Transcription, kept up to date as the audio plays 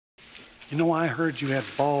You know, I heard you had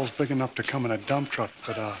balls big enough to come in a dump truck,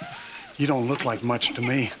 but you don't look like much to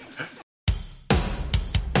me.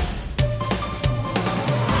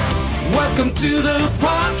 Welcome to the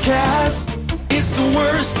podcast. It's the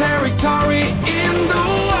worst territory in the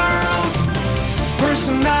world.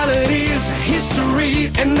 Personalities,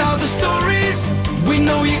 history, and all the stories. We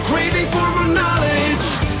know you're craving for more knowledge.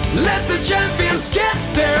 Let the champions get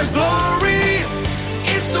their glory.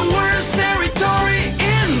 It's the worst territory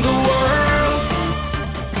in the world.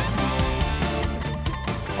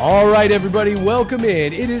 All right, everybody, welcome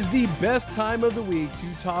in. It is the best time of the week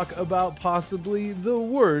to talk about possibly the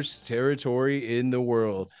worst territory in the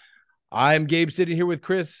world. I'm Gabe, sitting here with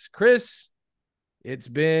Chris. Chris, it's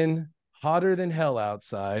been hotter than hell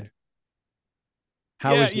outside.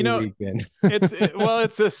 How was your weekend?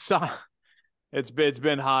 It's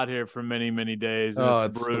been hot here for many days, and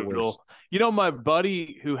it's brutal. My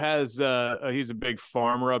buddy who has he's a big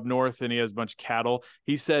farmer up north, and he has a bunch of cattle.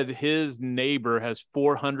 He said his neighbor has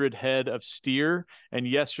 400 head of steer, and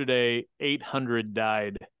yesterday 800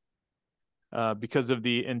 died because of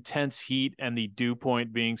the intense heat and the dew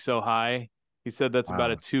point being so high. He said that's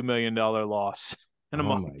about a $2 million loss. And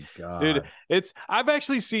my God, dude, I've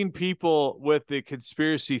actually seen people with the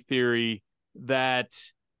conspiracy theory that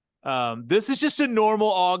this is just a normal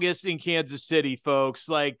August in Kansas City, folks.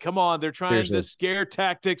 Like, come on, they're trying to scare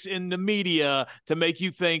tactics in the media to make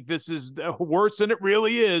you think this is worse than it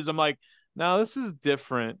really is. I'm like, no, this is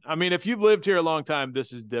different. I mean, if you've lived here a long time,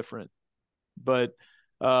 this is different. But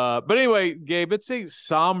anyway, Gabe, it's a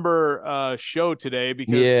somber show today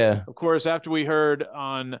because, of course, after we heard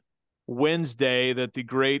on Wednesday that the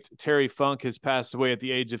great Terry Funk has passed away at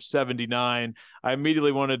the age of 79, I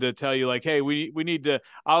immediately wanted to tell you, like, hey, we need to,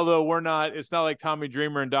 although it's not like Tommy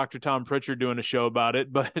Dreamer and Dr. Tom Pritchard doing a show about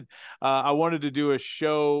it, but I wanted to do a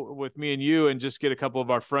show with me and you and just get a couple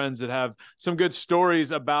of our friends that have some good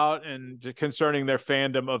stories about and concerning their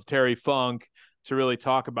fandom of Terry Funk to really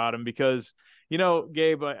talk about him because,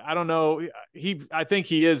 Gabe, I don't know. I think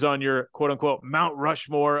he is on your quote unquote Mount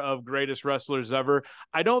Rushmore of greatest wrestlers ever.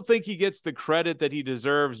 I don't think he gets the credit that he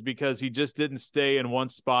deserves because he just didn't stay in one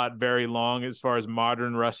spot very long as far as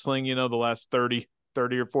modern wrestling, the last 30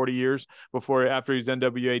 or 40 years after he's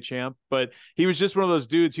NWA champ. But he was just one of those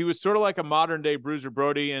dudes. He was sort of like a modern day Bruiser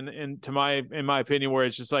Brody. And in my opinion, where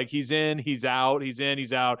it's just like, he's in, he's out, he's in,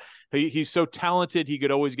 he's out. He's so talented. He could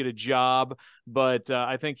always get a job, but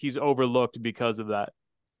I think he's overlooked because of that.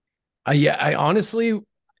 I honestly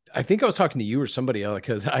think I was talking to you or somebody else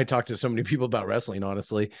because I talked to so many people about wrestling,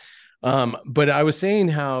 honestly. But I was saying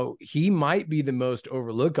how he might be the most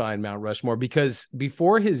overlooked guy in Mount Rushmore because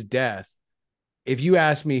before his death, if you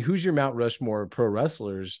ask me who's your Mount Rushmore of pro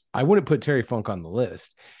wrestlers, I wouldn't put Terry Funk on the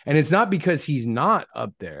list. And it's not because he's not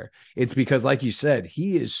up there. It's because, like you said,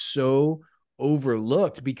 he is so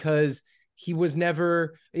overlooked because he was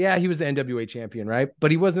never, he was the NWA champion, right? But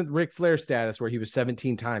he wasn't Ric Flair status where he was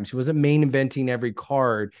 17 times. He wasn't main eventing every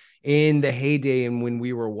card in the heyday and when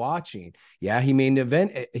we were watching. Yeah, he main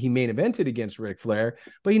evented against Ric Flair,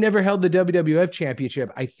 but he never held the WWF championship.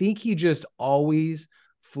 I think he just always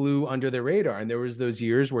flew under the radar. And there was those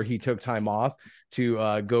years where he took time off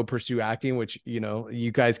to go pursue acting, which,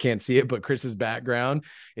 you guys can't see it, but Chris's background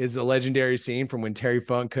is a legendary scene from when Terry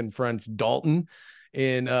Funk confronts Dalton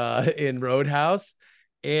in Roadhouse.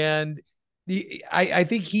 And I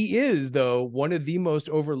think he is, though, one of the most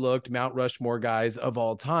overlooked Mount Rushmore guys of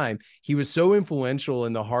all time. He was so influential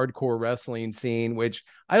in the hardcore wrestling scene, which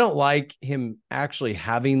I don't like him actually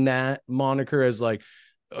having that moniker as like,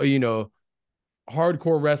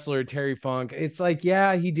 hardcore wrestler Terry Funk. It's like,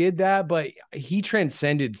 yeah, he did that, but he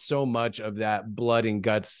transcended so much of that blood and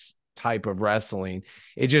guts type of wrestling.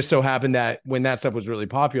 It just so happened that when that stuff was really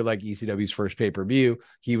popular, like ECW's first pay-per-view,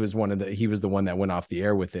 he was the one that went off the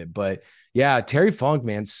air with it. But yeah, Terry Funk,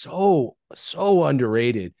 man, so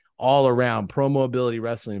underrated all around, promo ability,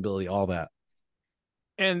 wrestling ability, all that.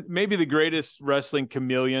 And maybe the greatest wrestling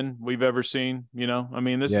chameleon we've ever seen.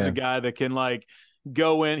 This is a guy that can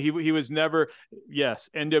go in. He was never,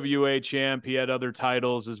 NWA champ. He had other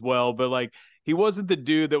titles as well, but he wasn't the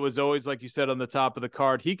dude that was always, like you said, on the top of the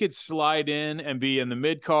card. He could slide in and be in the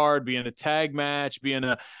mid card, be in a tag match, be in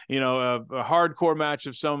a hardcore match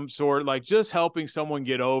of some sort, just helping someone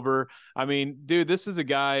get over. I mean, dude, this is a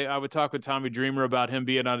guy. I would talk with Tommy Dreamer about him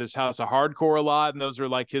being on his House of Hardcore a lot. And those are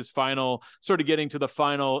his final sort of getting to the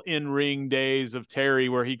final in-ring days of Terry,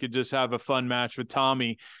 where he could just have a fun match with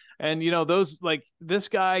Tommy. And, this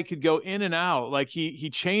guy could go in and out.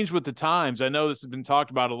 He changed with the times. I know this has been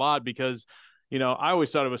talked about a lot because, I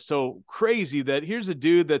always thought it was so crazy that here's a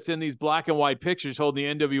dude that's in these black and white pictures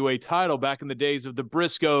holding the NWA title back in the days of the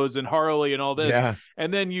Briscoes and Harley and all this. Yeah.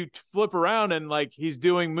 And then you flip around and like he's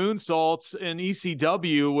doing moonsaults in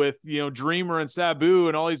ECW with, Dreamer and Sabu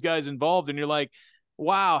and all these guys involved. And you're like,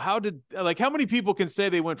 wow, how many people can say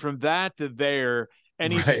they went from that to there?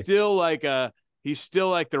 And he's still like the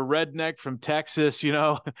redneck from Texas,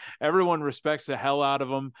 everyone respects the hell out of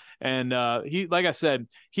him. And he, like I said,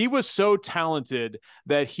 he was so talented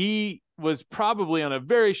that he was probably on a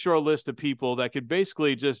very short list of people that could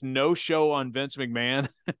basically just no show on Vince McMahon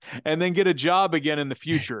and then get a job again in the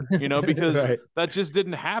future, because that just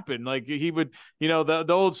didn't happen. Like he would, the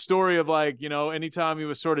old story of like, anytime he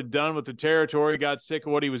was sort of done with the territory, got sick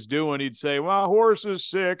of what he was doing, he'd say, "My horse is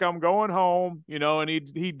sick, I'm going home," and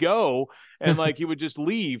he'd go and like he would just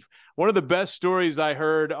leave. One of the best stories I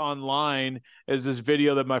heard online is this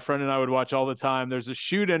video that my friend and I would watch all the time. There's a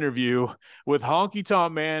shoot interview with Honky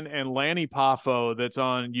Tonk Man and Lanny Poffo that's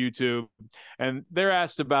on YouTube. And I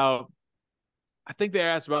think they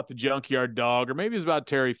asked about the Junkyard Dog, or maybe it was about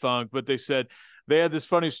Terry Funk, but they said they had this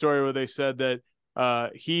funny story where they said that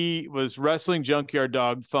he was wrestling Junkyard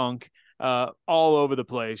Dog Funk all over the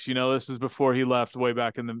place. This is before he left way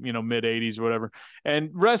back in the, mid 80s or whatever,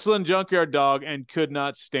 and wrestling Junkyard Dog and could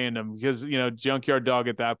not stand him because, Junkyard Dog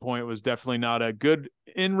at that point was definitely not a good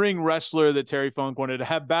in-ring wrestler that Terry Funk wanted to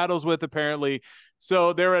have battles with, apparently.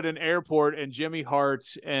 So they're at an airport and Jimmy Hart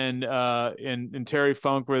and Terry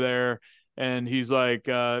Funk were there. And he's like,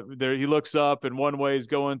 he looks up and one way is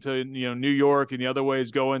going to, New York and the other way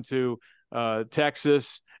is going to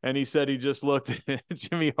Texas. And he said he just looked at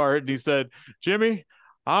Jimmy Hart and he said, "Jimmy,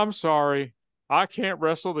 I'm sorry. I can't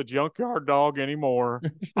wrestle the Junkyard Dog anymore.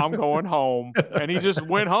 I'm going home." And he just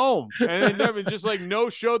went home and never just like no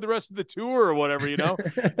showed the rest of the tour or whatever,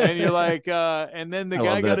 and you're like, and then the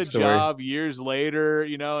guy got a job years later,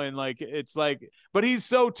 and like, it's like, but he's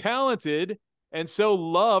so talented and so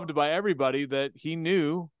loved by everybody that he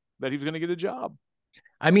knew that he was going to get a job.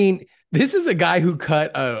 I mean, this is a guy who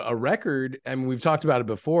cut a record. I mean, we've talked about it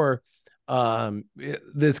before.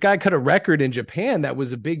 This guy cut a record in Japan that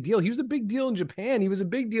was a big deal. He was a big deal in Japan. He was a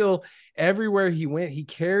big deal everywhere he went. He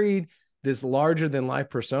carried this larger than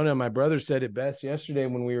life persona. My brother said it best yesterday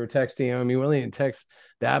when we were texting him. I mean, we really didn't text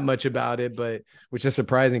that much about it, but which is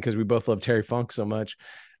surprising because we both love Terry Funk so much.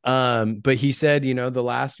 But he said, the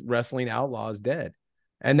last wrestling outlaw is dead.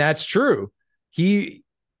 And that's true.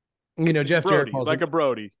 Jeff Jarrett calls like a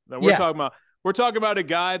Brody. We're talking about a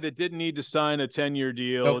guy that didn't need to sign a 10-year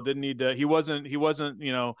deal. Nope. Didn't need to. He wasn't,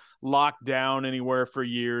 locked down anywhere for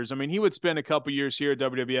years. I mean, he would spend a couple years here at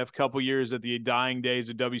WWF, a couple years at the dying days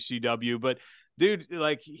of WCW. But dude,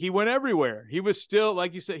 like he went everywhere. He was still,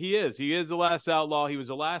 like you said, he is the last outlaw. He was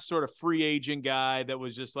the last sort of free agent guy that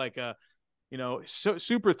was just like a, so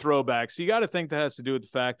super throwback. So you got to think that has to do with the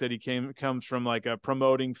fact that he comes from like a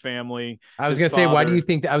promoting family. I was going to say, why do you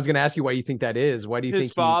think that? I was going to ask you why you think that is. Why do you think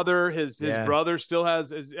his father, his brother still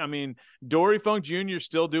has, Dory Funk Jr.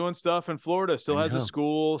 still doing stuff in Florida, still has a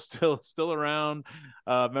school, still around.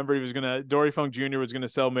 Remember Dory Funk Jr. was going to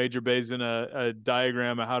sell Major Bays in a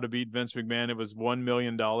diagram of how to beat Vince McMahon. It was $1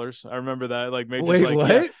 million. I remember that. Like Major's Wait, like,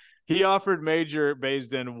 what? Yeah. He offered Major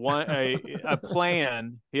Baysden a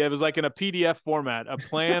plan. He was like in a PDF format, a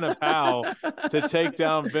plan of how to take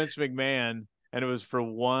down Vince McMahon, and it was for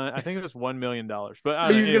 $1 million. But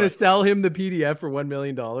so he was going to sell him the PDF for $1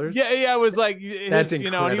 million. Yeah. It was like that's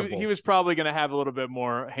incredible. He was probably going to have a little bit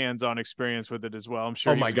more hands-on experience with it as well. I'm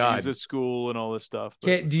sure. Oh my God, he's at school and all this stuff.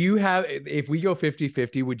 Do you have? If we go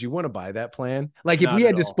 50-50, would you want to buy that plan? Like if we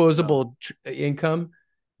had disposable income?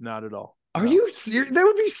 Not at all. Are you serious? That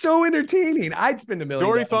would be so entertaining. I'd spend $1 million.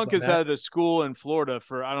 Dory Funk has had a school in Florida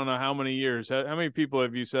for I don't know how many years. How many people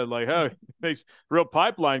have you said like, "Oh, there's real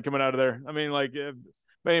pipeline coming out of there"? I mean, like,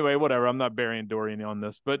 but anyway, whatever. I'm not burying Dory on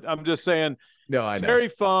this, but I'm just saying. No, I know. Terry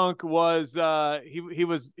Funk was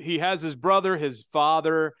he has his brother, his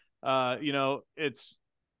father.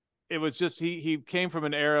 It was just he came from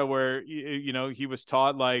an era where he was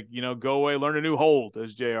taught like go away, learn a new hold,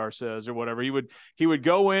 as JR says, or whatever. He would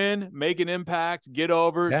go in, make an impact, get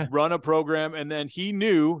over, run a program, and then he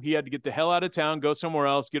knew he had to get the hell out of town, go somewhere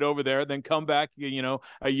else, get over there, then come back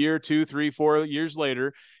a year, 2, 3, 4 years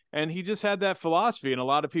later. And he just had that philosophy, and a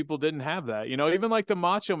lot of people didn't have that. Even like the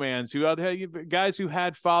Macho Mans, who had guys who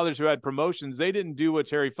had fathers who had promotions, they didn't do what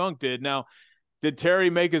Terry Funk did. Now, did Terry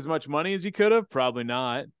make as much money as he could have? Probably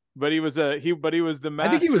not. But he was the master. I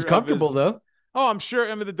think he was comfortable though. Oh, I'm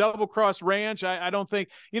sure. I mean, the Double Cross Ranch. I don't think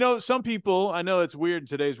some people. I know it's weird in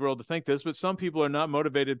today's world to think this, but some people are not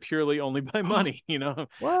motivated purely only by money.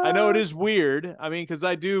 I know it is weird. I mean, because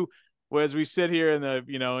I do. as we sit here in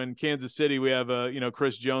in Kansas City, we have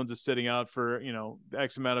Chris Jones is sitting out for,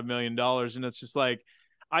 X amount of $1 million. And it's just like,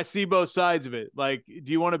 I see both sides of it. Like, do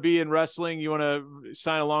you want to be in wrestling? You want to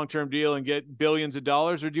sign a long-term deal and get billions of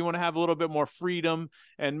dollars, or do you want to have a little bit more freedom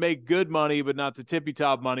and make good money, but not the tippy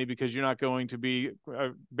top money, because you're not going to be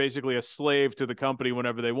basically a slave to the company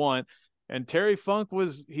whenever they want. And Terry Funk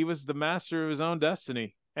was the master of his own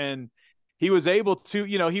destiny. And he was able to,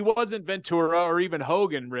 he wasn't Ventura or even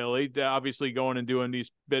Hogan, really, obviously going and doing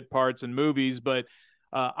these bit parts in movies. But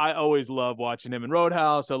I always love watching him in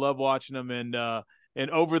Roadhouse. I love watching him in and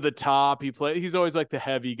Over the Top. He's always like the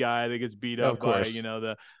heavy guy that gets beat up by,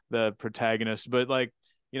 the protagonist. But like,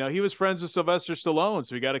 he was friends with Sylvester Stallone.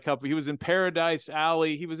 So he was in Paradise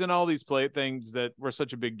Alley. He was in all these things that were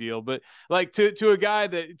such a big deal. But like to a guy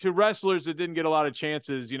to wrestlers that didn't get a lot of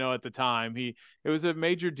chances, at the time, it was a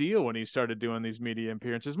major deal when he started doing these media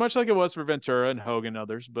appearances, much like it was for Ventura and Hogan and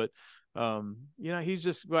others. But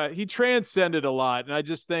he transcended a lot. And I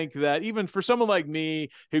just think that even for someone like me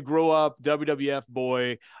who grew up WWF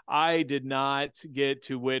boy, I did not get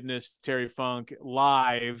to witness Terry Funk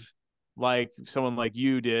live like someone like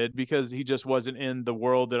you did, because he just wasn't in the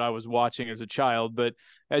world that I was watching as a child. But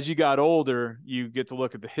as you got older, you get to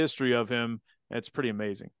look at the history of him. And it's pretty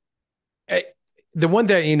amazing. The one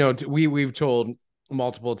that, we've told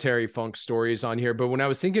multiple Terry Funk stories on here, but when I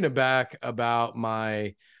was thinking back about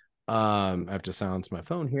my, I have to silence my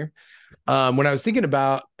phone here. When I was thinking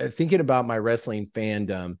about my wrestling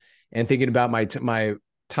fandom and thinking about my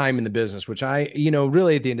time in the business, which I,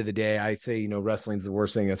 really at the end of the day, I say, wrestling's the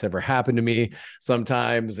worst thing that's ever happened to me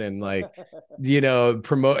sometimes. And like,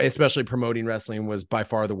 especially promoting wrestling was by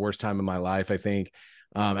far the worst time of my life, I think,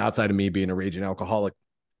 outside of me being a raging alcoholic.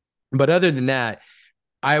 But other than that,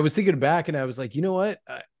 I was thinking back and I was like, you know what?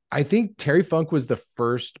 I think Terry Funk was the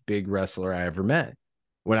first big wrestler I ever met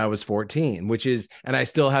when I was 14, and I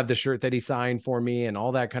still have the shirt that he signed for me and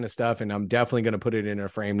all that kind of stuff. And I'm definitely going to put it in a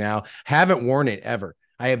frame now. Haven't worn it ever.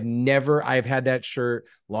 I've had that shirt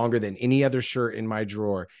longer than any other shirt in my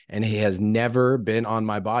drawer, and he has never been on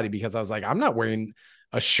my body, because I was like, I'm not wearing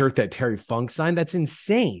a shirt that Terry Funk signed. That's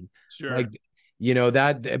insane. Sure. Like,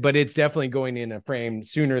 but it's definitely going in a frame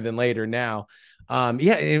sooner than later now.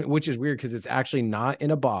 Which is weird because it's actually not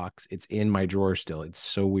in a box. It's in my drawer still. It's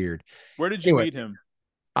so weird. Where did you meet him?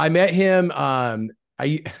 I met him.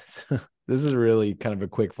 This is really kind of a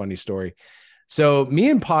quick, funny story. So me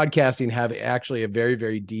and podcasting have actually a very,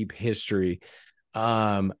 very deep history.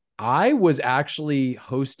 I was actually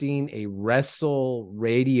hosting a wrestle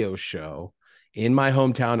radio show in my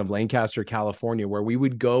hometown of Lancaster, California, where we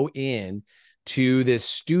would go in to this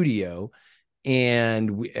studio,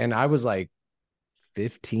 and I was like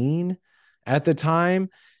 15 at the time.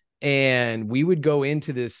 And we would go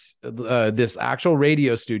into this actual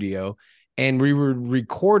radio studio, and we would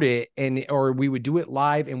record it, or we would do it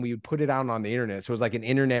live, and we would put it out on the internet. So it was like an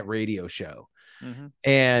internet radio show. Mm-hmm.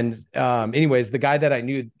 And anyways, the guy that I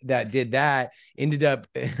knew that did that ended up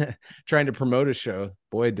trying to promote a show.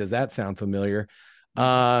 Boy, does that sound familiar.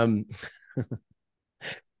 Ended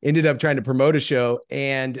up trying to promote a show,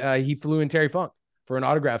 and he flew in Terry Funk for an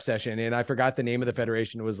autograph session. And I forgot the name of the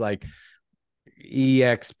federation. It was like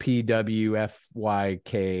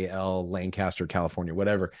EXPWFYKL Lancaster, California,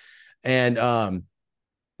 whatever. And and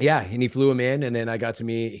he flew him in, and then I got to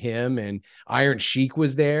meet him, and Iron Sheik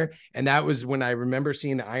was there. And that was when I remember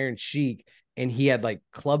seeing the Iron Sheik, and he had like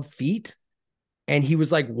club feet, and he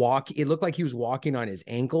was like it looked like he was walking on his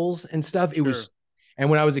ankles and stuff. It was, and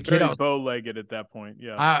when I was a kid, I was bow-legged at that point.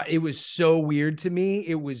 Yeah. It was so weird to me.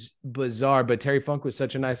 It was bizarre, but Terry Funk was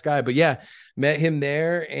such a nice guy. But yeah, met him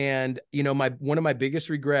there. And, one of my biggest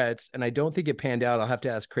regrets, and I don't think it panned out, I'll have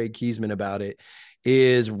to ask Craig Kiesman about it,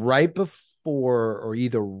 is right before or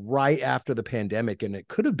either right after the pandemic, and it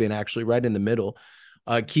could have been actually right in the middle.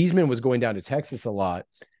 Kiesman was going down to Texas a lot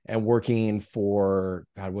and working for,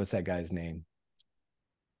 God, what's that guy's name?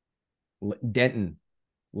 Denton.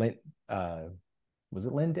 Was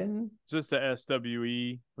it Len Denton? Just the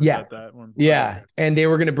SWE. Yeah. That one. Yeah. And they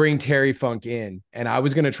were going to bring Terry Funk in, and I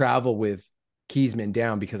was going to travel with Kiesman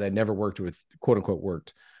down because I'd never quote unquote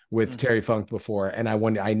worked with Terry Funk before. And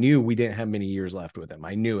I knew we didn't have many years left with him.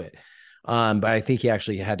 I knew it. But I think he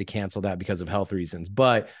actually had to cancel that because of health reasons.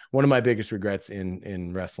 But one of my biggest regrets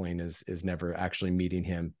in wrestling is never actually meeting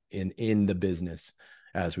him in the business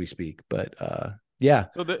as we speak. But yeah.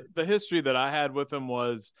 So the history that I had with him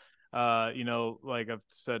was, Like I've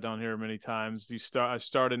said down here many times, I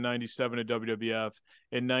started in 97 at WWF.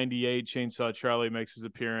 In 98, Chainsaw Charlie makes his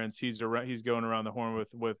appearance. He's going around the horn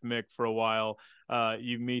with Mick for a while.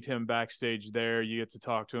 You meet him backstage there. You get to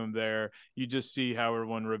talk to him there. You just see how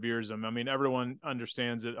everyone reveres him. I mean, everyone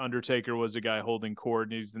understands that Undertaker was a guy holding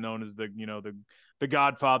court, and he's known as the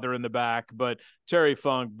Godfather in the back. But Terry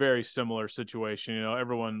Funk, very similar situation.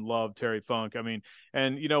 Everyone loved Terry Funk. I mean,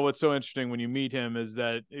 and what's so interesting when you meet him is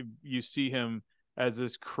that you see him as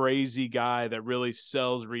this crazy guy that really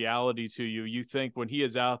sells reality to you. You think when he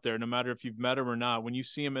is out there, no matter if you've met him or not, when you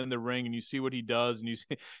see him in the ring and you see what he does and you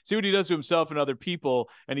see what he does to himself and other people,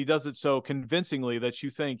 and he does it so convincingly that you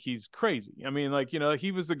think he's crazy. I mean,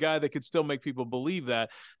 he was the guy that could still make people believe that.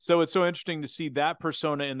 So it's so interesting to see that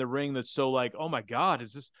persona in the ring that's so like, oh my God,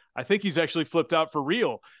 I think he's actually flipped out for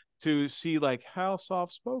real, to see like how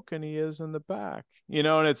soft spoken he is in the back,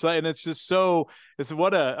 and it's just so,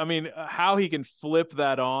 how he can flip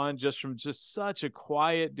that on just from just such a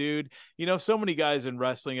quiet dude. So many guys in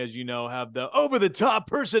wrestling, as have the over the top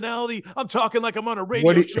personality. I'm talking like I'm on a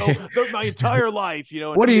radio show my entire life,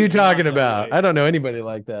 What are you talking about? I don't know anybody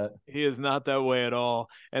like that. He is not that way at all.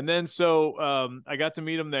 And then, I got to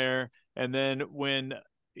meet him there. And then when,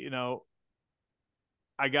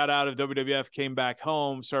 I got out of WWF, came back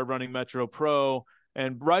home, started running Metro Pro.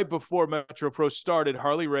 And right before Metro Pro started,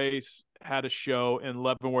 Harley Race had a show in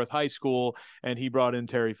Leavenworth High School, and he brought in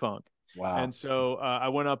Terry Funk. Wow. And so I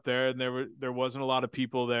went up there, and there wasn't a lot of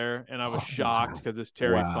people there, and I was shocked because it's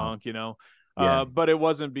Terry Funk, Yeah. But it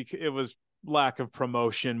wasn't because it was lack of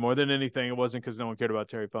promotion more than anything. It wasn't because no one cared about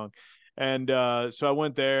Terry Funk. And so I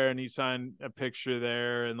went there, and he signed a picture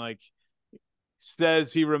there, and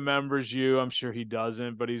says he remembers you. I'm sure he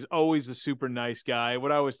doesn't, but he's always a super nice guy.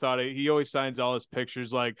 What I always thought, he always signs all his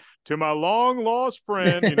pictures like, to my long lost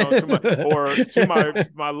friend, to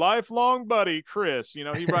my lifelong buddy Chris.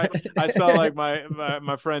 I saw like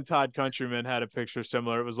my friend Todd Countryman had a picture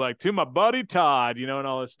similar. It was like, to my buddy Todd, and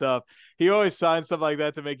all this stuff. He always signs stuff like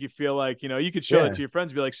that to make you feel like, you could show it to your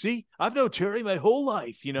friends and be like, see, I've known Terry my whole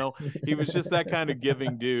life. He was just that kind of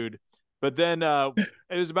giving dude. But then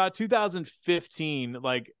it was about 2015,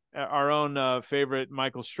 like our own favorite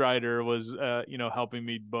Michael Strider was, helping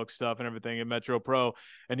me book stuff and everything at Metro Pro.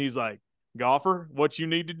 And he's like, Golfer, what you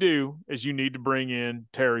need to do is you need to bring in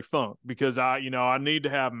Terry Funk, because I need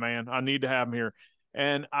to have him, man. I need to have him here.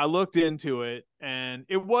 And I looked into it, and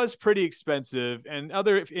it was pretty expensive. And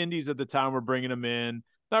other indies at the time were bringing him in,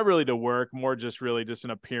 not really to work, more just really just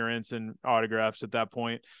an appearance and autographs at that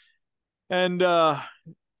point. And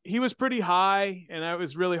he was pretty high, and it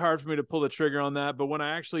was really hard for me to pull the trigger on that. But when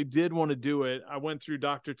I actually did want to do it, I went through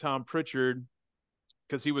Dr. Tom Pritchard,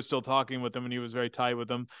 because he was still talking with him and he was very tight with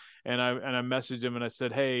him. And I messaged him and I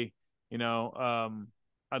said, hey,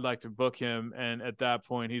 I'd like to book him. And at that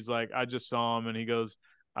point, he's like, I just saw him. And he goes,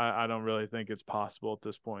 I don't really think it's possible at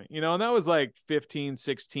this point, and that was like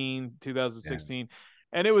 2016. Yeah.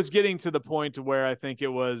 And it was getting to the point to where I think it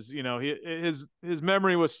was, his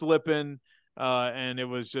memory was slipping. And it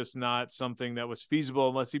was just not something that was feasible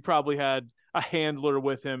unless he probably had a handler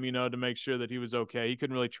with him, to make sure that he was okay. He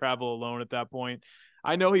couldn't really travel alone at that point.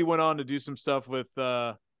 I know he went on to do some stuff with,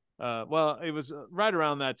 it was right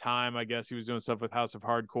around that time. I guess he was doing stuff with House of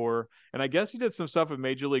Hardcore, and I guess he did some stuff with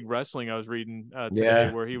Major League Wrestling. I was reading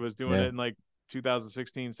today where he was doing it in like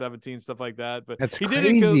 2016, 17, stuff like that. But that's he crazy.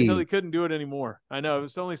 Did it until he couldn't do it anymore. I know it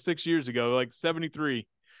was only 6 years ago, like 73,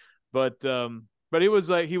 But it was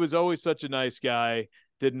like, he was always such a nice guy,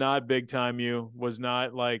 did not big time you, was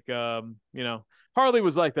not like, Harley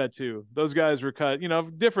was like that too. Those guys were cut,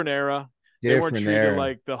 different era. They weren't treated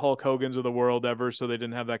like the Hulk Hogans of the world ever. So they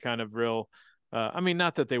didn't have that kind of real,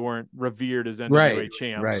 not that they weren't revered as NWA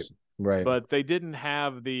champs, right. But they didn't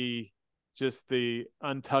have the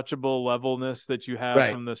untouchable levelness that you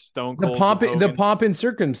have from the Stone Cold, the pomp and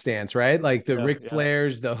circumstance, right? Like the Ric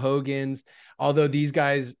Flairs, the Hogans, although these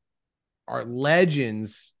guys are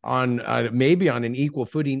legends on maybe on an equal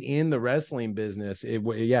footing in the wrestling business.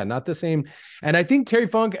 Not the same. And I think Terry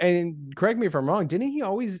Funk, and correct me if I'm wrong, didn't he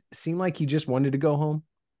always seem like he just wanted to go home?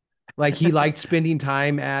 Like he liked spending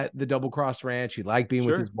time at the Double Cross Ranch. He liked being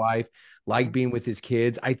with his wife, liked being with his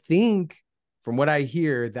kids. I think from what I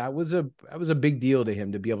hear, that was a big deal to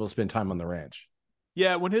him to be able to spend time on the ranch.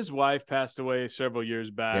 Yeah. When his wife passed away several years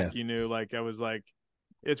back, you knew, like, I was like,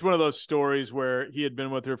 it's one of those stories where he had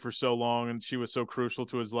been with her for so long and she was so crucial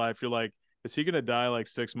to his life. You're like, is he going to die like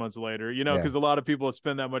 6 months later? Because a lot of people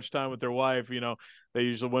spend that much time with their wife, they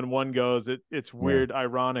usually, when one goes, it's weird,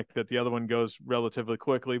 ironic that the other one goes relatively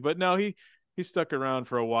quickly. But no, he stuck around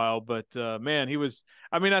for a while, but man, he was.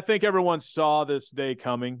 I mean, I think everyone saw this day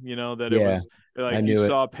coming. You know that it was I like you knew it.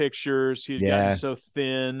 saw pictures. He had gotten so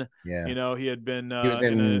thin. Yeah. You know, he had been He was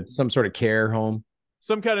in some sort of care home,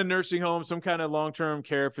 some kind of nursing home, some kind of long-term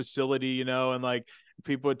care facility, you know, and like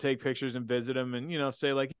people would take pictures and visit him and, you know,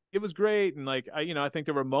 say like, it was great. And like, I think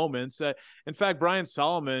there were moments in fact, Brian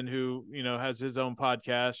Solomon, who, you know, has his own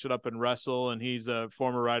podcast, Shut Up and Wrestle, and he's a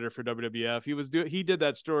former writer for WWF. He did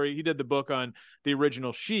that story. He did the book on the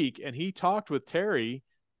original Sheik, and he talked with Terry,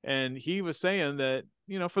 and he was saying that,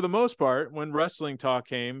 you know, for the most part, when wrestling talk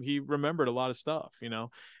came, he remembered a lot of stuff. You know,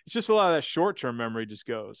 it's just a lot of that short-term memory just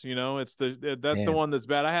goes. You know, that's the one that's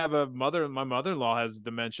bad. I have my mother-in-law has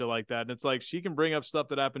dementia like that, and it's like she can bring up stuff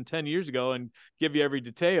that happened 10 years ago and give you every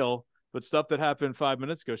detail, but stuff that happened 5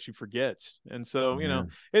 minutes ago she forgets. And so, you know,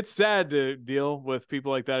 it's sad to deal with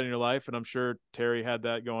people like that in your life, and I'm sure Terry had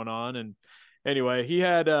that going on. And anyway,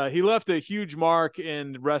 he left a huge mark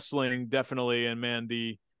in wrestling, definitely. And man,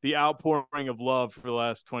 the outpouring of love for the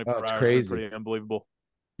last 24 hours was pretty unbelievable.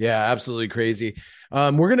 Yeah, absolutely crazy.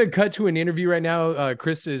 We're going to cut to an interview right now.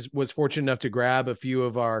 Chris was fortunate enough to grab a few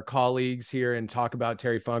of our colleagues here and talk about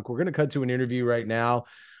Terry Funk. We're going to cut to an interview right now,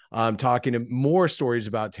 talking to more stories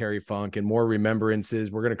about Terry Funk and more remembrances.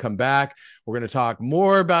 We're going to come back. We're going to talk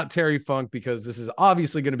more about Terry Funk because this is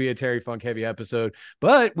obviously going to be a Terry Funk heavy episode,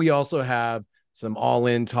 but we also have some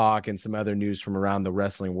all-in talk and some other news from around the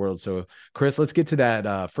wrestling world. So, Chris, let's get to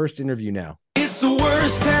that first interview now. It's the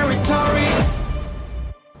worst territory.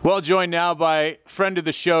 Well, joined now by friend of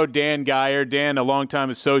the show, Dan Gier. Dan, a longtime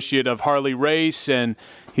associate of Harley Race, and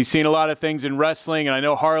he's seen a lot of things in wrestling. And I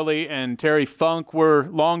know Harley and Terry Funk were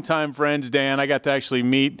longtime friends, Dan. I got to actually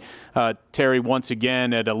meet Terry once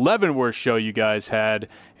again at a Leavenworth show you guys had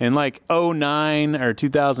in like 2009 or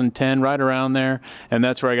 2010, right around there. And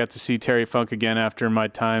that's where I got to see Terry Funk again after my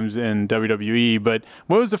times in WWE. But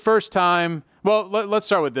when was the first time? Well, let's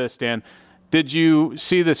start with this, Dan. Did you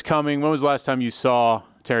see this coming? When was the last time you saw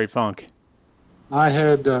Terry Funk? I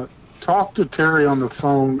had talked to Terry on the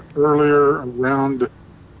phone earlier around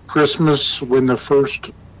Christmas when the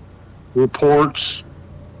first reports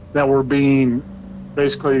that were being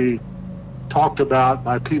basically talked about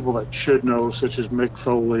by people that should know, such as Mick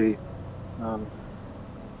Foley,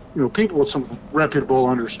 people with some reputable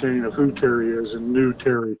understanding of who Terry is and knew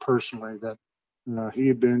Terry personally, that he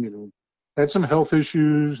had been, had some health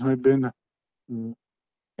issues, had been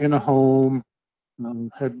in a home,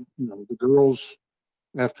 had, the girls,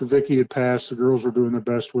 after Vicky had passed, the girls were doing their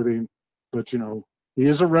best with him. But, he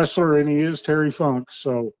is a wrestler and he is Terry Funk.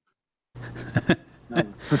 So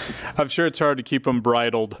I'm sure it's hard to keep him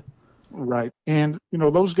bridled. Right. And,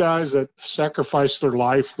 those guys that sacrifice their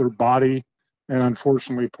life, their body, and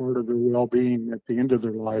unfortunately part of their well-being at the end of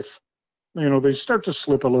their life, they start to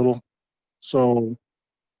slip a little. So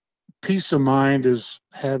peace of mind is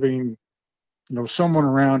having, someone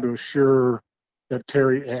around to assure that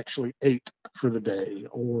Terry actually ate for the day,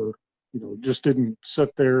 or, just didn't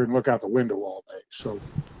sit there and look out the window all day. So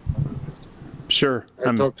sure.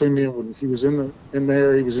 I talked to him when he was in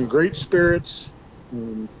there. He was in great spirits.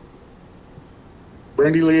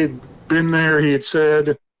 Brandy Lee had been there, he had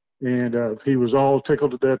said, and he was all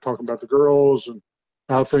tickled to death talking about the girls and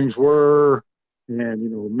how things were,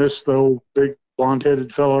 and missed the old big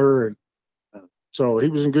blonde-headed feller. And so he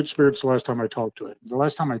was in good spirits the last time I talked to him. The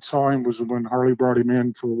last time I saw him was when Harley brought him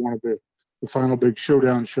in for one of the final big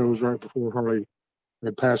showdown shows right before Harley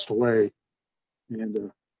had passed away,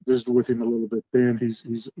 and visited with him a little bit then.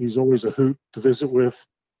 He's always a hoot to visit with.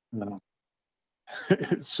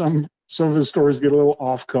 Some of his stories get a little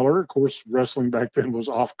off color. Of course, wrestling back then was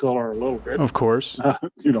off color a little bit. Of course.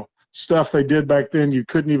 Stuff they did back then you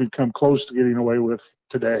couldn't even come close to getting away with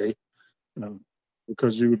today,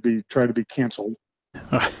 because you would try to be canceled.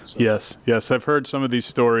 So. Yes, I've heard some of these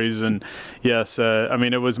stories, and yes,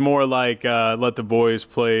 it was more like let the boys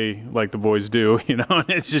play like the boys do, and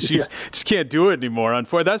it's just you just can't do it anymore.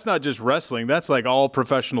 Unfortunately, that's not just wrestling; that's like all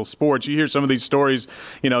professional sports. You hear some of these stories,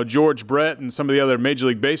 George Brett and some of the other Major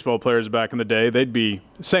League Baseball players back in the day, they'd be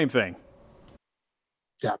same thing.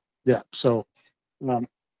 Yeah. So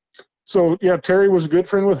Terry was a good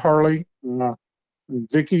friend with Harley.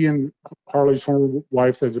 Vicky and Harley's former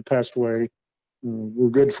wife that had passed away were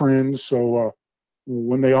good friends. So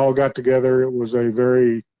when they all got together, it was a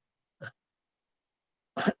very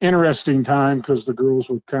interesting time because the girls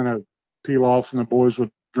would kind of peel off and the boys would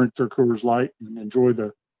drink their Coors Light and enjoy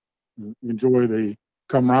the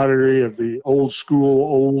camaraderie of the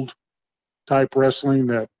old type wrestling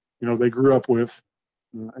that they grew up with.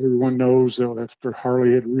 Everyone knows that after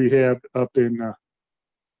Harley had rehabbed up in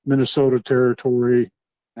Minnesota territory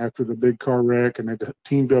after the big car wreck, and they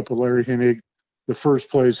teamed up with Larry Hennig. The first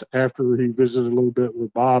place after he visited a little bit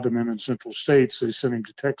with Bob, and then in Central States, they sent him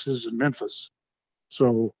to Texas and Memphis.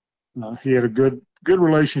 So he had a good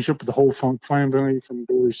relationship with the whole Funk family, from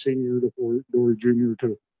Dory Sr. to Dory Jr.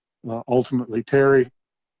 to ultimately Terry.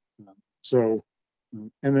 So,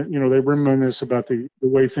 and then, they reminisce about the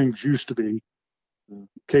way things used to be,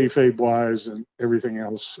 kayfabe wise and everything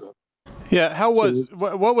else. Yeah,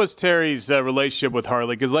 what was Terry's relationship with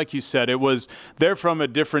Harley? Because, like you said, they're from a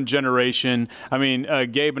different generation. I mean,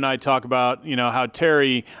 Gabe and I talk about how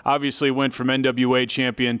Terry obviously went from NWA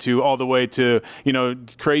champion to all the way to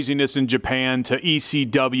craziness in Japan to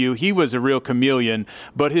ECW. He was a real chameleon,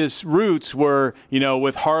 but his roots were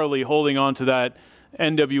with Harley holding on to that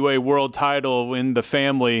NWA world title in the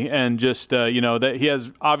family, and just that he has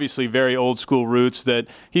obviously very old school roots. That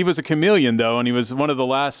he was a chameleon though, and he was one of the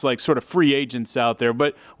last sort of free agents out there.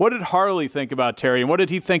 But what did Harley think about Terry, and what did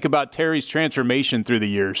he think about Terry's transformation through the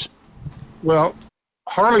years? Well,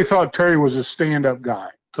 Harley thought Terry was a stand-up guy,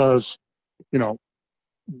 because the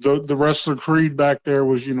wrestler creed back there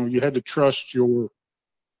was you had to trust your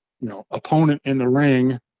opponent in the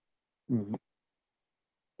ring,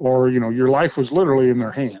 or your life was literally in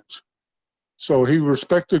their hands. So he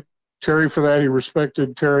respected Terry for that. He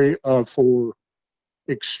respected Terry for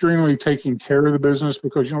extremely taking care of the business,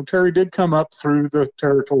 because Terry did come up through the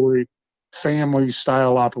territory family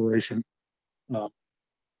style operation.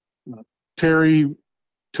 Terry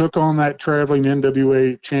took on that traveling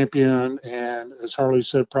NWA champion, and as Harley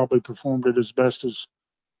said, probably performed it as best as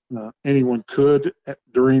anyone could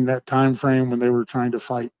during that time frame when they were trying to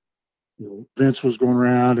fight. Vince was going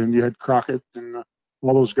around, and you had Crockett, and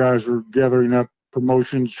all those guys were gathering up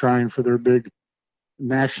promotions, trying for their big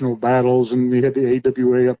national battles, and you had the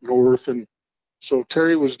AWA up north. And so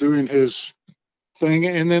Terry was doing his thing.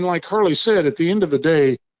 And then, like Harley said, at the end of the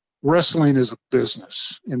day, wrestling is a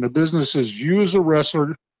business, and the business is you as a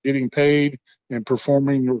wrestler getting paid and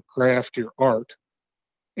performing your craft, your art.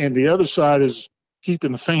 And the other side is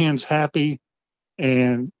keeping the fans happy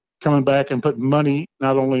and coming back and putting money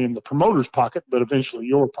not only in the promoter's pocket, but eventually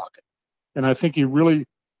your pocket. And I think he really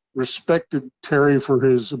respected Terry for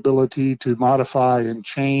his ability to modify and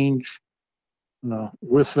change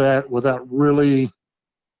with that, without really,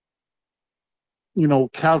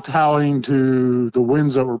 kowtowing to the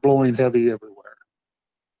winds that were blowing heavy everywhere.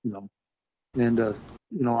 And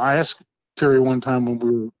I asked Terry one time when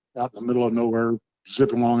we were out in the middle of nowhere,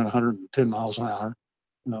 zipping along at 110 miles an hour,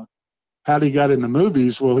 how he got in the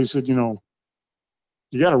movies. Well, he said, you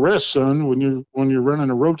got to rest, son, when you're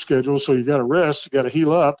running a road schedule. So you got to rest, you got to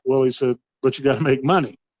heal up. Well, he said, but you got to make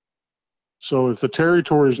money. So if the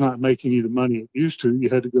territory is not making you the money it used to, you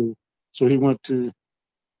had to go. So he went to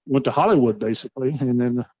Hollywood, basically. And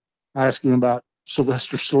then I asked him about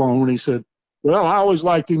Sylvester Stallone. He said, well, I always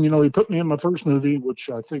liked him. He put me in my first movie,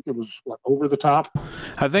 which I think it was, Over the Top?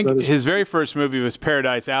 I think his very first movie was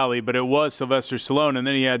Paradise Alley, but it was Sylvester Stallone, and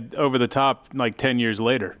then he had Over the Top 10 years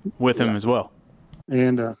later with him as well.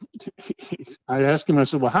 And I asked him, I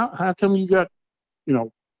said, well, how come you got,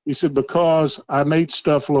 he said, because I made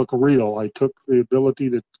stuff look real. I took the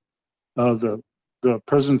ability the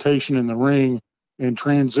presentation in the ring and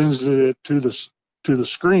transited it to the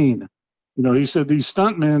screen. He said these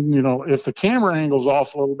stuntmen, if the camera angle's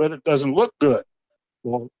off a little bit, it doesn't look good.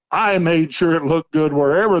 Well, I made sure it looked good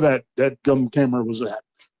wherever that gum camera was at.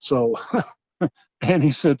 So, and he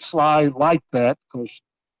said Sly liked that, because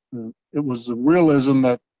it was the realism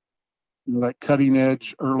that that cutting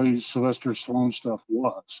edge early Sylvester Stallone stuff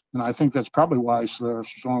was. And I think that's probably why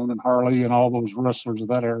Sylvester Stallone and Harley and all those wrestlers of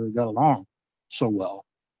that era got along so well.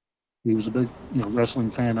 He was a big wrestling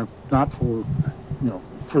fan, not for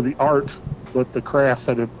for the art, but the craft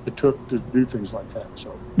that it took to do things like that.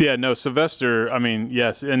 So yeah, no, Sylvester, I mean,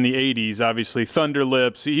 yes, in the 80s, obviously, Thunder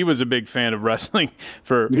Lips, he was a big fan of wrestling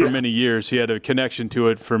for many years. He had a connection to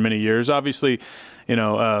it for many years. Obviously,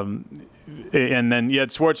 and then you had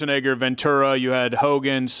Schwarzenegger, Ventura, you had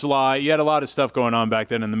Hogan, Sly. You had a lot of stuff going on back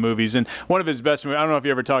then in the movies. And one of his best movies, I don't know if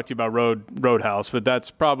you ever talked to you about Roadhouse, but that's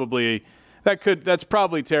probably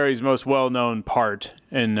Terry's most well-known part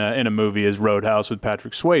in a movie is Roadhouse with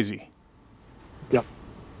Patrick Swayze. Yep.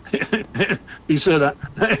 He said,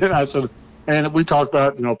 and I said, and we talked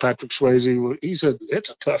about, Patrick Swayze. He said, it's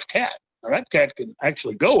a tough cat. Now, that cat can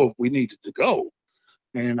actually go if we needed to go.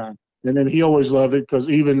 And then he always loved it, because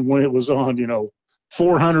even when it was on,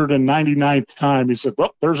 499th time, he said,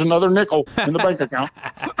 well, there's another nickel in the bank account.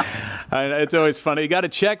 It's always funny. You got a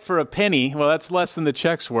check for a penny. Well, that's less than the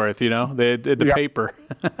check's worth, the paper.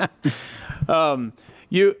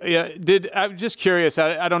 I'm just curious.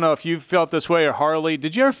 I don't know if you felt this way or Harley.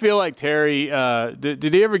 Did you ever feel like Terry? Did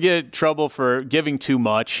he ever get trouble for giving too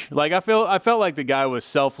much? Like I felt like the guy was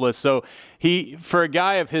selfless. So for a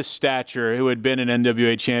guy of his stature who had been an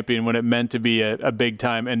NWA champion when it meant to be a big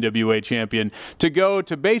time NWA champion, to go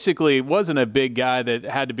to basically wasn't a big guy that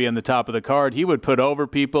had to be on the top of the card. He would put over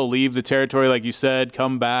people, leave the territory, like you said,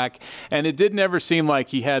 come back, and it didn't ever seem like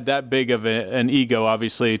he had that big of an ego.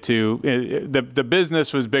 Obviously, the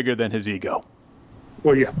business was bigger than his ego.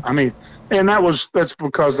 Well, yeah, I mean, and that's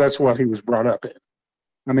because that's what he was brought up in.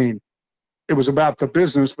 I mean, it was about the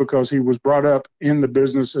business because he was brought up in the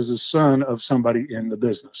business as a son of somebody in the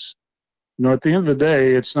business. You know, at the end of the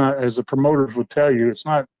day, it's not, as the promoters would tell you,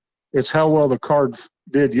 it's how well the card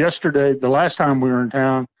did yesterday, the last time we were in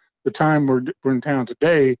town, the time we're in town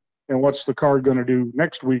today, and what's the card going to do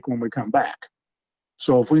next week when we come back.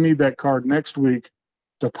 So if we need that card next week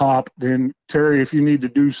to pop, then Terry, if you need to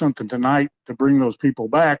do something tonight to bring those people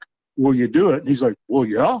back, will you do it? And he's like, well,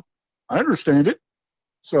 yeah, I understand it.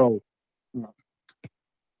 So,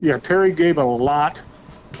 yeah, Terry gave a lot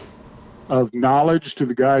of knowledge to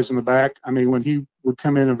the guys in the back. I mean, when he would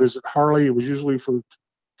come in and visit Harley, it was usually for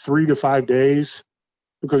 3 to 5 days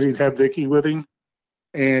because he'd have Vicky with him.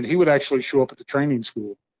 And he would actually show up at the training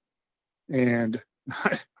school. And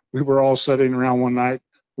we were all sitting around one night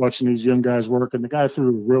watching these young guys work, and the guy threw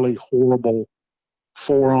a really horrible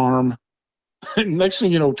forearm. Next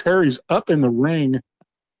thing you know, Terry's up in the ring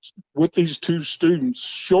with these two students,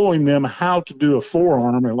 showing them how to do a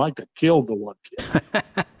forearm, and like to kill the one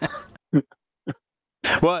kid.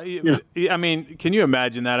 Well, I mean, can you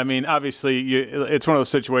imagine that? I mean, obviously, it's one of those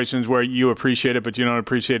situations where you appreciate it, but you don't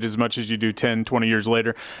appreciate it as much as you do 10, 20 years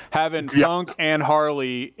later. Having Funk and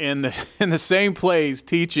Harley in the same place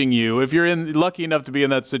teaching you, if you're lucky enough to be in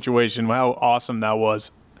that situation, how awesome that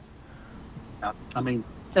was. I mean,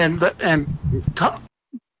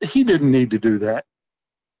 he didn't need to do that.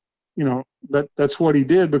 You know, that's what he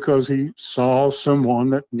did because he saw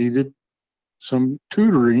someone that needed some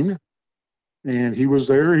tutoring. And he was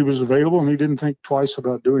there, he was available, and he didn't think twice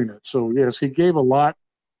about doing it. So, yes, he gave a lot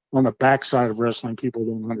on the backside of wrestling people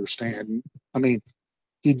don't understand. I mean,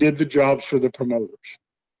 he did the jobs for the promoters.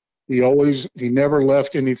 He never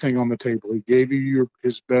left anything on the table. He gave you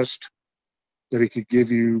his best that he could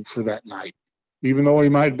give you for that night. Even though he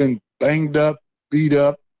might have been banged up, beat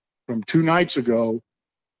up from 2 nights ago,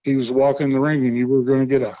 he was walking the ring, and you were going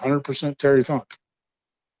to get 100% Terry Funk.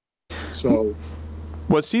 So...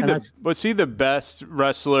 Was he the best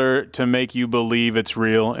wrestler to make you believe it's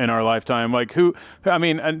real in our lifetime? Like who? I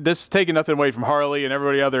mean, and this is taking nothing away from Harley and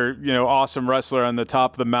everybody other awesome wrestler on the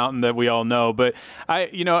top of the mountain that we all know. But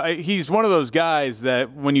he's one of those guys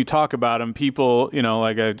that when you talk about him, people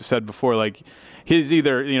like I said before, like he's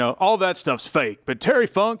either all that stuff's fake, but Terry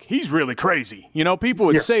Funk, he's really crazy. People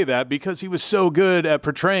would say that because he was so good at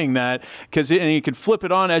portraying that. And he could flip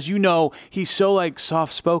it on, as he's so like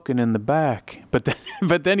soft spoken in the back,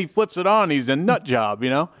 but then he flips it on. He's a nut job,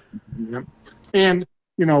 Yep. And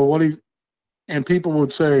and people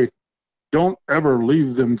would say, don't ever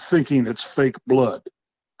leave them thinking it's fake blood.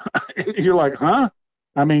 You're like, huh?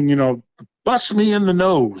 I mean, bust me in the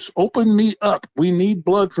nose, open me up. We need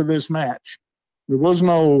blood for this match. There was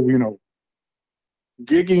no,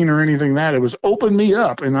 gigging or anything that. It was open me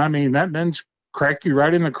up. And I mean, that then crack you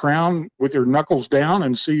right in the crown with your knuckles down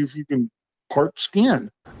and see if you can part skin.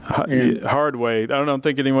 Hard way. I don't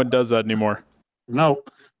think anyone does that anymore. No.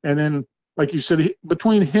 And then, like you said,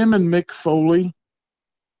 between him and Mick Foley,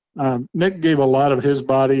 Mick gave a lot of his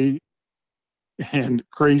body and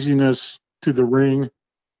craziness to the ring.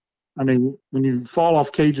 I mean, when you fall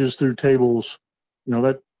off cages through tables,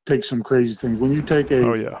 that takes some crazy things. When you take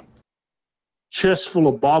a chest full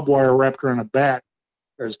of barbed wire wrapped around a bat,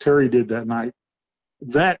 as Terry did that night,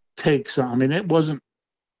 that takes, it wasn't,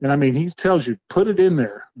 and I mean, he tells you, put it in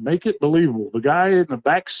there, make it believable. The guy in the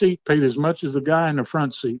back seat paid as much as the guy in the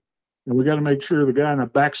front seat, and we got to make sure the guy in the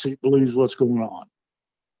back seat believes what's going on.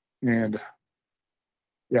 And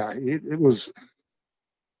yeah, it was,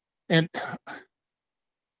 and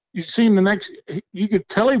you see him you could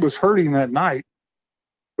tell he was hurting that night.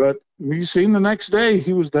 But when you see him the next day,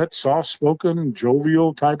 he was that soft-spoken,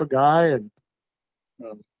 jovial type of guy, and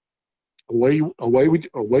away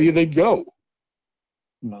they'd go.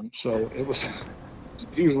 So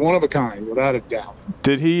he was one of a kind, without a doubt.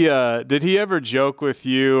 Did he ever joke with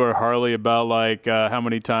you or Harley about like how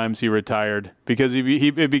many times he retired? Because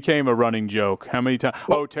it became a running joke. How many times?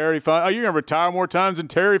 Oh, Terry Funk. Oh, you're gonna retire more times than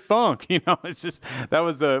Terry Funk. It's just that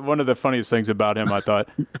was one of the funniest things about him, I thought.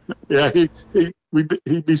 Yeah,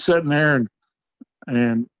 he'd be sitting there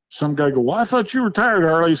and some guy go, well, I thought you retired,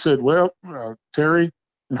 Harley. He said, well, Terry.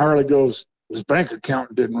 And Harley goes, his bank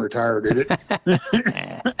account didn't retire, did it?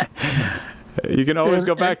 You can always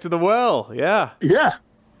go back to the well. Yeah. Yeah.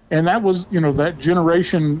 And that was, that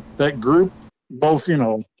generation, that group, both,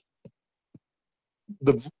 the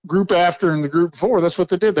group after and the group before, that's what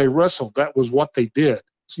they did. They wrestled. That was what they did.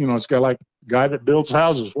 It's got like a guy that builds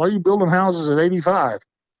houses. Why are you building houses at 85?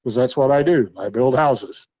 Because that's what I do. I build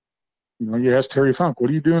houses. You ask Terry Funk,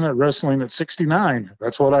 what are you doing at wrestling at 69?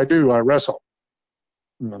 That's what I do. I wrestle.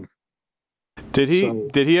 Did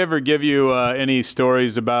he ever give you any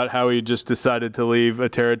stories about how he just decided to leave a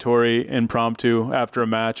territory impromptu after a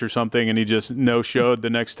match or something, and he just no-showed the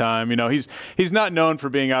next time? He's not known for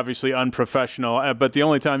being obviously unprofessional, but the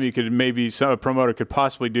only time you could a promoter could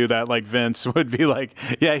possibly do that, like Vince, would be like,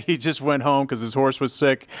 yeah, he just went home because his horse was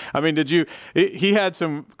sick. I mean, he had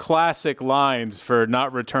some classic lines for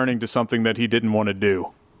not returning to something that he didn't want to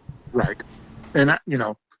do. Right. And,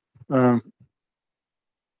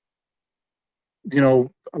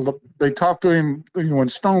 they talked to him when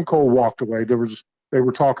Stone Cold walked away. They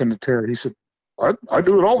were talking to Terry. He said, I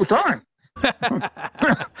do it all the time.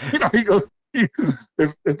 He goes,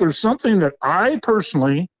 if there's something that I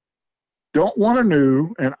personally don't want to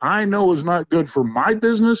do and I know is not good for my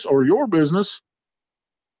business or your business,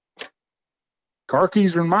 car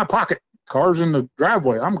keys are in my pocket, car's in the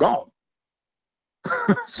driveway, I'm gone.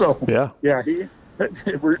 So yeah,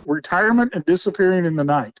 retirement and disappearing in the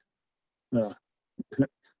night.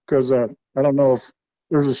 Because I don't know if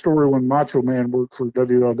there's a story when Macho Man worked for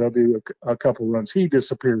WLW a couple runs. He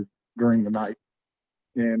disappeared during the night.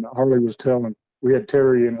 And Harley was telling, we had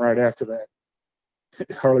Terry in right after that.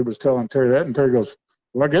 Harley was telling Terry that, and Terry goes,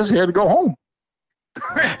 well, I guess he had to go home.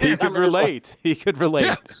 He could relate. He could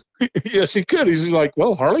relate. Yeah. Yes, he could. He's like,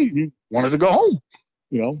 well, Harley, you wanted to go home.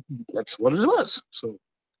 That's what it was. So,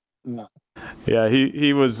 yeah,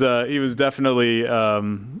 he was definitely. I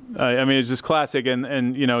mean, it's just classic,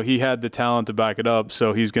 and he had the talent to back it up,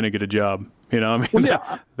 so he's going to get a job.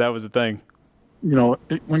 That was the thing.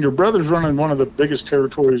 When your brother's running one of the biggest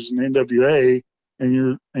territories in the NWA,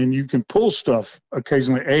 and you can pull stuff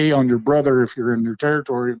occasionally, A, on your brother if you're in your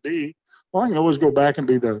territory, and B, well, I can always go back and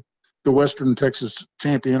be the Western Texas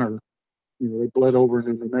champion, or they bled over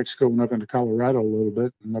into New Mexico and up into Colorado a little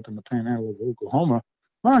bit, and up in the Panhandle of Oklahoma.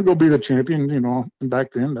 Well, I'd go be the champion, and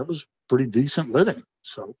back then that was pretty decent living.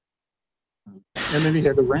 So, and then he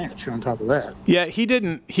had the ranch on top of that. Yeah, he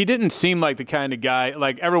didn't seem like the kind of guy,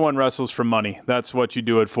 like everyone wrestles for money. That's what you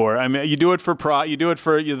do it for. I mean, you do it for you do it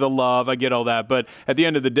for the love. I get all that. But at the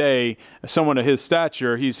end of the day, someone of his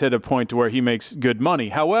stature, he's hit a point to where he makes good money.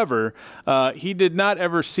 However, he did not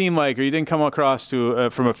ever seem like, or he didn't come across to,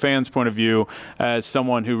 from a fan's point of view, as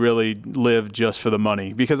someone who really lived just for the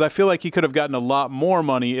money. Because I feel like he could have gotten a lot more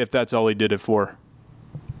money if that's all he did it for.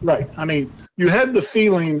 Right. I mean, you had the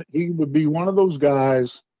feeling he would be one of those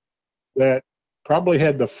guys that probably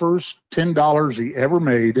had the first $10 he ever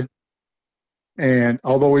made. And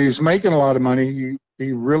although he was making a lot of money,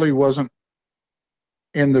 he really wasn't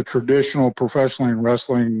in the traditional professional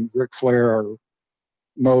wrestling Ric Flair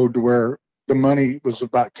mode where the money was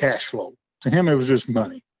about cash flow. To him, it was just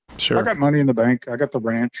money. Sure. I got money in the bank. I got the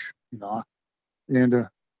ranch, and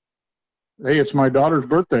hey, it's my daughter's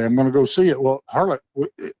birthday. I'm going to go see it. Well, Harley,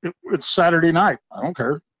 it's Saturday night. I don't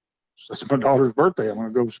care. It's my daughter's birthday.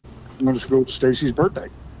 I'm going to just go to Stacy's birthday,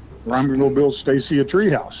 or I'm going to go build Stacy a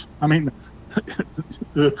treehouse. I mean,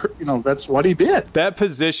 that's what he did. That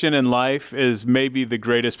position in life is maybe the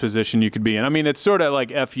greatest position you could be in. I mean, it's sort of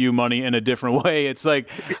like FU money in a different way. It's like,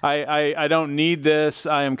 I don't need this.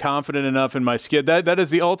 I am confident enough in my skill. That is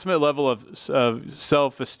the ultimate level of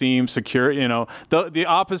self-esteem, secure, the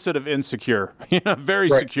opposite of insecure, very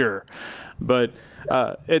right. Secure. But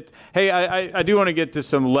I do want to get to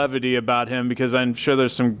some levity about him because I'm sure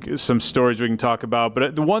there's some stories we can talk about.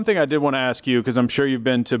 But the one thing I did want to ask you, because I'm sure you've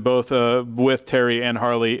been to both with Terry and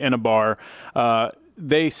Harley in a bar.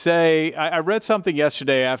 They say, I read something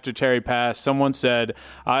yesterday after Terry passed. Someone said,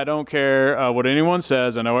 I don't care what anyone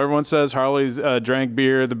says. I know everyone says Harley's drank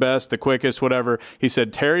beer the best, the quickest, whatever. He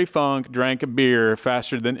said Terry Funk drank a beer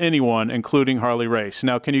faster than anyone, including Harley Race.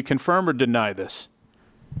 Now, can you confirm or deny this?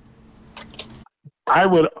 I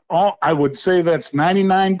would say that's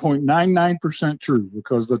 99.99% true,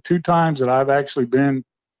 because the two times that I've actually been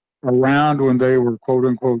around when they were, quote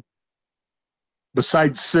unquote,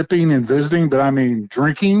 besides sipping and visiting, but I mean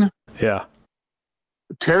drinking. Yeah.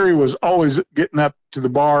 Terry was always getting up to the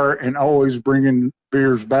bar and always bringing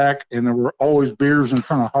beers back, and there were always beers in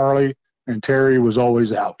front of Harley, and Terry was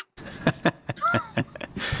always out.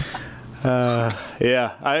 Look,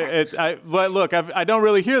 I don't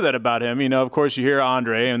really hear that about him. Of course you hear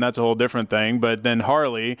Andre, and that's a whole different thing. But then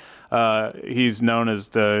Harley, he's known as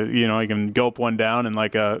he can gulp one down in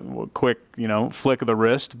like a quick, flick of the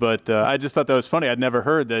wrist. But I just thought that was funny. I'd never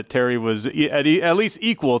heard that Terry was at least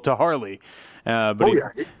equal to Harley.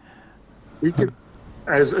 He could,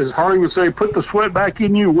 as Harley would say, put the sweat back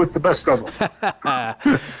in you with the best of them.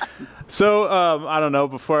 So I don't know.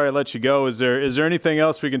 Before I let you go, is there anything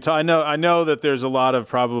else we can talk? I know that there's a lot of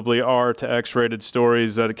probably R to X-rated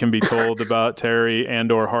stories that can be told about Terry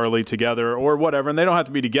and or Harley together or whatever, and they don't have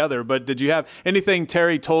to be together. But did you have anything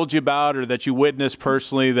Terry told you about or that you witnessed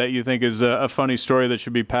personally that you think is a funny story that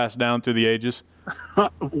should be passed down through the ages? I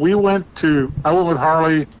went with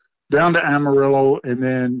Harley down to Amarillo, and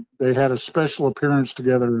then they had a special appearance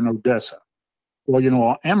together in Odessa.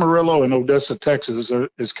 Well, Amarillo and Odessa, Texas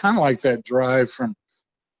is kind of like that drive from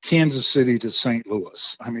Kansas City to St.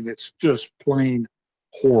 Louis. I mean, it's just plain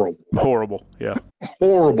horrible. Horrible, yeah.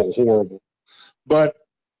 Horrible. But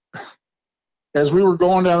as we were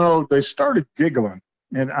going down the road, they started giggling.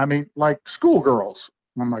 And I mean, like schoolgirls.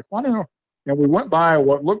 I'm like, what? And we went by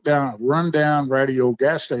what looked down a rundown radio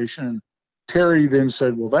gas station. And Terry then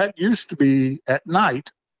said, well, that used to be at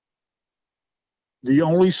night the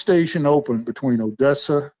only station open between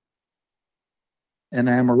Odessa and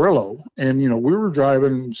Amarillo. And, we were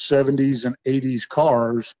driving 70s and 80s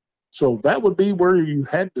cars. So that would be where you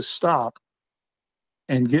had to stop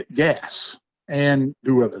and get gas and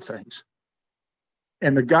do other things.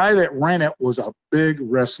 And the guy that ran it was a big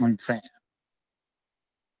wrestling fan.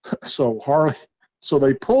 So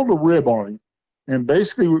they pulled a rib on him. And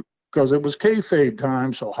basically, because it was kayfabe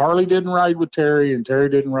time, so Harley didn't ride with Terry and Terry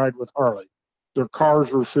didn't ride with Harley. Their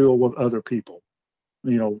cars were filled with other people.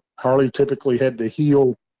 Harley typically had the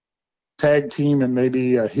heel tag team and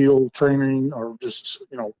maybe a heel training or just,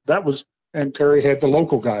 that was, and Terry had the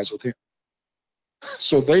local guys with him.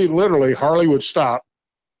 So they literally, Harley would stop,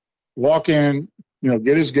 walk in,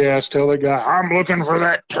 get his gas, tell the guy, I'm looking for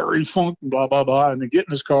that Terry Funk, blah, blah, blah, and then get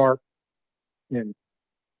in his car and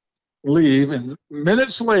leave. And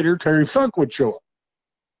minutes later, Terry Funk would show up.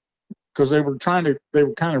 Because they were kind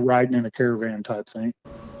of riding in a caravan type thing.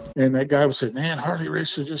 And that guy would say, man, Harley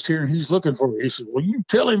Race is just here and he's looking for me. He said, well, you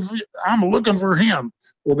tell him I'm looking for him.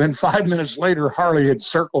 Well, then 5 minutes later, Harley had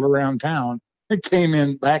circled around town and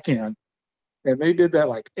came back in. And they did that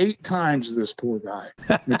like 8 times to this poor guy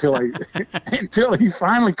until he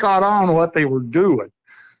finally caught on what they were doing.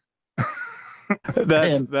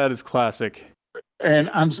 That is classic.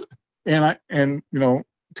 And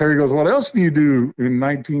Terry goes, what else do you do in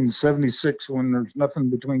 1976 when there's nothing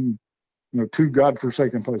between, two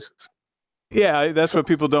godforsaken places? Yeah, that's what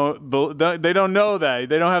people they don't know that.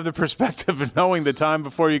 They don't have the perspective of knowing the time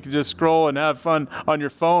before you can just scroll and have fun on your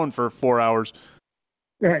phone for 4 hours.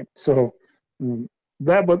 Right. So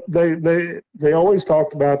but they always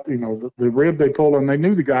talked about, the rib they pulled, and they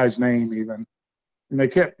knew the guy's name even. And they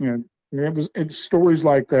kept, it's stories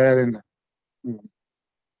like that. And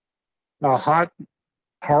how hot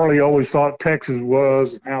Harley always thought Texas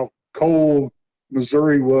was, and how cold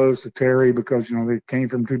Missouri was to Terry because, they came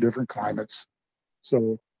from 2 different climates.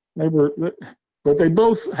 So but they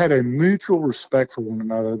both had a mutual respect for one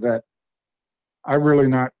another that I've really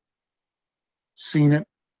not seen it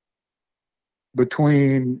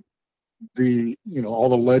between all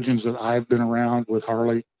the legends that I've been around with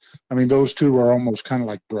Harley. I mean, those two are almost kind of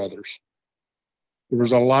like brothers. There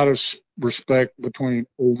was a lot of respect between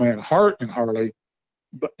old man Hart and Harley,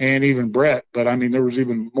 and even Brett, but I mean, there was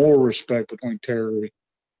even more respect between Terry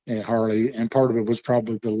and Harley, and part of it was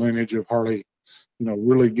probably the lineage of Harley,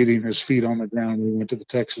 really getting his feet on the ground when he went to the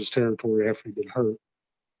Texas territory after he'd been hurt,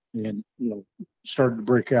 and started to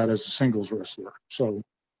break out as a singles wrestler. So,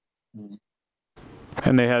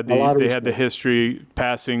 and they had the history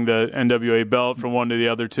passing the NWA belt from one to the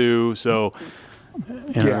other two. So,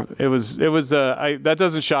 it was that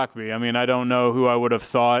doesn't shock me. I mean, I don't know who I would have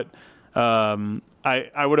thought.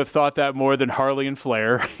 I would have thought that more than Harley and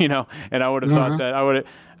Flair, and I would have thought that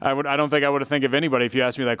I don't think I would have think of anybody. If you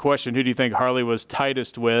asked me that question, who do you think Harley was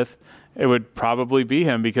tightest with? It would probably be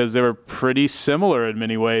him because they were pretty similar in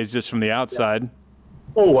many ways, just from the outside. Yeah.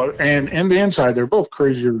 Oh, and the inside, they're both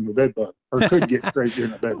crazier than the bed bug, or could get crazier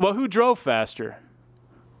than the bed bug. Well, who drove faster?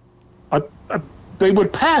 They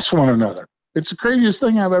would pass one another. It's the craziest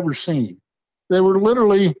thing I've ever seen. They were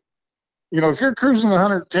literally, if you're cruising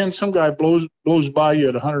 110, some guy blows by you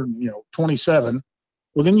at 127.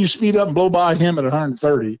 Well, then you speed up and blow by him at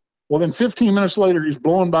 130. Well, then 15 minutes later, he's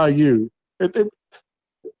blowing by you.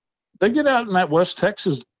 They get out in that West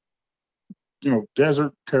Texas,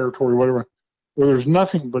 desert territory, whatever. where there's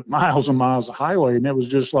nothing but miles and miles of highway. And it was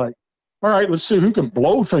just like, all right, let's see who can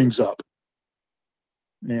blow things up.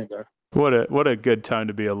 And what a good time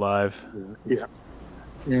to be alive. Yeah.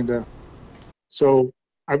 And so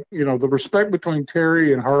the respect between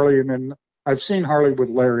Terry and Harley, and then I've seen Harley with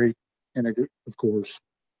Larry, and of course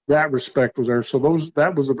that respect was there. So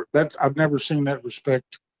I've never seen that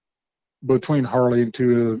respect between Harley and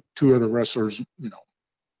two other wrestlers,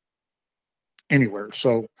 anywhere.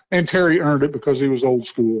 So, and Terry earned it because he was old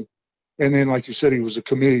school. And then, like you said, he was a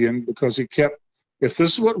chameleon because he kept, if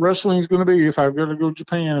this is what wrestling is going to be, if I've got to go to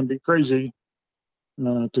Japan and be crazy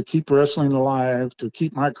to keep wrestling alive, to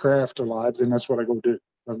keep my craft alive, then that's what I go do.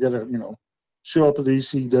 I've got to, show up at the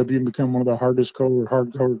ECW and become one of the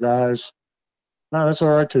hardcore guys. No, that's all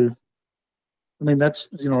right too. I mean, that's,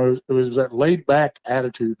 it was that laid back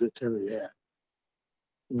attitude that Terry had.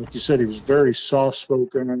 Like you said, he was very soft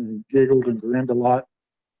spoken and he giggled and grinned a lot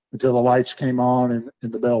until the lights came on and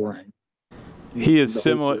the bell rang. He is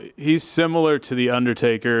similar. He's similar to the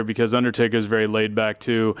Undertaker because Undertaker is very laid back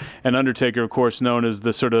too, and Undertaker, of course, known as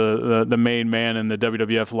the sort of the main man in the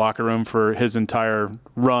WWF locker room for his entire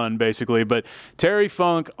run, basically. But Terry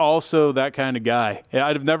Funk, also that kind of guy.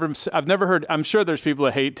 I've never heard. I'm sure there's people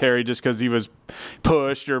that hate Terry just because he was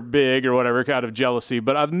pushed or big or whatever out of jealousy,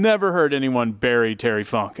 but I've never heard anyone bury Terry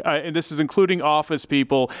Funk. And this is including office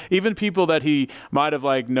people, even people that he might have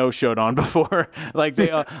no-showed on before. Like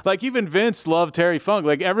they, like even Vince loved Terry Funk.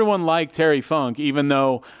 Like everyone liked Terry Funk, even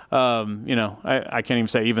though, I can't even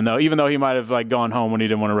say even though he might have gone home when he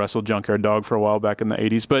didn't want to wrestle Junkyard Dog for a while back in the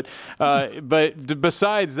 80s. But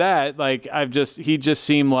besides that, he just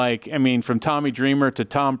seemed like, from Tommy Dreamer to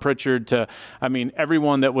Tom Pritchard to,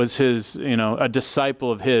 everyone that was his, a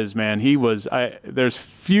disciple of his, man. He was, there's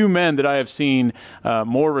few men that I have seen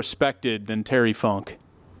more respected than Terry Funk.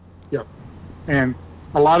 Yeah. And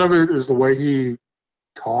a lot of it is the way he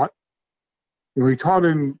taught. He taught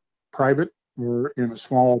in private or in a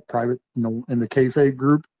small private, in the kayfabe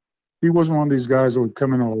group. He wasn't one of these guys that would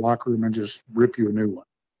come into a locker room and just rip you a new one.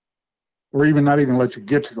 Or even not even let you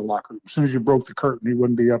get to the locker room. As soon as you broke the curtain, he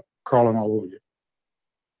wouldn't be up crawling all over you.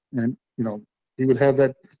 And, he would have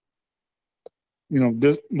that,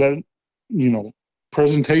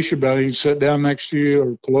 presentation about it. He'd sit down next to you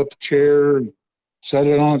or pull up the chair and set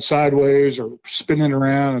it on sideways or spin it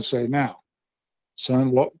around and say, now,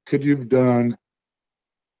 son, what could you have done?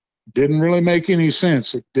 Didn't really make any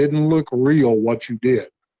sense. It didn't look real what you did.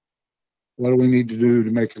 What do we need to do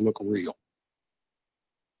to make it look real?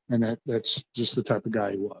 And that's just the type of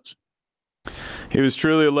guy he was. He was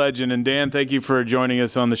truly a legend. And Dan, thank you for joining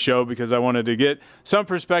us on the show because I wanted to get some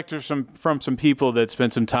perspectives from some people that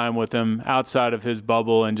spent some time with him outside of his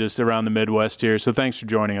bubble and just around the Midwest here. So thanks for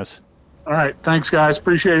joining us. All right. Thanks, guys.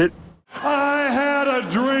 Appreciate it. I had a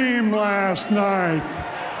dream last night.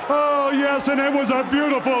 Oh, yes, and it was a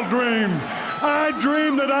beautiful dream. I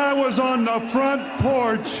dreamed that I was on the front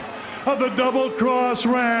porch of the Double Cross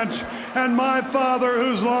Ranch, and my father,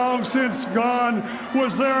 who's long since gone,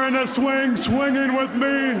 was there in a swing, swinging with me.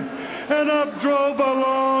 And up drove a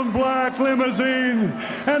long black limousine,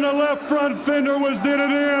 and the left front fender was dented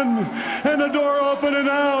in, and the door opened, and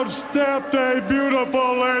out stepped a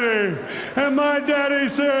beautiful lady. And my daddy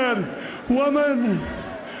said, "Woman,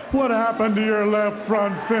 what happened to your left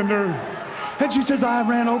front fender?" And she says, "I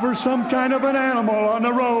ran over some kind of an animal on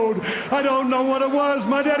the road. I don't know what it was."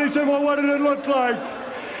 My daddy said, "Well, what did it look like?"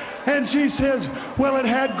 And she says, "Well, it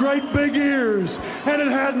had great big ears, and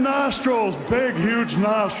it had nostrils, big, huge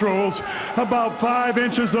nostrils, about 5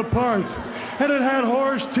 inches apart. And it had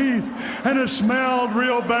horse teeth, and it smelled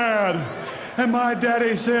real bad." And my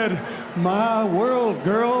daddy said, "My world,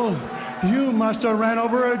 girl, you must have ran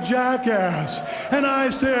over a jackass." And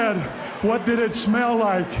I said, "What did it smell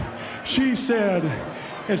like?" She said,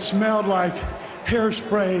 "It smelled like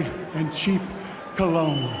hairspray and cheap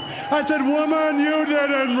cologne." I said, "Woman, you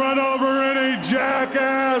didn't run over any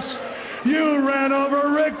jackass. You ran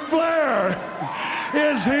over Ric Flair.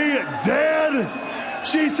 Is he dead?"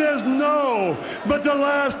 She says, "No, but the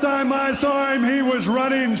last time I saw him, he was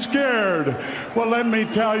running scared." Well, let me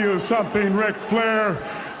tell you something, Ric Flair.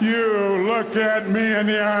 You look at me in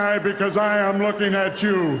the eye because I am looking at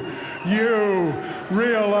you. You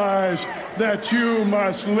realize that you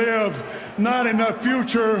must live not in the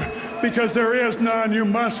future because there is none. You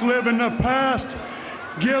must live in the past.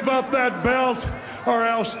 Give up that belt or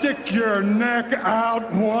I'll stick your neck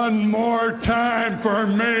out one more time for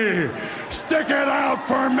me. Stick it out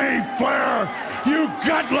for me, Flair. You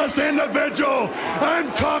gutless individual.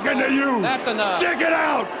 I'm talking to you. That's enough. Stick it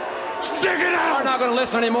out. Stick it out. We're not going to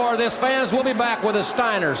listen anymore of this, fans. We'll be back with the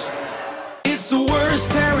Steiners. It's the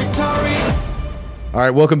worst territory. All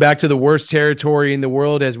right, welcome back to the worst territory in the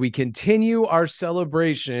world as we continue our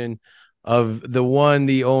celebration of the one,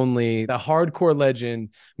 the only, the hardcore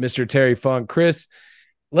legend, Mr. Terry Funk. Chris,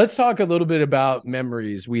 let's talk a little bit about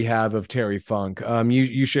memories we have of Terry Funk.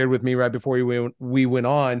 You shared with me right before we went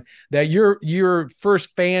on that your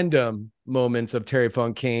first fandom moments of Terry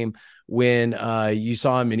Funk came when you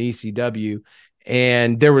saw him in ECW.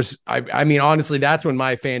 And there was, I mean, honestly, that's when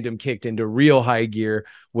my fandom kicked into real high gear,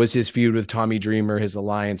 was his feud with Tommy Dreamer, his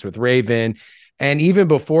alliance with Raven. And even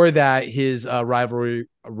before that, his rivalry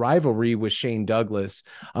with Shane Douglas.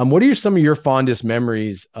 What are some of your fondest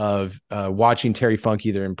memories of watching Terry Funk,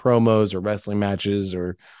 either in promos or wrestling matches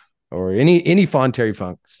or any fond Terry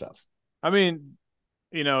Funk stuff? I mean,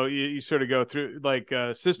 you sort of go through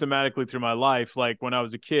systematically through my life. Like when I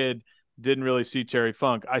was a kid, didn't really see Terry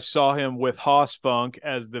Funk. I saw him with Haas Funk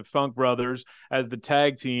as the Funk Brothers, as the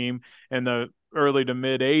tag team in the early to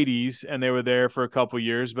mid 80s, and they were there for a couple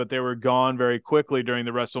years, but they were gone very quickly during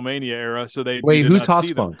the WrestleMania era. So wait, who's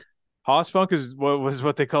Haas Funk? Haas Funk was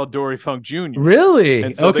what they called Dory Funk Jr. Really?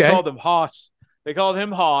 And so they called him Haas. They called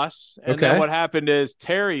him Haas. And then what happened is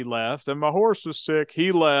Terry left, and my horse was sick.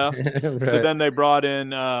 He left. Right. So then they brought in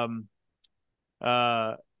now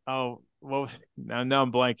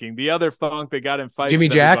I'm blanking. The other Funk, they got in fights Jimmy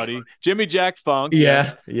with Jack? everybody. Jimmy Jack Funk.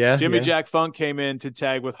 Yeah. Jimmy Jack Funk came in to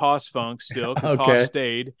tag with Haas Funk still, because Haas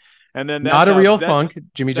stayed. And then Funk.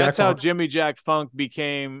 Jimmy Jack. That's how Jimmy Jack Funk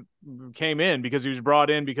came in, because he was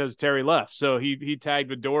brought in because Terry left. So he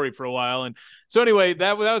tagged with Dory for a while. And so anyway,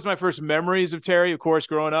 that was my first memories of Terry. Of course,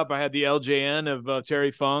 growing up, I had the LJN of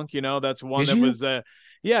Terry Funk. That's one was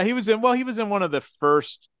yeah, he was in one of the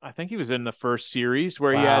first, I think he was in the first series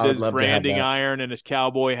where he had his branding iron and his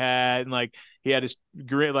cowboy hat, and like he had his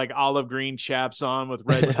green, like olive green chaps on with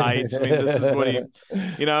red tights. I mean, this is what he,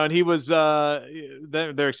 and he was,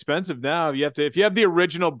 they're expensive now. If you have the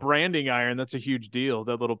original branding iron, that's a huge deal,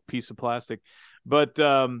 that little piece of plastic. But,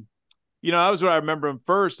 that was what I remember him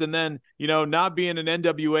first. And then, not being an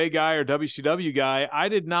NWA guy or WCW guy, I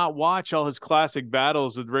did not watch all his classic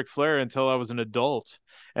battles with Ric Flair until I was an adult.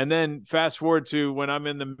 And then fast forward to when I'm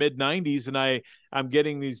in the mid 90s and I'm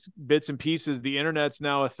getting these bits and pieces. The internet's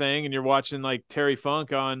now a thing, and you're watching like Terry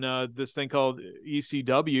Funk on this thing called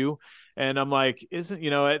ECW. And I'm like,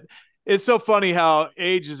 it's so funny how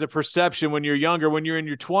age is a perception when you're younger. When you're in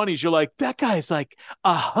your 20s, you're like, that guy's like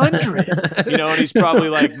 100, and he's probably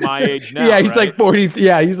like my age now. Yeah, he's like 40.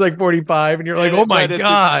 Yeah, he's like 45, and you're like, oh my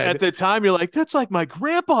God. At the time, you're like, that's like my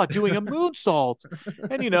grandpa doing a moonsault.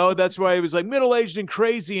 And that's why he was like middle-aged and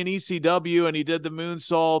crazy in ECW, and he did the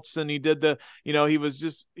moonsaults, and he did the, he was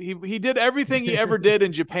just he did everything he ever did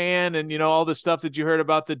in Japan, and all the stuff that you heard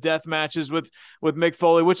about the death matches with Mick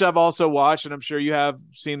Foley, which I've also watched, and I'm sure you have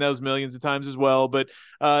seen those millions of times as well. But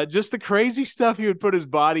just the crazy stuff he would put his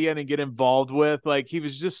body in and get involved with. Like, he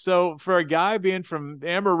was just so, for a guy being from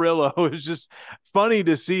Amarillo, it was just funny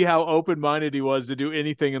to see how open-minded he was to do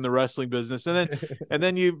anything in the wrestling business. And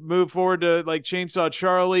then you move forward to like Chainsaw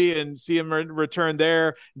Charlie and see him return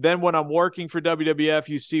there. Then when I'm working for WWF,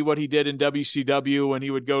 you see what he did in WCW when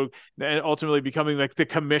he would go and ultimately becoming like the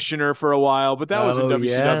commissioner for a while. But that was in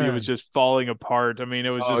WCW. It was just falling apart. I mean, it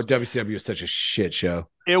was just WCW was such a shit show.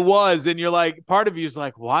 It was. And you're like, part of you is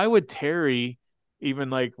like, why would Terry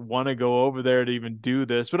even like want to go over there to even do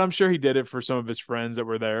this? But I'm sure he did it for some of his friends that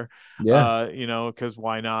were there. Yeah. Because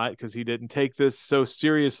why not? Because he didn't take this so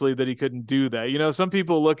seriously that he couldn't do that. Some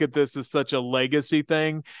people look at this as such a legacy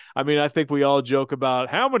thing. I mean, I think we all joke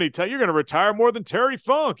about how many times you're going to retire more than Terry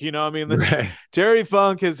Funk. Right. Terry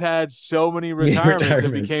Funk has had so many retirements.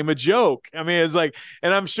 It became a joke. I mean, it's like,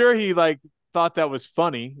 and I'm sure he like thought that was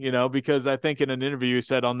funny, because I think in an interview he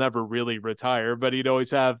said, I'll never really retire, but he'd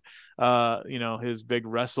always have, his big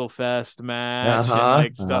WrestleFest match and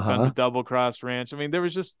like stuff on the Double Cross Ranch. I mean, there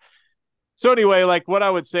was just, so anyway, like what I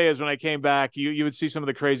would say is when I came back, you would see some of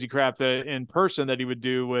the crazy crap that in person that he would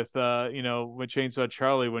do with, with Chainsaw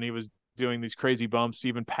Charlie, when he was doing these crazy bumps,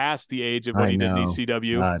 even past the age of when he did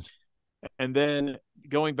ECW. God. And then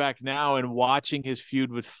going back now and watching his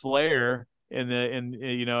feud with Flair,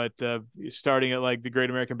 starting at like the Great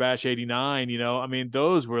American Bash 89, I mean,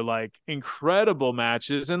 those were like incredible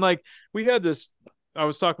matches. And like we had this, I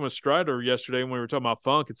was talking with Strider yesterday when we were talking about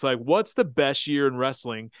Funk. It's like, what's the best year in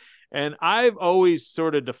wrestling? And I've always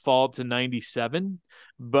sort of default to 97,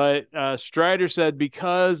 but Strider said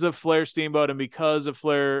because of Flair Steamboat and because of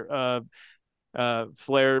Flair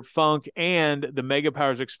Funk and the Mega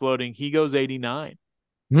Powers exploding, he goes 89.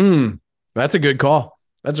 That's a good call.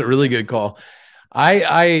 That's a really good call.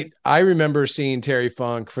 I remember seeing Terry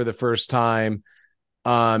Funk for the first time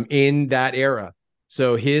in that era.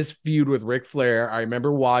 So his feud with Ric Flair, I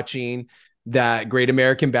remember watching that Great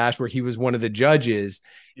American Bash where he was one of the judges,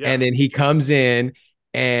 and then he comes in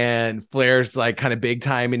and Flair's like kind of big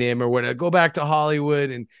timing him or whatever, go back to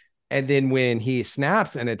Hollywood. And then when he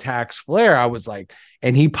snaps and attacks Flair, I was like,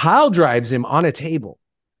 and he pile drives him on a table.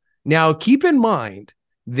 Now, keep in mind,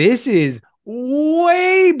 this is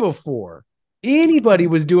way before anybody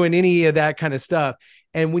was doing any of that kind of stuff.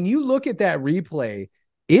 And when you look at that replay,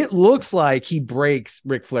 it looks like he breaks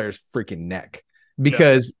Ric Flair's freaking neck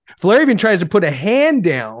because Flair even tries to put a hand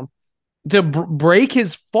down to break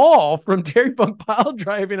his fall from Terry Funk pile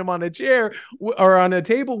driving him on a chair or on a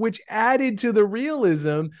table, which added to the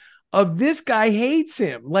realism of this guy hates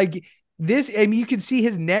him. Like this, I mean, you can see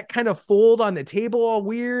his neck kind of fold on the table all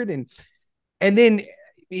weird. And then,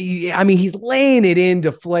 he's laying it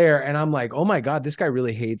into Flair. And I'm like, oh my God, this guy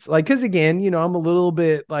really hates, like, cause again, I'm a little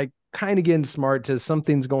bit like kind of getting smart to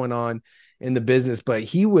something's going on in the business, but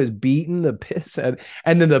he was beating the piss out,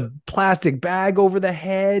 and then the plastic bag over the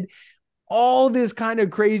head, all this kind of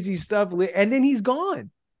crazy stuff. And then he's gone.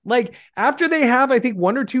 Like after they have, I think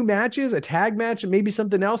 1 or 2 matches, a tag match and maybe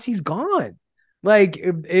something else, he's gone. Like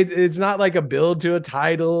it's not like a build to a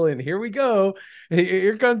title and here we go.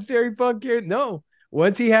 Here comes Terry Funk here. No,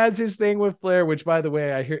 once he has his thing with Flair, which by the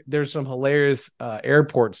way, I hear there's some hilarious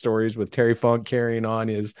airport stories with Terry Funk carrying on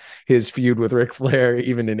his feud with Ric Flair,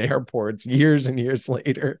 even in airports years and years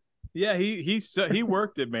later. Yeah, he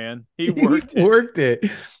worked it, man. He worked it.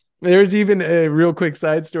 There's even a real quick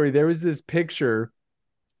side story. There was this picture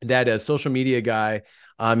that a social media guy,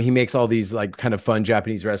 he makes all these like kind of fun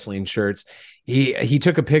Japanese wrestling shirts. He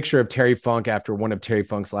took a picture of Terry Funk after one of Terry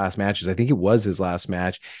Funk's last matches. I think it was his last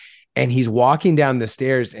match. And he's walking down the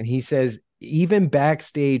stairs and he says, even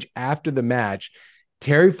backstage after the match,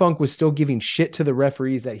 Terry Funk was still giving shit to the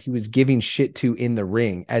referees that he was giving shit to in the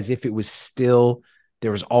ring, as if it was still,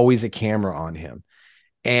 there was always a camera on him.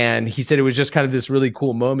 And he said it was just kind of this really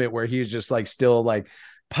cool moment where he was just like still like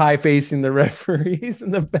pie facing the referees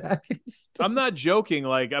in the back. I'm not joking.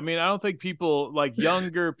 Like, I mean, I don't think people like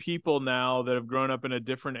younger people now that have grown up in a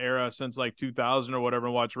different era since like 2000 or whatever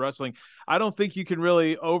and watch wrestling. I don't think you can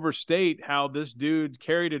really overstate how this dude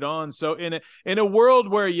carried it on. So in a world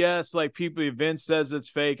where, yes, like Vince says it's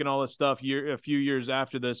fake and all this stuff a few years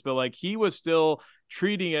after this, but like he was still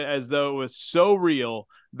treating it as though it was so real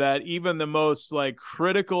that even the most like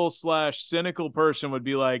critical / cynical person would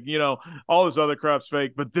be like, all this other crap's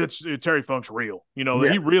fake, but this Terry Funk's real, he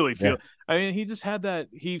really feels. I mean, he just had that,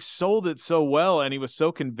 he sold it so well and he was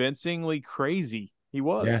so convincingly crazy. He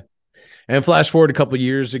was. Yeah. And flash forward a couple of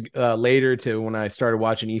years later to when I started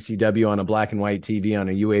watching ECW on a black and white TV on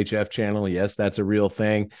a UHF channel. Yes, that's a real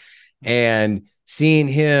thing. And seeing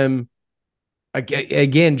him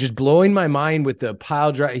again, just blowing my mind with the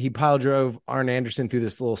pile drive. He pile drove Arn Anderson through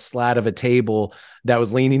this little slat of a table that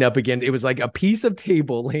was leaning up against. It was like a piece of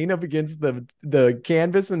table laying up against the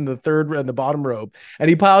canvas and the bottom rope. And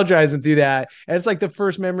he pile drives him through that. And it's like the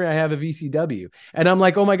first memory I have of ECW. And I'm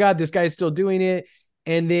like, oh my God, this guy's still doing it.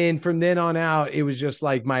 And then from then on out, it was just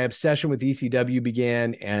like my obsession with ECW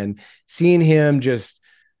began, and seeing him just,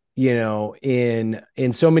 in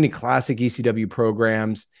so many classic ECW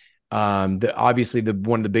programs. Obviously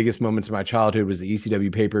one of the biggest moments of my childhood was the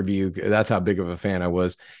ECW pay-per-view. That's how big of a fan I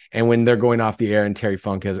was. And when they're going off the air and Terry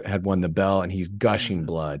Funk had won the belt and he's gushing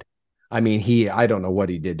blood. I mean, I don't know what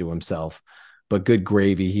he did to himself, but good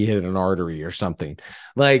gravy. He hit an artery or something,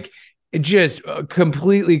 like just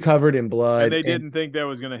completely covered in blood. And they didn't think that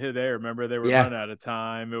was going to hit air. Remember, they were running out of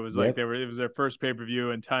time. It was like it was their first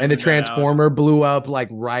pay-per-view and time. And the transformer blew up like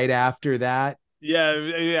right after that. Yeah.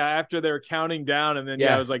 After they were counting down, and then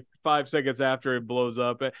it was like 5 seconds after it blows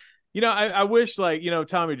up. I wish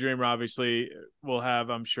Tommy Dreamer obviously will have.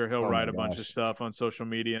 I'm sure he'll write a bunch of stuff on social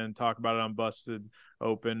media and talk about it on Busted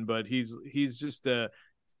Open. But he's just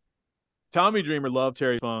Tommy Dreamer loved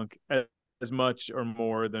Terry Funk as much or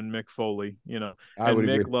more than Mick Foley. And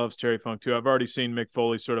Mick loves Terry Funk too. I've already seen Mick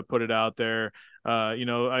Foley sort of put it out there.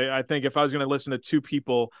 I think if I was going to listen to two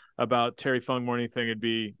people about Terry Funk more than anything, it'd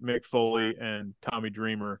be Mick Foley and Tommy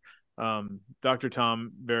Dreamer. Dr.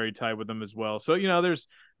 Tom very tight with them as well. So,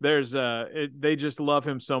 they just love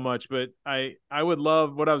him so much. But I would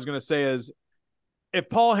love, what I was going to say is, if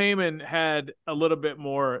Paul Heyman had a little bit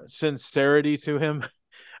more sincerity to him,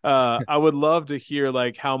 I would love to hear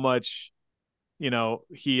like how much,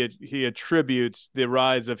 he attributes the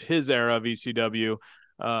rise of his era of ECW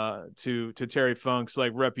to Terry Funk's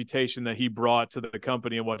like reputation that he brought to the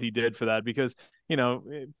company and what he did for that, because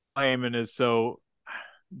Heyman is so,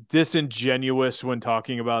 disingenuous when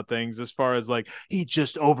talking about things, as far as like he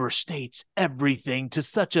just overstates everything to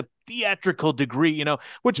such a theatrical degree, you know,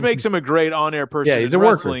 which makes him a great on-air person he's in a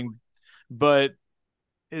worker. wrestling, but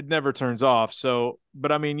it never turns off. So,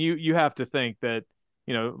 but I mean, you have to think that,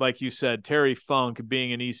 you know, like you said, Terry Funk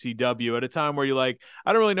being an ECW at a time where you're like,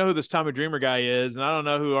 I don't really know who this Tommy Dreamer guy is, and I don't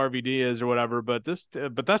know who RVD is or whatever, but that's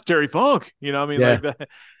Terry Funk, you know, I mean, like that.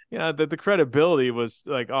 You know, the credibility was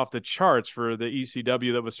like off the charts for the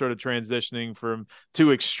ECW that was sort of transitioning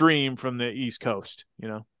to extreme from the East Coast, you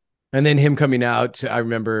know. And then him coming out, I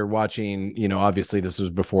remember watching, you know, obviously this was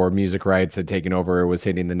before music rights had taken over, or was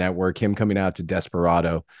hitting the network, him coming out to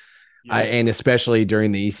Desperado. Yes. And especially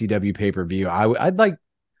during the ECW pay-per-view, I'd like,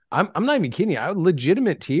 I'm not even kidding you. I had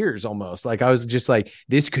legitimate tears almost. Like I was just like,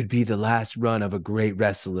 this could be the last run of a great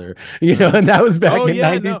wrestler, you know, and that was back in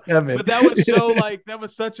 97. No. But that was so like, that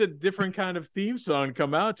was such a different kind of theme song to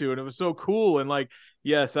come out to. And it was so cool. And like,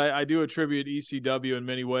 yes, I do attribute ECW in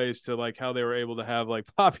many ways to like how they were able to have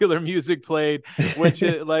like popular music played, which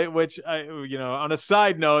I, you know, on a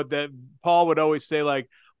side note, that Paul would always say like,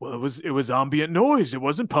 well, it was ambient noise. It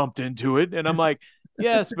wasn't pumped into it. And I'm like,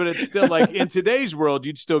 yes, but it's still like in today's world,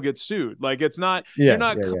 you'd still get sued. Like it's not, you're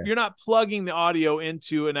not plugging the audio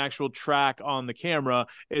into an actual track on the camera.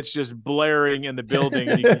 It's just blaring in the building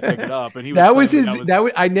and you can pick it up. And he was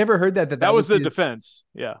I never heard that. That was the defense.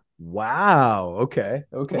 Yeah. Wow. Okay.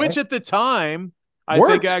 Which at the time I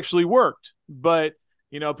think actually worked, but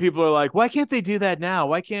you know, people are like, why can't they do that now?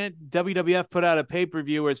 Why can't WWF put out a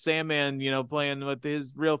pay-per-view where Sandman, you know, playing with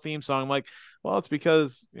his real theme song? I'm like, well, it's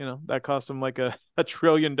because, you know, that cost them like $1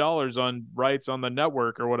 trillion on rights on the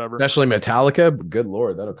network or whatever. Especially Metallica. Good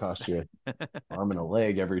Lord, that'll cost you an arm and a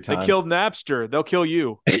leg every time. They killed Napster. They'll kill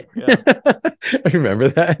you. Yeah. I remember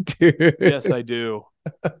that, dude. Yes, I do.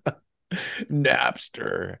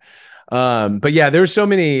 Napster. But yeah, there's so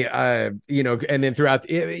many, you know, and then throughout,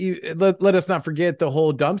 let us not forget the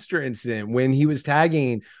whole dumpster incident when he was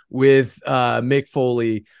tagging with Mick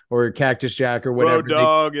Foley or Cactus Jack or whatever. Road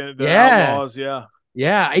Dogg and the Outlaws, yeah.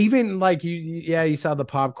 Yeah, even like you saw the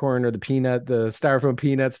popcorn or the styrofoam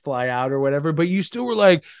peanuts fly out or whatever, but you still were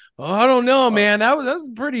like, oh, I don't know, man. That was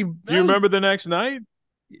pretty. Do you remember the next night?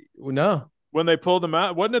 No. When they pulled him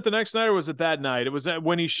out, wasn't it the next night or was it that night? It was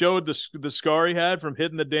when he showed the scar he had from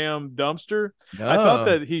hitting the damn dumpster. No. I thought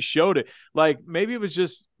that he showed it. Like maybe it's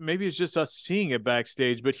just us seeing it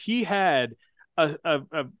backstage, but he had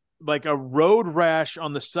a road rash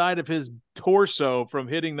on the side of his torso from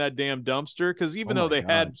hitting that damn dumpster. Because even though they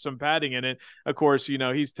had some padding in it, of course, you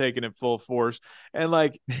know, he's taking it full force. And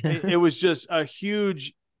like it was just a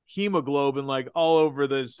huge hemoglobin like all over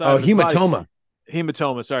the side. Of his hematoma. Body.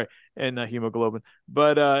 Hematoma, sorry, and not hemoglobin,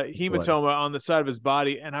 but hematoma on the side of his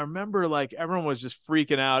body. And I remember like everyone was just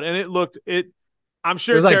freaking out, and I'm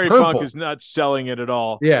sure Terry Funk is not selling it at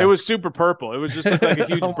all. Yeah, it was super purple. It was just like a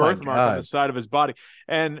huge birthmark on the side of his body.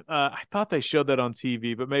 And I thought they showed that on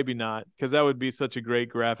TV, but maybe not, because that would be such a great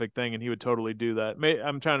graphic thing, and he would totally do that.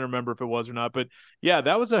 I'm trying to remember if it was or not, but yeah,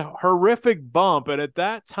 that was a horrific bump. And at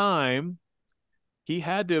that time, he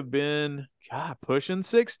had to have been pushing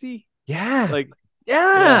 60. Yeah.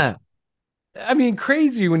 Yeah. I mean,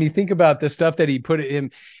 crazy when you think about the stuff that he put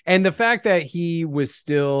in, and the fact that he was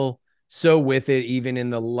still so with it, even in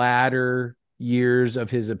the latter years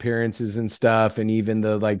of his appearances and stuff, and even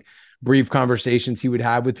the like brief conversations he would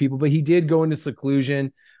have with people. But he did go into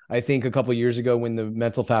seclusion, I think, a couple of years ago when the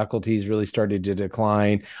mental faculties really started to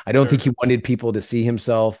decline. I don't think he wanted people to see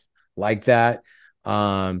himself like that.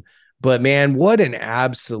 But man, what an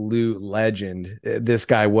absolute legend this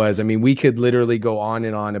guy was. I mean, we could literally go on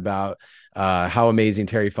and on about how amazing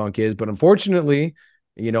Terry Funk is. But unfortunately,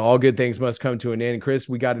 you know, all good things must come to an end. Chris,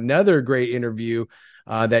 we got another great interview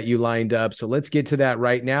that you lined up. So let's get to that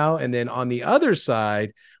right now. And then on the other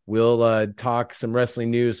side, we'll talk some wrestling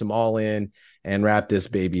news, some All In, and wrap this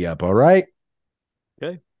baby up. All right?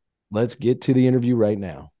 Okay. Let's get to the interview right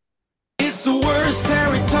now. It's the worst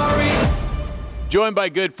territory. Joined by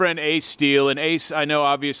good friend Ace Steele. And Ace, I know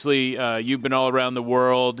obviously you've been all around the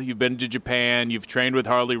world. You've been to Japan. You've trained with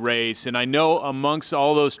Harley Race. And I know amongst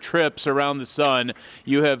all those trips around the sun,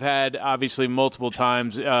 you have had obviously multiple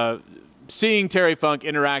times seeing Terry Funk,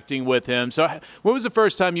 interacting with him. So when was the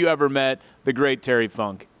first time you ever met the great Terry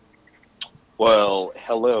Funk? Well,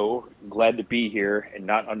 hello. Glad to be here and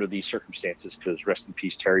not under these circumstances, because rest in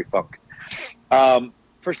peace, Terry Funk.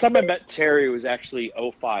 First time I met Terry was actually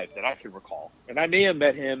 2005 that I can recall. And I may have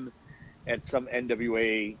met him at some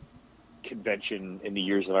NWA convention in the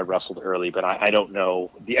years that I wrestled early, but I don't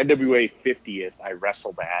know. The NWA 50th I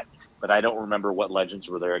wrestled at but I don't remember what legends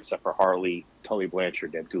were there except for Harley, Tully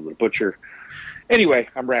Blanchard, and Doolittle Butcher. Anyway,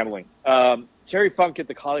 I'm rambling. Terry Funk at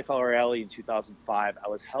the Cauliflower Alley in 2005. I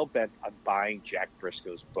was hell-bent on buying Jack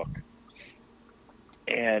Briscoe's book.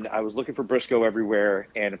 And I was looking for Briscoe everywhere,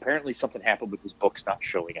 and apparently something happened with his books not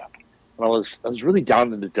showing up. And I was really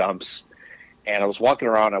down in the dumps, and I was walking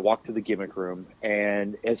around. I walked to the gimmick room,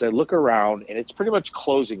 and as I look around, and it's pretty much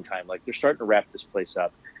closing time, like they're starting to wrap this place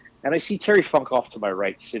up, and I see Terry Funk off to my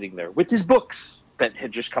right sitting there with his books that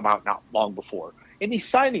had just come out not long before, and he's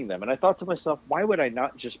signing them. And I thought to myself, why would I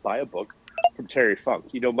not just buy a book from Terry Funk?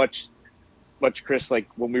 You know, much, Chris, like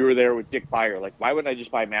when we were there with Dick Fire, like why wouldn't I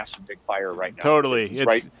just buy Master Dick Fire right now? Totally. It's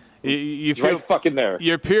right. You feel right fucking there.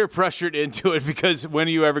 You're peer pressured into it because when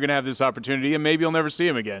are you ever going to have this opportunity? And maybe you'll never see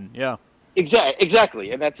him again. Yeah.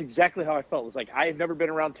 Exactly. And that's exactly how I felt. It was like, I have never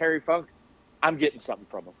been around Terry Funk. I'm getting something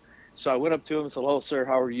from him. So I went up to him and said, "Hello, sir.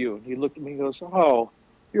 How are you?" And he looked at me and goes, "Oh,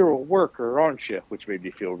 you're a worker, aren't you?" Which made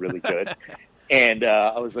me feel really good. And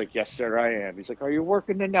I was like, "Yes, sir, I am." He's like, "Are you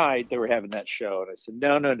working tonight?" They were having that show. And I said,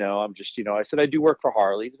 No. I'm just, I said, "I do work for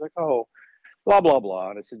Harley." He's like, "Oh, blah, blah,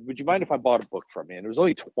 blah." And I said, "Would you mind if I bought a book from you?" And it was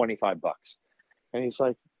only $25. And he's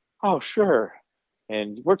like, "Oh, sure."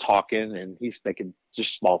 And we're talking, and he's making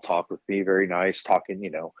just small talk with me, very nice, talking,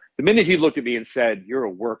 The minute he looked at me and said, "You're a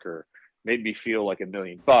worker," made me feel like $1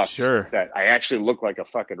 million. Sure. That I actually look like a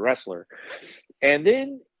fucking wrestler. And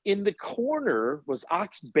then in the corner was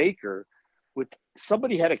Ox Baker with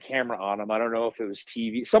somebody had a camera on him. I don't know if it was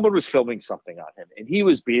TV. Someone was filming something on him, and he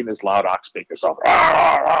was being as loud Ox Baker self,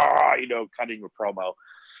 cutting a promo.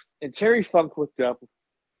 And Terry Funk looked up,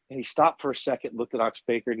 and he stopped for a second, looked at Ox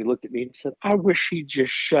Baker, and he looked at me and said, "I wish he'd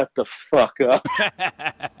just shut the fuck up."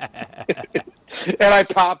 And I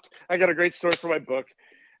popped. I got a great story for my book,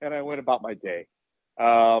 and I went about my day.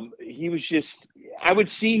 He was just, I would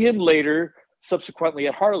see him later, subsequently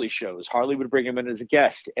at Harley shows. Harley would bring him in as a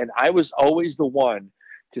guest, and I was always the one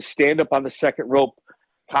to stand up on the second rope,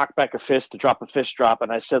 cock back a fist to drop a fist drop,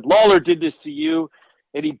 and I said, "Lawler did this to you,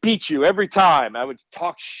 and he beat you every time." I would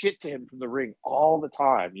talk shit to him from the ring all the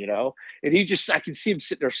time, and he just, I can see him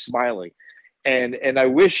sitting there smiling, and I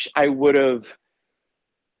wish I would have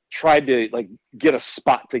tried to get a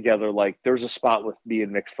spot together. Like there was a spot with me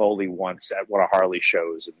and Mick Foley once at one of Harley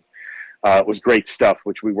shows, and it was great stuff,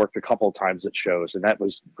 which we worked a couple of times at shows, and that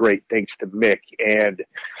was great thanks to Mick. And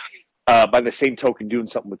by the same token, doing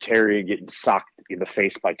something with Terry and getting socked in the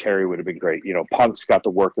face by Terry would have been great. Punk's got to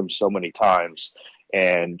work him so many times,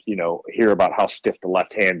 and hear about how stiff the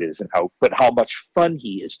left hand is and how much fun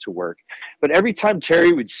he is to work. But every time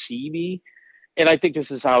Terry would see me, and I think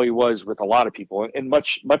this is how he was with a lot of people, and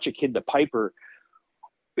much akin to Piper.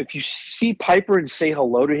 If you see Piper and say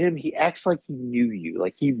hello to him, he acts like he knew you.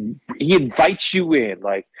 Like he invites you in.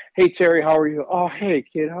 Like, "Hey, Terry, how are you?" "Oh, hey,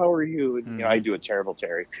 kid, how are you?" And I do a terrible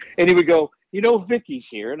Terry, and he would go, "Vicky's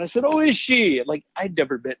here." And I said, "Oh, is she?" And I'd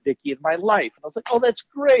never met Vicky in my life, and I was like, "Oh, that's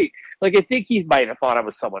great." I think he might have thought I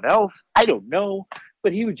was someone else. I don't know,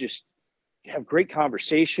 but he would just have great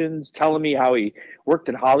conversations, telling me how he worked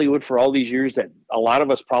in Hollywood for all these years that a lot of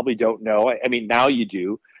us probably don't know. I mean, now you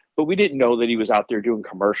do, but we didn't know that he was out there doing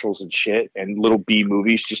commercials and shit and little B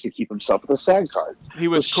movies just to keep himself with a SAG card. He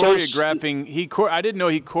was choreographing. I didn't know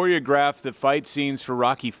he choreographed the fight scenes for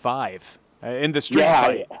Rocky V in the street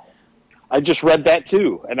fight. I just read that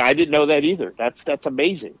too, and I didn't know that either. That's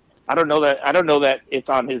amazing. I don't know that it's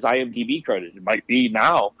on his IMDb credit. It might be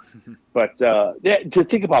now, but to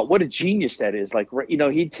think about what a genius that is.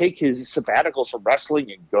 He'd take his sabbaticals from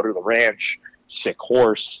wrestling and go to the ranch, sick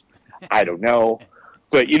horse. I don't know,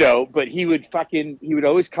 but he would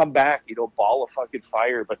always come back, ball of fucking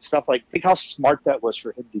fire. But stuff think how smart that was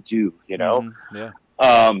for him to do.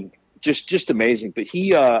 Yeah. Just amazing. But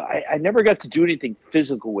I never got to do anything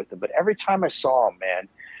physical with him. But every time I saw him, man,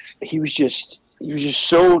 he was just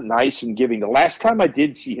so nice and giving. The last time I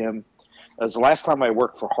did see him was the last time I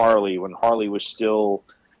worked for Harley, when Harley was still,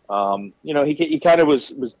 he kind of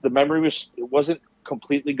was the memory it wasn't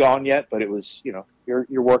completely gone yet, but it was, you're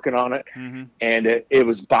working on it. Mm-hmm. And it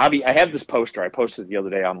was Bobby. I have this poster. I posted it the other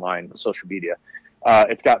day online on social media.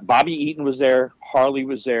 It's got Bobby Eaton was there, Harley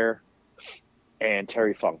was there, and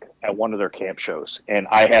Terry Funk at one of their camp shows. And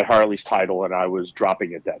I had Harley's title, and I was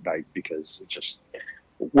dropping it that night because it just,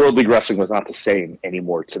 worldly wrestling was not the same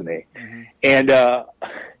anymore to me. Mm-hmm. And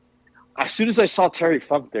as soon as I saw Terry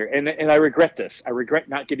Funk there, and I regret this, I regret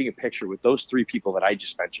not getting a picture with those three people that I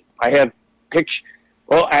just mentioned. I have pictures.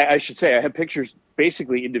 Well, I should say I have pictures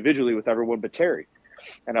basically individually with everyone but Terry.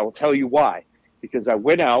 And I will tell you why. Because I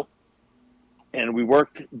went out and we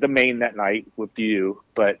worked the main that night with you,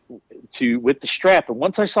 but with the strap. And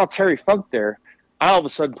once I saw Terry Funk there, I all of a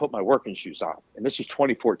sudden put my working shoes on, and this was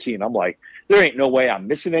 2014. I'm like, there ain't no way I'm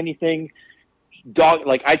missing anything.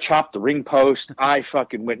 Like I chopped the ring post. I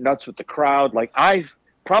fucking went nuts with the crowd. Like I've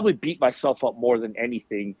probably beat myself up more than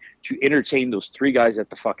anything to entertain those 3 guys at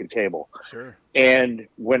the fucking table. Sure. And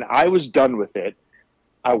when I was done with it,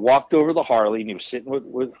 I walked over to Harley, and he was sitting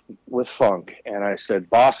with Funk, and I said,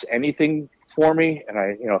 "Boss, anything for me?" And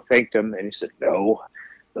I, thanked him, and he said, "No,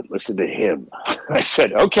 but listen to him." I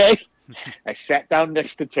said, "Okay." I sat down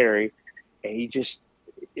next to Terry, and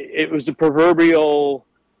it was the proverbial,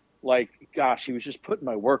 like, gosh, he was just putting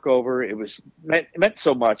my work over. It meant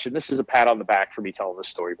so much. And this is a pat on the back for me telling this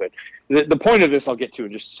story. But the point of this I'll get to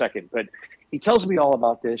in just a second. But he tells me all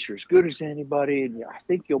about this. You're as good as anybody, and I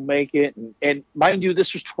think you'll make it. And mind you,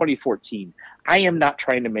 this was 2014. I am not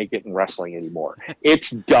trying to make it in wrestling anymore. It's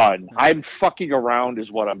done. I'm fucking around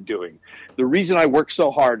is what I'm doing. The reason I work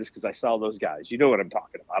so hard is because I saw those guys. You know what I'm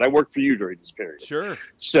talking about. I worked for you during this period. Sure.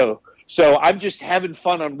 So I'm just having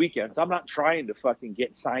fun on weekends. I'm not trying to fucking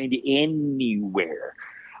get signed anywhere.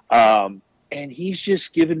 And he's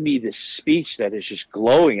just giving me this speech that is just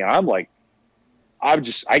glowing. And I'm like, I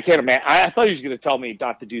can't imagine. I thought he was going to tell me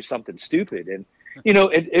not to do something stupid. And,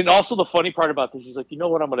 and also the funny part about this is like, you know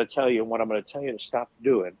what I'm going to tell you and what I'm going to tell you to stop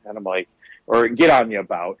doing. And I'm like, or get on you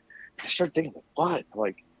about. I start thinking, what?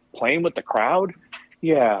 Like playing with the crowd?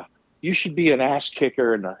 Yeah. You should be an ass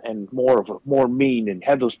kicker and more mean and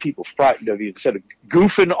have those people frightened of you instead of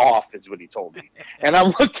goofing off is what he told me. And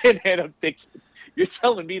I'm looking at him thinking, you're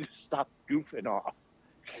telling me to stop goofing off.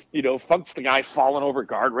 Funk's the guy falling over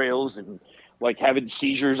guardrails and like having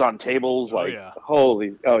seizures on tables. Like,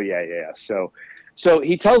 holy, oh yeah. So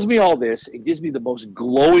he tells me all this and gives me the most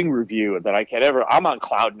glowing review that I can ever. I'm on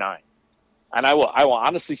cloud 9. And I will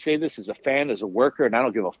honestly say this as a fan, as a worker, and I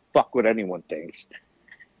don't give a fuck what anyone thinks.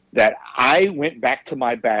 That I went back to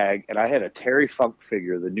my bag and I had a Terry Funk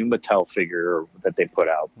figure, the new Mattel figure that they put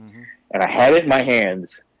out. Mm-hmm. And I had it in my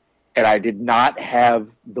hands and I did not have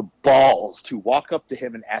the balls to walk up to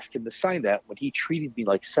him and ask him to sign that when he treated me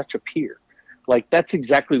like such a peer. Like, that's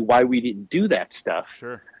exactly why we didn't do that stuff.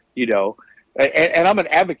 Sure. And I'm an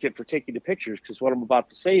advocate for taking the pictures because what I'm about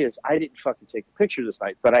to say is I didn't fucking take a picture this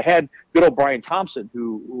night. But I had good old Brian Thompson,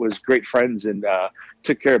 who was great friends and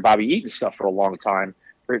took care of Bobby Eaton stuff for a long time.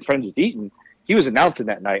 Great friends with Eaton. He was announcing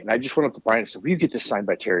that night, and I just went up to Brian and said, "Will you get this signed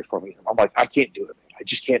by Terry for me?" And I'm like, "I can't do it, man. I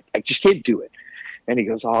just can't do it." And he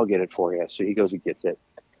goes, "I'll get it for you." So he goes and gets it.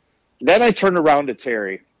 Then I turned around to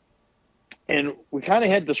Terry, and we kind of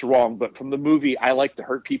had this wrong, but from the movie I Like to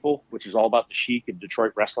Hurt People, which is all about the Sheik and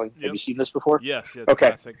Detroit wrestling. Yep. Have you seen this before? Yes. Okay.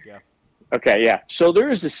 Classic, yeah. Okay, yeah. So there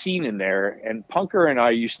is a scene in there, and Punker and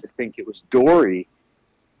I used to think it was Dory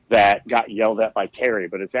that got yelled at by Terry,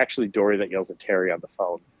 but it's actually Dory that yells at Terry on the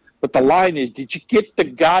phone. But the line is, "Did you get the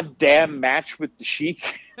goddamn match with the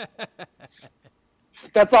Sheik?"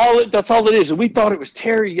 That's all it is. And we thought it was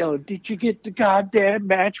Terry yelling, "Did you get the goddamn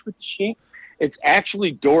match with the Sheik?" It's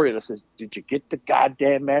actually Dory that says, "Did you get the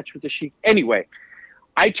goddamn match with the Sheik?" Anyway,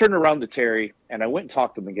 I turned around to Terry and I went and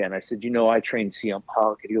talked to him again. I said, I trained CM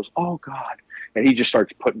Punk. And he goes, "Oh God." And he just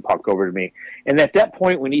starts putting Punk over to me. And at that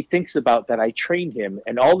point, when he thinks about that, I trained him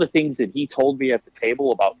and all the things that he told me at the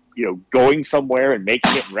table about, going somewhere and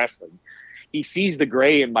making it in wrestling, he sees the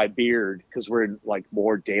gray in my beard because we're in like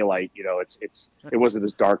more daylight. It wasn't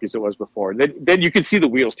as dark as it was before. And then you can see the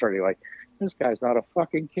wheels turning like, this guy's not a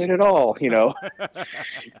fucking kid at all,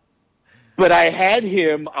 But I had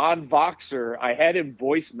him on Voxer. I had him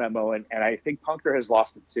voice memo, and I think Punker has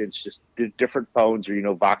lost it since. Just different phones, or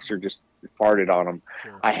Voxer just farted on him.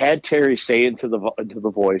 Sure. I had Terry say into the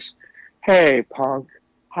voice, "Hey, Punk,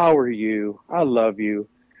 how are you? I love you.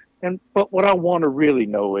 But what I want to really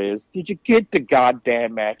know is, did you get the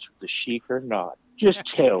goddamn match with the Sheik or not? Just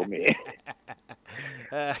tell me."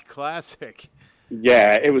 Classic.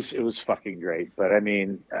 Yeah, it was fucking great. But I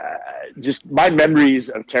mean, just my memories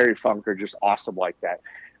of Terry Funk are just awesome like that.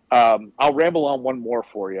 I'll ramble on one more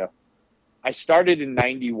for you. I started in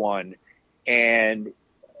 '91, and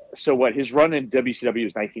so what? His run in WCW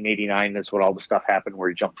was 1989. That's what all the stuff happened where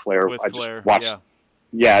he jumped Flair. With Flair, just watched.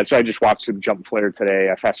 Yeah, so I just watched him jump Flair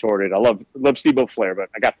today. I fast forwarded. I love Steamboat Flair, but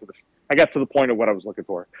I got to the point of what I was looking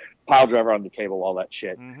for. Pile driver on the table, all that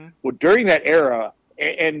shit. Mm-hmm. Well, during that era.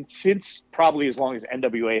 And since probably as long as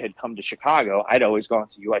NWA had come to Chicago, I'd always gone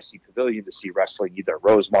to UIC Pavilion to see wrestling, either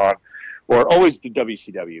Rosemont or always the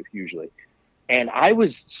WCW usually. And I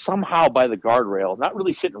was somehow by the guardrail, not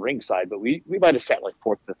really sitting ringside, but we might have sat like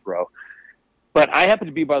 4th, 5th row. But I happened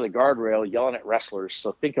to be by the guardrail yelling at wrestlers.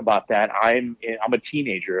 So think about that. I'm a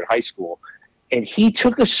teenager in high school. And he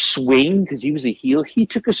took a swing because he was a heel. He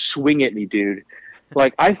took a swing at me, dude.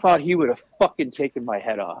 Like, I thought he would have fucking taken my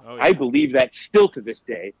head off. Oh, yeah. I believe that still to this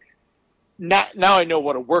day. Now I know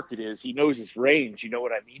what a work it is. He knows his range. You know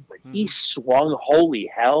what I mean? But he swung, holy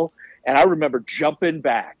hell. And I remember jumping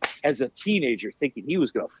back as a teenager thinking he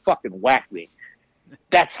was going to fucking whack me.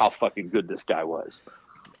 That's how fucking good this guy was.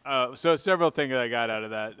 So several things I got out of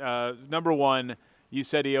that. Number one, you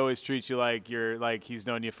said he always treats you like he's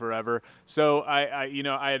known you forever. So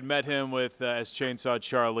I had met him with as Chainsaw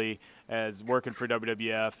Charlie as working for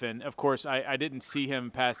WWF, and of course I didn't see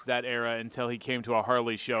him past that era until he came to a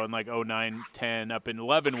Harley show in like 09, 10 up in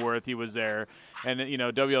Leavenworth. He was there, and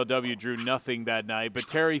WLW drew nothing that night, but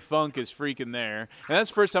Terry Funk is freaking there, and that's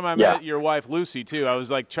the first time I met your wife Lucy too. I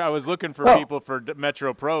was looking for people for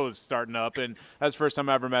Metro Pros starting up, and that's the first time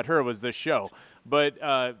I ever met her was this show. But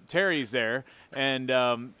Terry's there,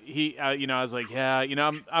 and he, I was like,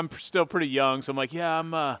 I'm still pretty young, so I'm like,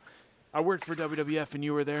 I worked for WWF and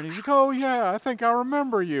you were there, and he's like, oh yeah, I think I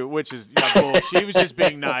remember you, which is bullshit. He was just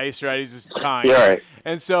being nice, right? He's just kind. Yeah, right.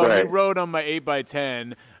 And so he wrote on my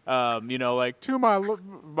 8x10, like to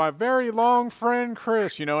my very long friend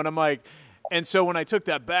Chris, and I'm like. And so when I took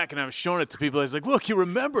that back and I was showing it to people, I was like, look, he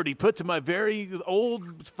remembered. He put to my very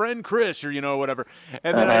old friend Chris or, whatever.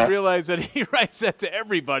 And then I realized that he writes that to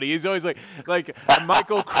everybody. He's always like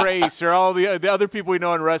Michael Crace or all the other people we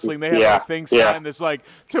know in wrestling. They have like things signed that's like,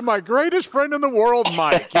 to my greatest friend in the world,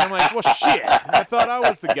 Mike. And I'm like, well, shit. I thought I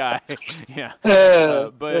was the guy. Yeah.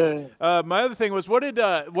 But my other thing was,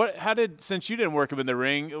 since you didn't work him in the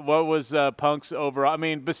ring, what was Punk's overall? I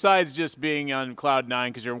mean, besides just being on Cloud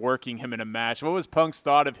 9 because you're working him in a match, what was Punk's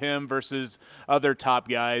thought of him versus other top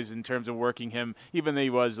guys in terms of working him, even though he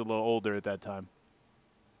was a little older at that time?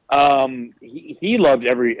 He loved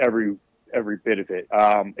every bit of it.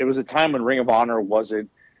 It was a time when Ring of Honor wasn't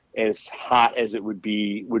as hot as it would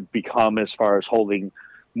become as far as holding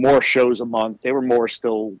more shows a month. They were more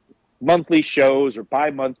still monthly shows or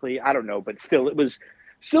bi-monthly. I don't know, but still, it was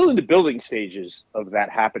still in the building stages of that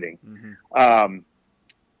happening. Mm-hmm.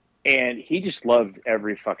 And he just loved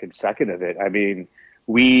every fucking second of it. I mean,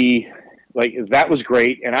 that was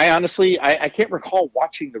great. And I honestly, I can't recall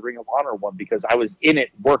watching the Ring of Honor one because I was in it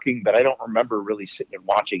working, but I don't remember really sitting and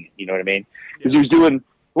watching it. You know what I mean? Because it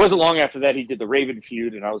wasn't long after that he did the Raven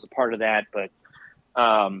feud, and I was a part of that. But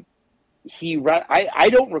I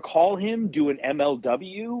don't recall him doing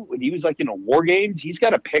MLW when he was like in a War Games. He's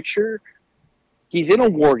got a picture. He's in a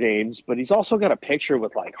War Games, but he's also got a picture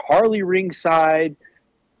with like Harley ringside.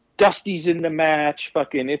 Dusty's in the match.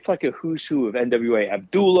 Fucking, it's like a who's who of NWA.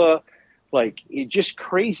 Abdullah, just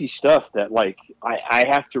crazy stuff that I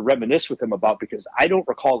have to reminisce with him about because I don't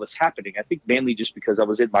recall this happening. I think mainly just because I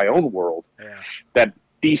was in my own world that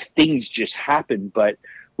these things just happened. But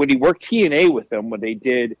when he worked TNA with them, when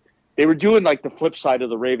they were doing like the flip side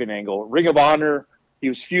of the Raven angle. Ring of Honor, he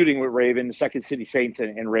was feuding with Raven, the Second City Saints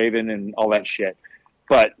and Raven and all that shit.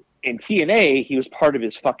 But in TNA, he was part of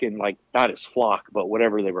his fucking, not his flock, but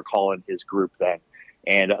whatever they were calling his group then.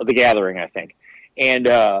 And The Gathering, I think. And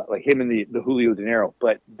him and the Julio De Niro.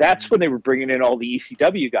 But that's when they were bringing in all the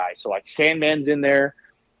ECW guys. So Sandman's in there.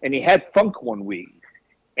 And he had Funk one week.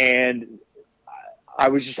 And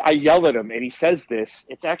I yelled at him. And he says this.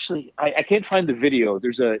 It's actually, I can't find the video.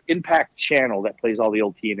 There's an Impact channel that plays all the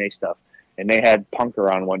old TNA stuff. And they had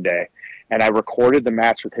Punker on one day. And I recorded the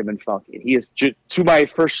match with him and Funk. And he is to my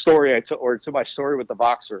first story to my story with the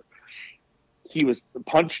Voxer.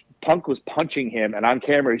 Punk was punching him, and on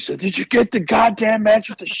camera he said, "Did you get the goddamn match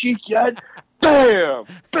with the Sheik yet?" Bam,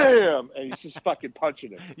 bam, and he's just fucking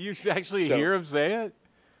punching him. You actually hear him say it?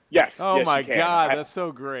 Yes. Oh yes, my God, that's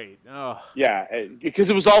so great. Oh. Yeah, because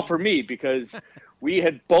it was all for me because we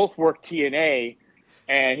had both worked TNA,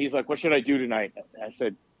 and he's like, "What should I do tonight?" I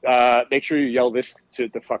said, make sure you yell this to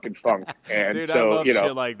the fucking Funk. And dude, so, I love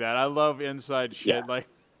shit like that. I love inside shit.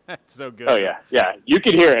 That's so good. Oh yeah. You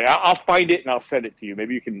can hear it. I'll find it and I'll send it to you.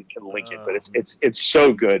 Maybe you can link it. But it's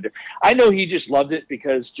so good. I know he just loved it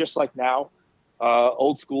because just like now,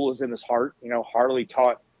 old school is in his heart. Harley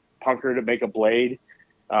taught Punker to make a blade.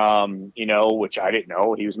 Which I didn't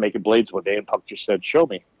know. He was making blades one day, and Punk just said, "Show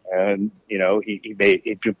me." And he made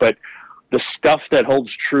it. But the stuff that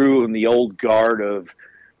holds true in the old guard of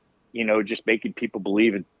just making people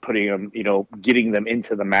believe and putting them, getting them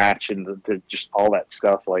into the match and the just all that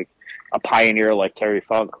stuff, like a pioneer like Terry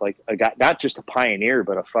Funk, like a guy, not just a pioneer,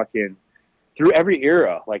 but a fucking through every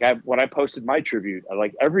era. When I posted my tribute,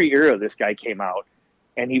 every era this guy came out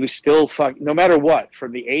and he was still no matter what,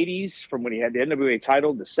 from the 80s, from when he had the NWA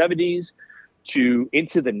title, the 70s to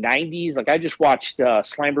into the 90s. I just watched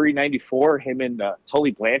Slamboree 94, him and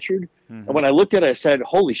Tully Blanchard. Mm-hmm. And when I looked at it, I said,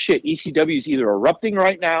 holy shit, ECW is either erupting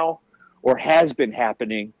right now or has been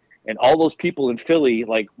happening. And all those people in Philly,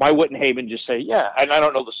 like, why wouldn't Heyman just say, yeah, and I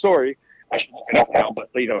don't know the story, I should look it up now,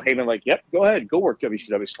 but, Heyman, like, yep, go ahead, go work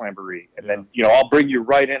WCW Slamboree. And then, I'll bring you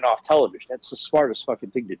right in off television. That's the smartest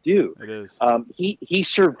fucking thing to do. It is. He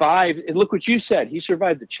survived, and look what you said. He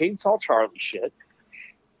survived the Chainsaw Charlie shit.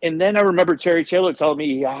 And then I remember Terry Taylor telling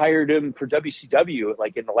me he hired him for WCW,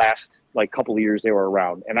 like, in the last, like, couple of years they were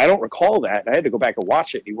around. And I don't recall that. I had to go back and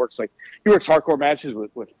watch it. He works hardcore matches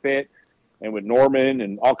with Fit and with Norman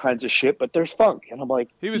and all kinds of shit, but there's Funk. And I'm like,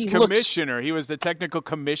 he was commissioner. He was the technical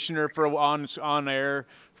commissioner for on air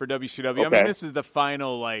for WCW. Okay. I mean, this is the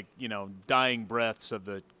final, like, dying breaths of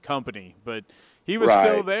the company, but he was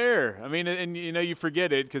still there. I mean, and you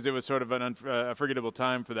forget it because it was sort of an unforgettable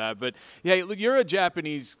time for that. But yeah, look, you're a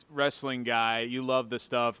Japanese wrestling guy. You love the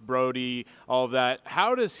stuff, Brody, all of that.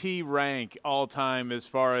 How does he rank all time as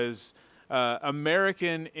far as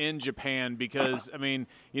American in Japan? Because I mean,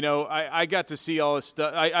 I got to see all this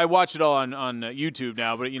stuff. I watch it all on YouTube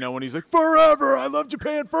now. But when he's like, "Forever, I love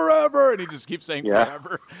Japan forever," and he just keeps saying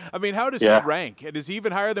 "forever." I mean, how does he rank? Is he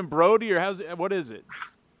even higher than Brody, or what is it?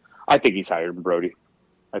 I think he's higher than Brody.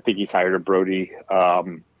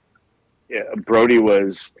 Brody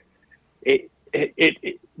was it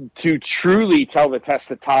to truly tell the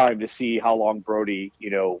test of time, to see how long Brody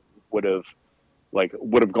would have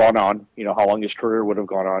gone on, how long his career would have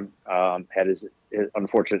gone on, had his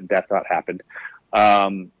unfortunate death not happened.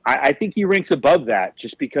 I think he ranks above that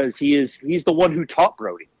just because he's the one who taught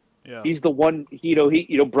Brody. Yeah. He's the one,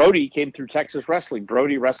 Brody came through Texas wrestling.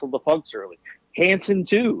 Brody wrestled the Funks early. Hanson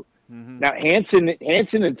too. Mm-hmm. Now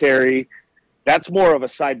Hanson and Terry, that's more of a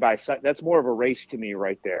side by side. That's more of a race to me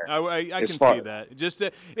right there. I can see that. Just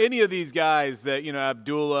any of these guys that,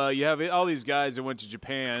 Abdullah, you have all these guys that went to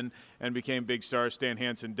Japan and became big stars. Stan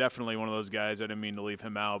Hansen, definitely one of those guys. I didn't mean to leave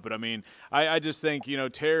him out. But, I mean, I just think,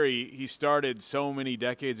 Terry, he started so many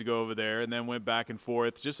decades ago over there and then went back and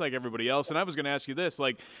forth just like everybody else. And I was going to ask you this.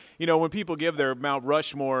 Like, when people give their Mount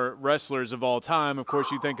Rushmore wrestlers of all time, of course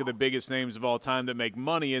you think of the biggest names of all time that make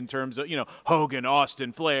money in terms of, Hogan,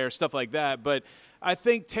 Austin, Flair, stuff like that. But I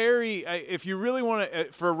think Terry, if you really want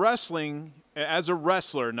to, for wrestling, as a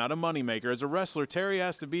wrestler, not a moneymaker, as a wrestler, Terry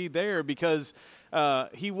has to be there because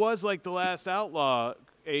he was like the last outlaw,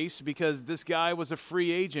 Ace, because this guy was a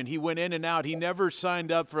free agent. He went in and out. He never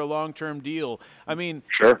signed up for a long-term deal. I mean,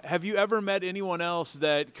 sure. Have you ever met anyone else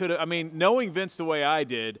that could have, I mean, knowing Vince the way I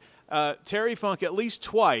did, Terry Funk at least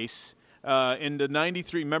twice in the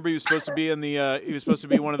 93, remember he was supposed to be he was supposed to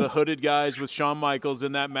be one of the hooded guys with Shawn Michaels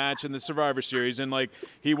in that match in the Survivor Series, and like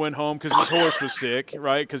he went home because his horse was sick,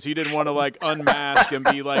 right? Because he didn't want to like unmask and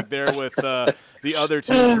be like there with the other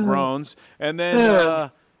two jabrones, and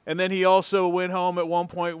then he also went home at one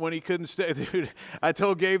point when he couldn't stand. Dude, I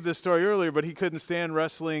told Gabe this story earlier, but he couldn't stand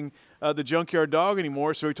wrestling the Junkyard Dog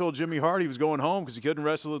anymore. So he told Jimmy Hart he was going home because he couldn't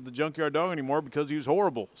wrestle the Junkyard Dog anymore because he was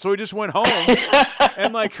horrible. So he just went home.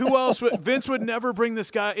 And like, who else? Vince would never bring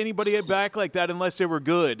anybody back like that unless they were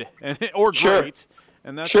good or great.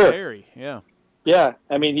 And that's Terry. Yeah. Yeah.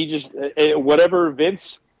 I mean, he just whatever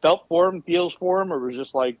Vince felt for him, feels for him, or was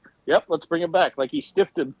just like, yep, let's bring him back. Like he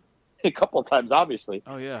stiffed him a couple of times, obviously.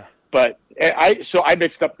 Oh yeah. But I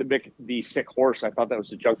mixed up the sick horse. I thought that was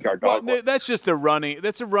the Junkyard Dog. Well, that's just a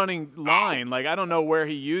running line. Like I don't know where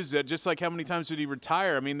he used it. Just like how many times did he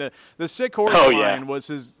retire? I mean, the sick horse line was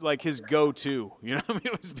his go-to. You know, I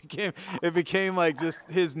mean, it became like just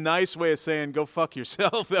his nice way of saying "go fuck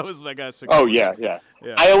yourself." That was like a sick horse. Yeah.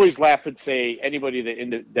 I always laugh and say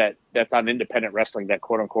anybody that's on independent wrestling that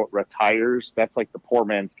quote unquote retires, that's like the poor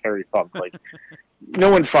man's Terry Funk. Like.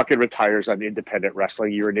 No one fucking retires on independent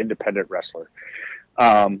wrestling. You're an independent wrestler.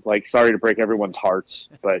 Like, sorry to break everyone's hearts,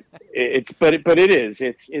 but it's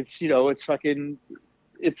fucking,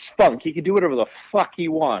 it's Funk. He can do whatever the fuck he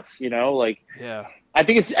wants, Like, yeah. I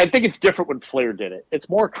think it's different when Flair did it. It's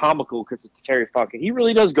more comical because it's Terry Funk, and he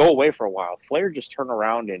really does go away for a while. Flair just turned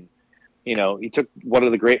around and, he took one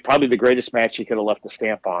of probably the greatest match he could have left a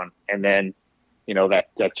stamp on, and then,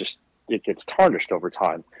 that just it gets tarnished over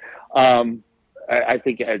time. I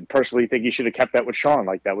personally think he should have kept that with Shawn.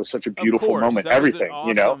 Like that was such a beautiful moment. Everything,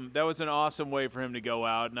 That was an awesome way for him to go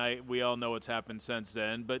out, and we all know what's happened since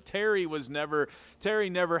then. But Terry never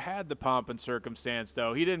had the pomp and circumstance,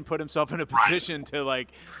 though. He didn't put himself in a position to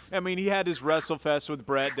he had his WrestleFest with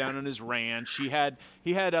Brett down on his ranch. He had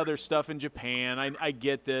other stuff in Japan. I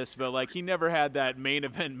get this, but he never had that main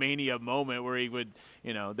event mania moment where he would,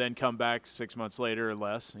 then come back 6 months later or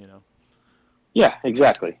less, Yeah,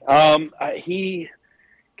 exactly.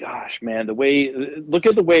 Gosh, man, look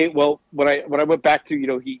at the way. Well, when I went back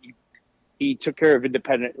to, he took care of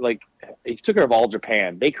independent, like he took care of All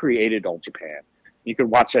Japan. They created All Japan. You can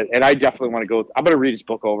watch it, and I definitely want to go. I'm going to read his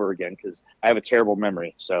book over again because I have a terrible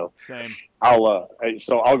memory. So same. I'll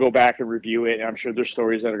go back and review it, and I'm sure there's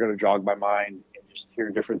stories that are going to jog my mind and just hear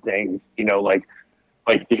different things. You know, like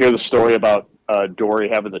to hear the story about Dory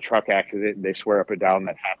having the truck accident, and they swear up and down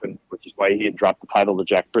that happened, which is why he had dropped the title to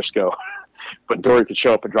Jack Briscoe, but Dory could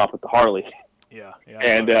show up and drop it to Harley. Yeah.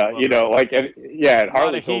 And you know, like, and a Harley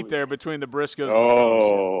lot of heat there between the Briscoes.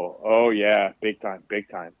 Oh yeah, big time.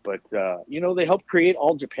 But you know, they helped create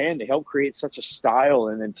All Japan. They helped create such a style,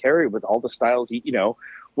 and then Terry with all the styles. You know,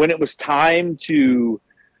 when it was time to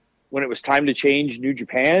change New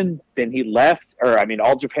Japan, then he left, or I mean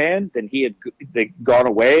All Japan. Then they gone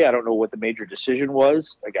away. I don't know what the major decision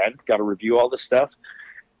was. Again, got to review all this stuff.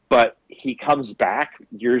 But he comes back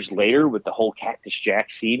years later with the whole Cactus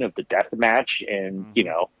Jack scene of the death match, and you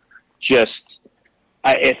know, just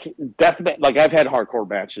it's death. Like I've had hardcore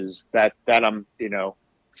matches that I'm, you know,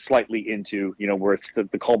 slightly into, you know, where it's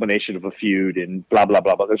the culmination of a feud and blah blah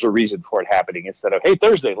blah. But there's a reason for it happening instead of, hey,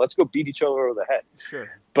 Thursday, let's go beat each other over the head.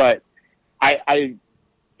 Sure. But I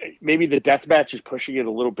maybe the death match is pushing it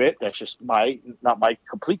a little bit. That's just not my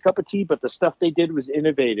complete cup of tea, but the stuff they did was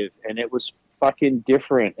innovative and it was fucking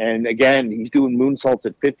different. And again, he's doing moonsaults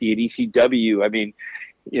at 50 at ECW. I mean,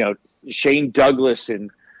 you know, Shane Douglas and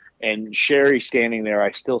Sherry standing there.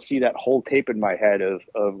 I still see that whole tape in my head of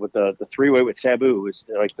with the three-way with Sabu. It was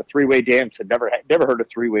like the three-way dance. Had never heard of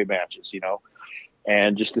three-way matches, you know.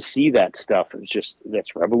 And just to see that stuff,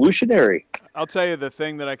 that's revolutionary. I'll tell you the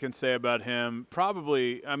thing that I can say about him,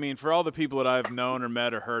 probably, I mean, for all the people that I've known or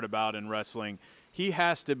met or heard about in wrestling, he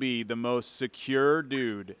has to be the most secure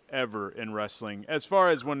dude ever in wrestling, as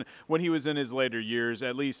far as when he was in his later years,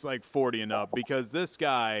 at least like 40 and up, because this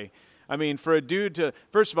guy, I mean, for a dude to,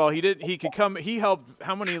 first of all, he helped,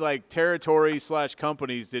 how many like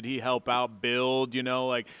territory/companies did he help out build, you know,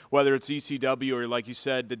 like whether it's ECW or like you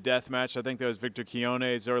said, the death match, I think that was Victor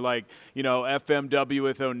Quiones, or like, you know, FMW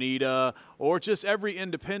with Onita, or just every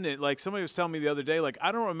independent. Like somebody was telling me the other day, like,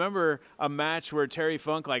 I don't remember a match where Terry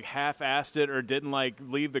Funk like half-assed it or didn't like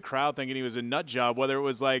leave the crowd thinking he was a nut job, whether it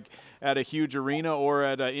was like at a huge arena or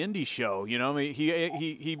at an indie show, you know. I mean,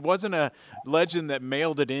 he wasn't a legend that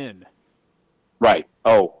mailed it in. Right.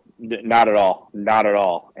 Oh, not at all. Not at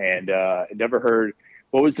all. And never heard.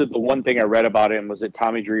 What was the one thing I read about him was that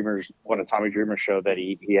Tommy Dreamer's show that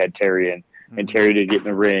he had Terry in, and Terry did get in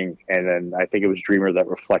the ring, and then I think it was Dreamer that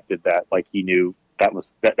reflected that, like he knew that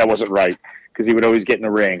wasn't right, because he would always get in the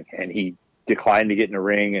ring, and he declined to get in the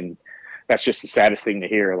ring, and that's just the saddest thing to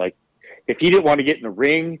hear. Like if he didn't want to get in the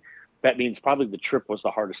ring, that means probably the trip was the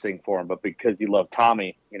hardest thing for him. But because he loved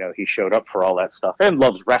Tommy, you know, he showed up for all that stuff and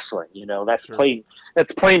loves wrestling. You know, that's plain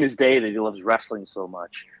as day that he loves wrestling so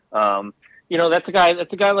much. You know, that's a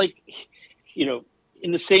guy like, you know,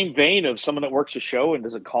 in the same vein of someone that works a show and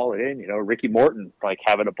doesn't call it in, you know, Ricky Morton, like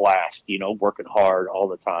having a blast, you know, working hard all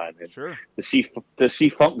the time. And to see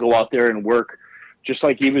Funk go out there and work just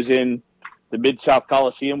like he was in the Mid-South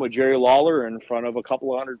Coliseum with Jerry Lawler in front of a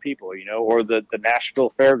couple of hundred people, you know, or the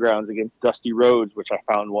Nashville Fairgrounds against Dusty Rhodes, which I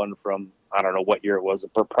found one from, I don't know what year it was,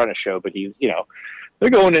 a Prentice show, but he's, you know, they're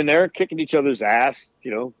going in there, kicking each other's ass,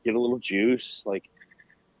 you know, get a little juice. Like,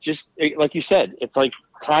 just like you said, it's like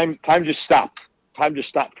time just stopped. Time just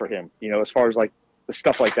stopped for him, you know, as far as like the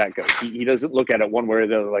stuff like that goes. He doesn't look at it one way or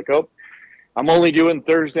the other, like, oh, I'm only doing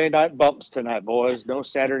Thursday night bumps tonight, boys. No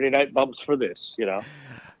Saturday night bumps for this, you know.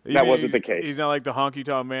 That wasn't the case. He's not like the honky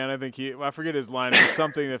tonk man. I think I forget his line. It was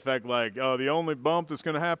something to the effect like, "Oh, the only bump that's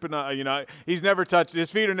going to happen, you know, he's never touched. His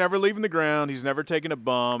feet are never leaving the ground. He's never taken a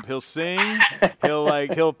bump. He'll sing.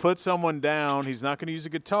 He'll put someone down. He's not going to use a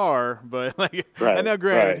guitar, but like, I know,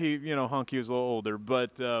 granted, he, you know, Hunky was a little older,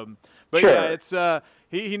 but sure. Yeah, it's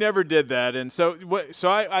he never did that. And so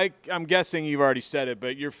I'm guessing you've already said it,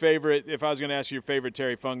 but your favorite, if I was going to ask you your favorite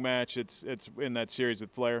Terry Funk match, it's in that series with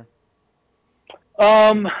Flair.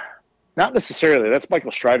 Not necessarily. That's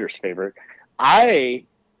Michael Strider's favorite. I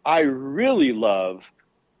really love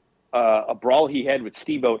a brawl he had with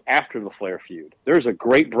Steamboat after the Flair feud. There's a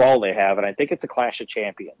great brawl they have, and I think it's a Clash of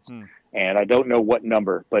Champions. And I don't know what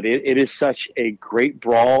number, but it is such a great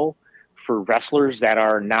brawl for wrestlers that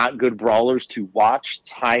are not good brawlers to watch.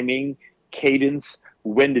 Timing, cadence,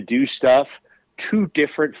 when to do stuff. Two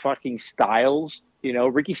different fucking styles. You know,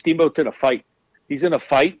 Ricky Steamboat's in a fight. He's in a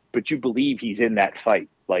fight, but you believe he's in that fight.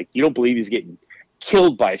 Like, you don't believe he's getting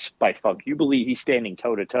killed by Funk. You believe he's standing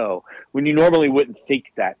toe-to-toe, when you normally wouldn't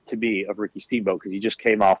think that to be of Ricky Steamboat, because he just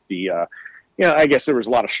came off the I guess there was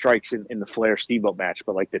a lot of strikes in the Flair Steamboat match,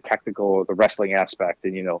 but like the technical, the wrestling aspect,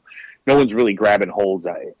 and no one's really grabbing holds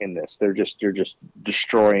in this. They're just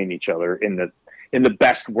destroying each other in the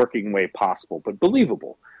best working way possible, but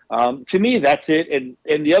believable. To me, that's it.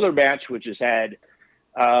 And the other match, which has had,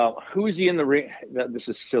 who is he in the ring? This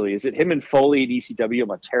is silly. Is it him and Foley at ECW?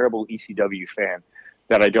 I'm a terrible ECW fan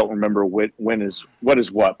that I don't remember what is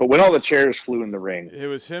what. But when all the chairs flew in the ring. It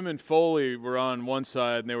was him and Foley were on one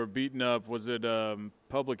side, and they were beating up. Was it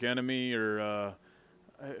Public Enemy or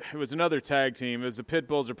it was another tag team? It was the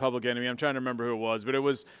Pitbulls or Public Enemy. I'm trying to remember who it was. But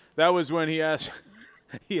that was when he asked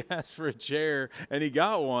for a chair, and he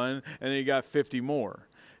got one, and he got 50 more.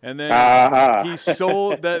 And then he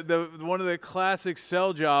sold the one of the classic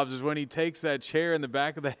sell jobs is when he takes that chair in the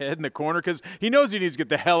back of the head in the corner, because he knows he needs to get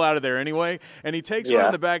the hell out of there anyway. And he takes one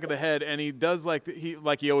in the back of the head, and he does like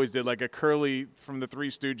he always did, like a Curly from the Three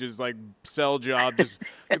Stooges like sell job, just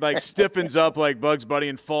like stiffens up like Bugs Bunny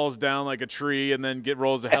and falls down like a tree, and then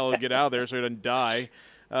rolls the hell and get out of there so he doesn't die.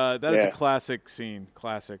 That is a classic scene.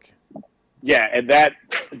 Classic. Yeah, and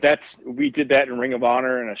we did that in Ring of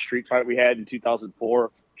Honor in a street fight we had in 2004.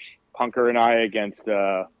 Punker and I against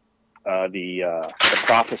the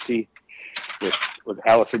Prophecy with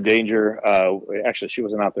Allison Danger. Actually, she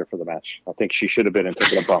wasn't out there for the match. I think she should have been and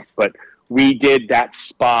taken a bump. But we did that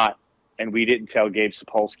spot, and we didn't tell Gabe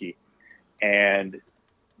Sapolsky. And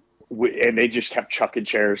they just kept chucking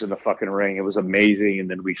chairs in the fucking ring. It was amazing. And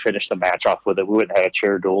then we finished the match off with it. We wouldn't have had a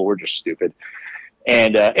chair duel. We're just stupid.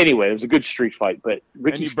 And anyway, it was a good street fight. But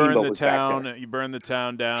Ricky Steamboat was back there. You burned the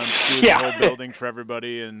town down, screwed the whole building for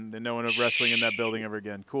everybody, and no one was wrestling in that building ever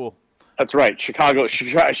again. Cool. That's right. Chicago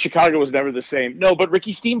was never the same. No, but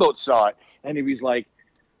Ricky Steamboat saw it, and he was like,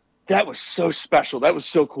 that was so special. That was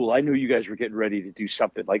so cool. I knew you guys were getting ready to do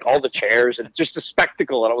something, like all the chairs and just a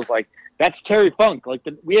spectacle. And I was like, that's Terry Funk. Like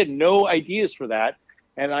we had no ideas for that.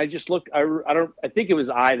 And I just looked, I think it was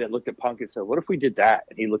I that looked at Punk and said, what if we did that?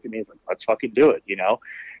 And he looked at me and was like, let's fucking do it,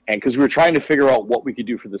 And because we were trying to figure out what we could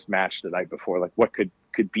do for this match the night before, like what could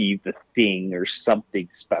be the thing or something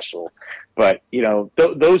special. But,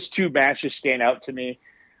 those two matches stand out to me.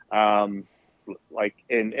 And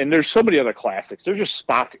there's so many other classics. They're just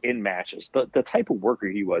spots in matches. The type of worker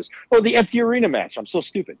he was. Oh, the empty arena match. I'm so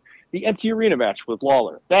stupid. The empty arena match with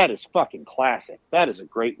Lawler. That is fucking classic. That is a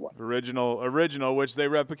great one. Original, which they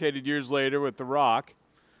replicated years later with The Rock.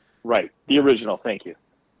 Right. The original. Thank you.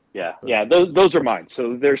 Yeah. Yeah. Those are mine.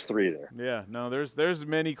 So there's 3 there. Yeah. No, there's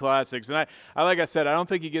many classics. And I like I said, I don't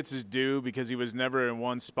think he gets his due because he was never in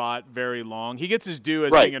one spot very long. He gets his due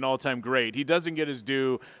as being an all-time great. He doesn't get his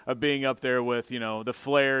due of being up there with, the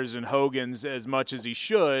Flairs and Hogans as much as he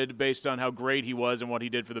should based on how great he was and what he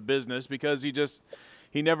did for the business, because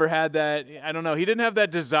he never had that, I don't know, he didn't have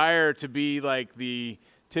that desire to be like the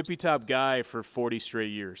tippy-top guy for 40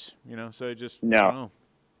 straight years, so it just, no. I don't know.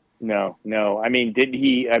 No. I mean, didn't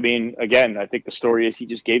he? I mean, again, I think the story is he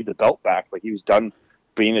just gave the belt back. Like he was done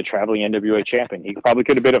being a traveling NWA champion. He probably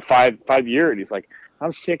could have been a five-year, and he's like,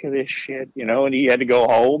 I'm sick of this shit, and he had to go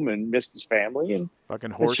home and missed his family. And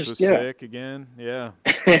fucking horse was sick again. Yeah.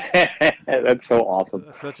 That's so awesome.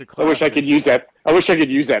 That's such a classic. I wish I could use that. I wish I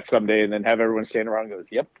could use that someday and then have everyone stand around and go,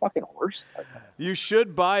 yep, fucking horse. You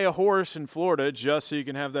should buy a horse in Florida just so you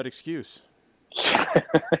can have that excuse.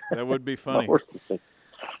 That would be funny.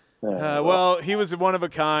 Well, he was one of a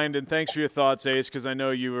kind, and thanks for your thoughts, Ace, because I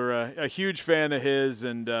know you were a huge fan of his,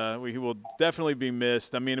 and he will definitely be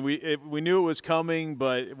missed. I mean, we knew it was coming,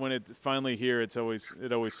 but when it's finally here, it always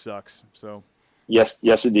sucks. So, yes,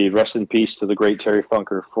 indeed. Rest in peace to the great Terry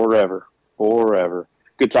Funker, forever.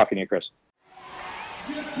 Good talking to you, Chris.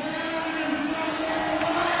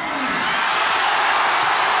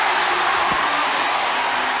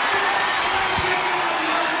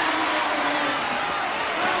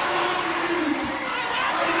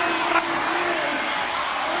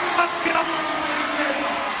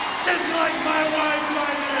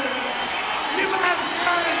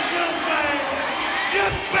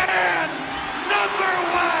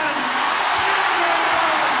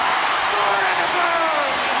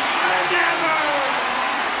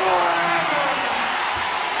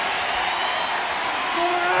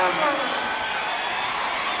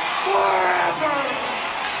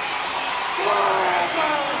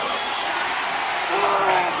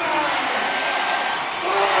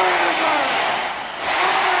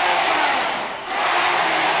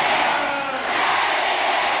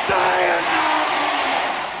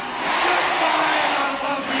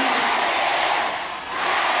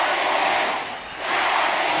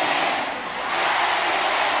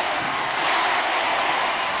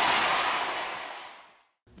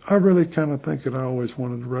 I really kind of think that I always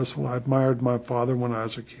wanted to wrestle. I admired my father when I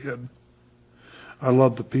was a kid. I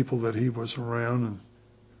loved the people that he was around and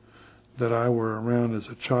that I were around as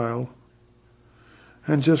a child,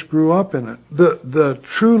 and just grew up in it. The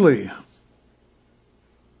truly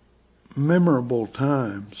memorable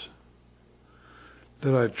times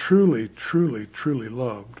that I truly, truly, truly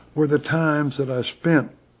loved were the times that I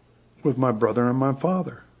spent with my brother and my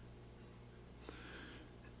father.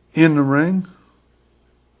 In the ring,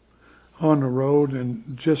 on the road,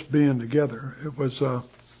 and just being together. It was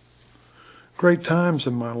great times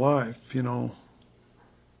in my life, you know.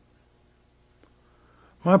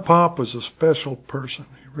 My pop was a special person.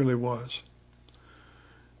 He really was.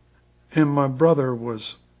 And my brother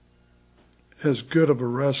was as good of a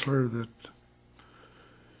wrestler that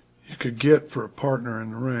you could get for a partner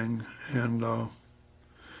in the ring. And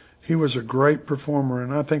he was a great performer,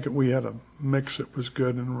 and I think that we had a mix that was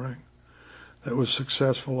good in the ring, that was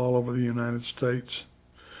successful all over the United States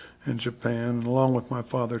and Japan, and along with my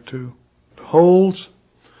father too. Holds.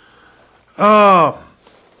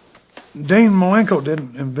 Dean Malenko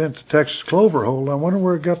didn't invent the Texas Clover hold. I wonder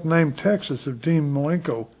where it got the name Texas if Dean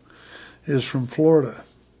Malenko is from Florida.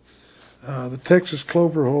 The Texas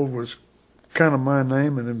Clover hold was kind of my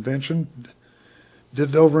name and invention. Did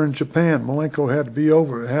it over in Japan. Malenko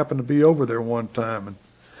happened to be over there one time, and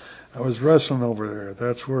I was wrestling over there.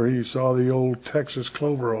 That's where he saw the old Texas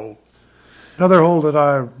Clover hold. Another hold that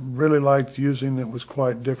I really liked using that was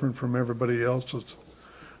quite different from everybody else was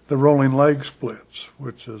the rolling leg splits,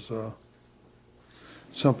 which is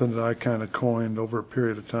something that I kind of coined over a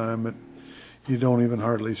period of time that you don't even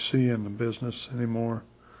hardly see in the business anymore.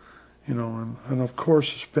 You know, and of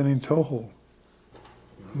course the spinning toe hold.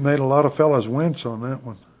 Made a lot of fellas wince on that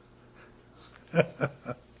one.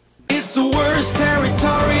 It's the worst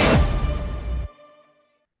territory.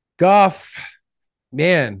 Goff,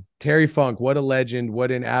 man, Terry Funk, what a legend,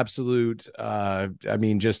 what an absolute,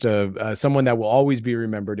 just someone that will always be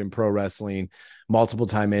remembered in pro wrestling,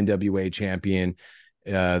 multiple-time NWA champion,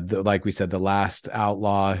 like we said, the last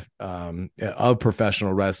outlaw of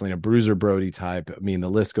professional wrestling, a Bruiser Brody type. I mean, the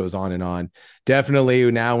list goes on and on. Definitely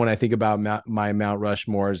now when I think about my Mount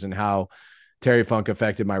Rushmores and how Terry Funk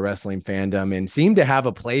affected my wrestling fandom and seemed to have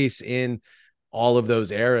a place in all of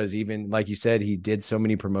those eras, even like you said, he did so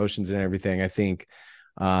many promotions and everything. I think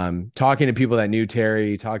talking to people that knew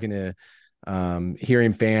Terry, talking to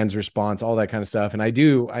hearing fans' response, all that kind of stuff. And I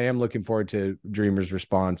am looking forward to Dreamer's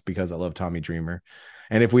response because I love Tommy Dreamer.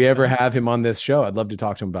 And if we ever have him on this show, I'd love to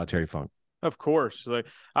talk to him about Terry Funk. Of course. Like,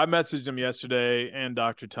 I messaged him yesterday and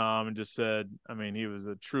Dr. Tom and just said, I mean, he was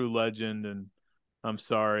a true legend, and I'm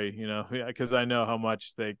sorry, because I know how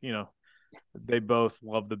much they both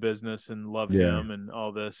love the business and love him and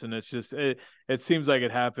all this. And it's just, it seems like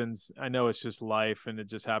it happens. I know it's just life and it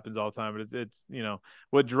just happens all the time, but it's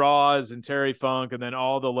with draws and Terry Funk and then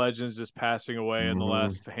all the legends just passing away in the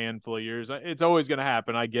last handful of years. It's always going to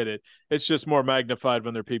happen. I get it. It's just more magnified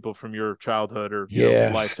when they're people from your childhood or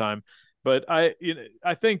lifetime. But I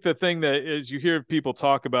think the thing that is, you hear people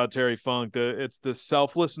talk about Terry Funk, it's the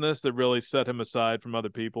selflessness that really set him aside from other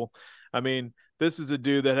people. I mean, this is a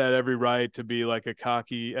dude that had every right to be like a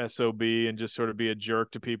cocky SOB and just sort of be a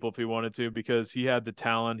jerk to people if he wanted to, because he had the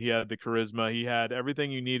talent, he had the charisma, he had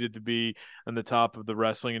everything you needed to be on the top of the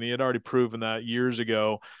wrestling, and he had already proven that years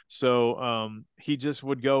ago. So he just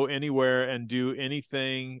would go anywhere and do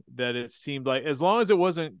anything that it seemed like, as long as it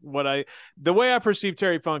wasn't the way I perceive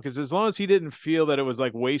Terry Funk is, as long as he didn't feel that it was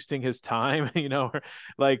like wasting his time,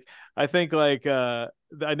 like I think I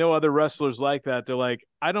know other wrestlers like that. They're like,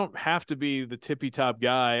 I don't have to be the tippy top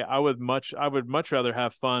guy. I would much rather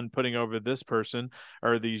have fun putting over this person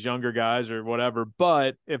or these younger guys or whatever.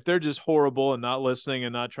 But if they're just horrible and not listening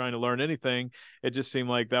and not trying to learn anything, it just seemed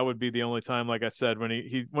like that would be the only time, like I said, when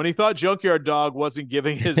he thought Junkyard Dog wasn't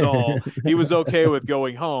giving his all, he was okay with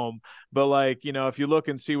going home. But if you look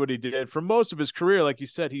and see what he did for most of his career, like you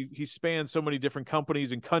said, he spanned so many different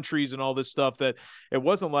companies and countries and all this stuff that it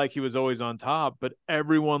wasn't like he was always on top, but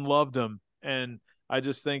everyone loved him. And I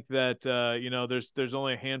just think that, there's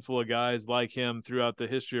only a handful of guys like him throughout the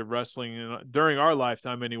history of wrestling, during our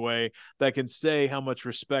lifetime anyway, that can say how much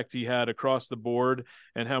respect he had across the board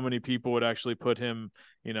and how many people would actually put him,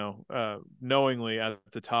 knowingly at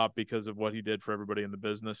the top because of what he did for everybody in the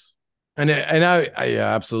business. And I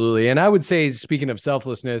absolutely. And I would say, speaking of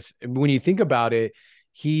selflessness, when you think about it,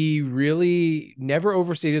 he really never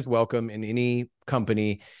overstayed his welcome in any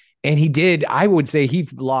company. And I would say he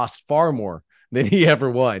lost far more than he ever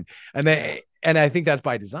won. And I think that's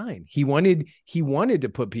by design. He wanted to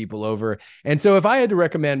put people over. And so if I had to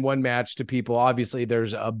recommend one match to people, obviously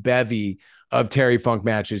there's a bevy of Terry Funk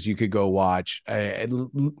matches you could go watch.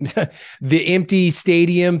 The empty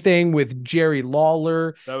stadium thing with Jerry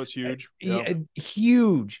Lawler. That was huge.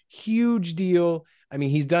 Huge deal. I mean,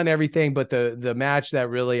 he's done everything, but the match that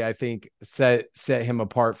really, I think, set him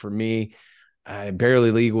apart for me,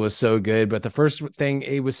 Barely Legal was so good. But the first thing,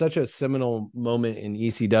 it was such a seminal moment in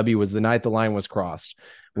ECW, was the night the line was crossed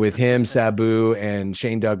with him, Sabu, and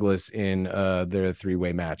Shane Douglas in their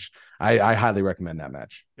 3-way match. I highly recommend that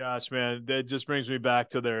match. Gosh, man, that just brings me back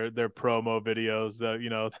to their promo videos.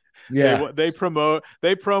 They promote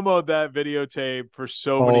that videotape for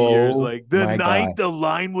so many years. Like the night the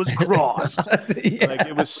line was crossed. Yeah. Like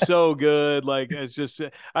it was so good. Like it's just,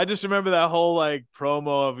 I just remember that whole like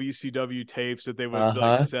promo of ECW tapes that they would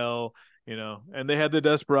like sell. And they had the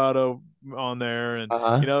Desperado on there, and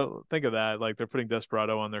think of that. Like they're putting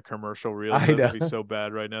Desperado on their commercial reel. That would be so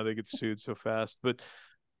bad right now. They get sued so fast, but.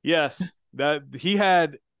 Yes, that he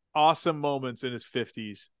had awesome moments in his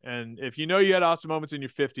 50s. And if you had awesome moments in your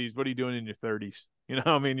 50s, what are you doing in your 30s?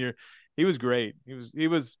 He was great. He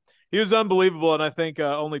was unbelievable. And I think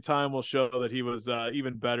only time will show that he was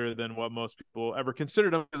even better than what most people ever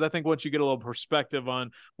considered him. Because I think once you get a little perspective on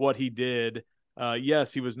what he did,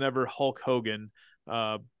 yes, he was never Hulk Hogan,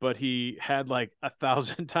 but he had like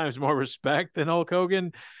 1,000 times more respect than Hulk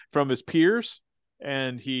Hogan from his peers.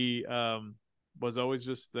 And he, was always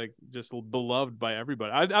just beloved by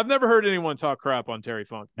everybody. I've never heard anyone talk crap on Terry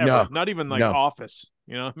Funk ever. No, not even Office.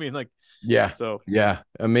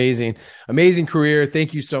 Amazing career.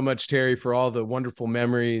 Thank you so much, Terry, for all the wonderful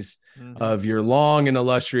memories of your long and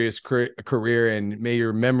illustrious career, and may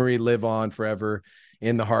your memory live on forever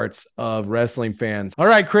in the hearts of wrestling fans. All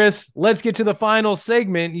right, Chris, let's get to the final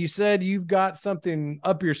segment. You said you've got something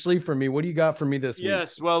up your sleeve for me. What do you got for me this week?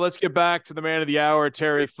 Yes, well, let's get back to the man of the hour,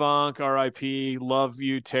 Terry Funk, R.I.P. Love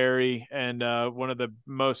you, Terry, and one of the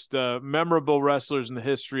most memorable wrestlers in the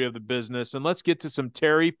history of the business. And let's get to some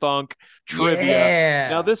Terry Funk trivia. Yeah.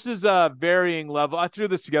 Now, this is varying level. I threw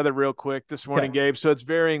this together real quick this morning, Gabe, so it's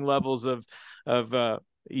varying levels of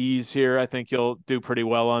ease here. I think you'll do pretty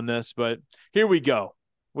well on this, but here we go.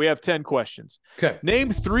 We have 10 questions. Okay.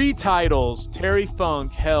 Name 3 titles Terry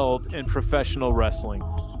Funk held in professional wrestling.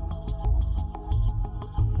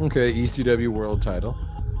 Okay, ECW world title.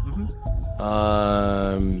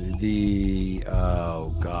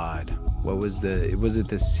 What was it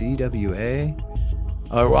the CWA?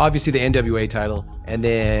 Well, obviously the NWA title, and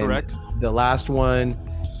then correct. The last one,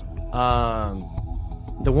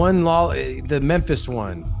 the Memphis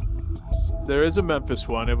one. There is a Memphis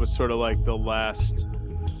one. It was sort of like the last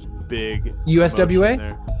big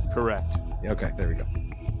USWA. Correct. Okay, there we go.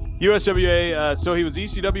 USWA. So he was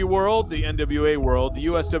ECW World, the NWA World, the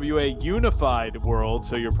USWA Unified World.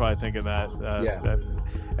 So you're probably thinking that.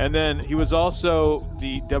 And then he was also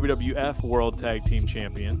the WWF World Tag Team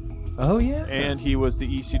Champion. Oh yeah. And he was the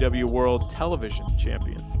ECW World Television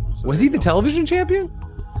Champion. So was he the television champion?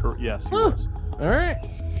 Yes, he was. All right.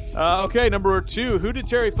 Okay, number 2. Who did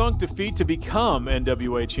Terry Funk defeat to become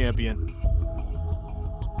NWA champion?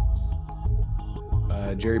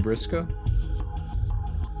 Jerry Briscoe.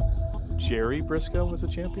 Jerry Briscoe was a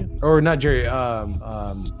champion? Or not Jerry.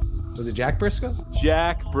 Was it Jack Briscoe?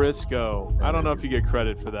 Jack Briscoe. I don't know if you get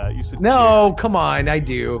credit for that. You said no. Jerry. Come on, I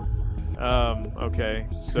do. Okay,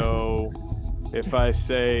 so if I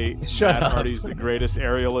say Matt Hardy's the greatest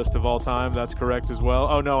aerialist of all time, that's correct as well.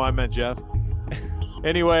 Oh no, I meant Jeff.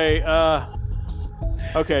 Anyway,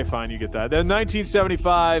 okay, fine, you get that. Then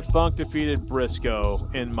 1975, Funk defeated Briscoe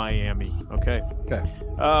in Miami. Okay.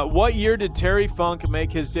 What year did Terry Funk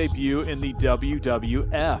make his debut in the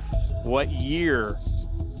WWF? What year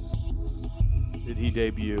did he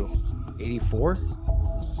debut? 84?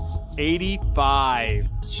 85.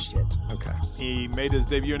 Shit. Okay. He made his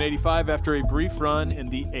debut in 85 after a brief run in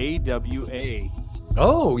the AWA.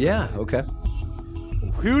 Oh, yeah. Okay.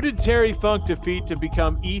 Who did Terry Funk defeat to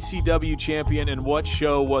become ECW champion, and what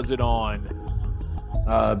show was it on?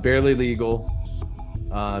 Barely Legal.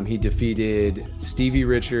 He defeated Stevie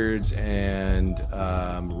Richards and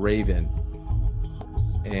Raven.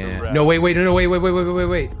 And correct. No,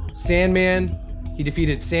 wait. Sandman. He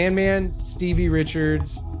defeated Sandman, Stevie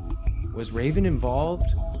Richards. Was Raven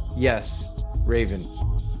involved? Yes, Raven.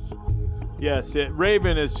 Yes,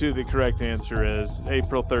 Raven is who the correct answer is.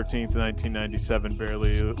 April 13th, 1997,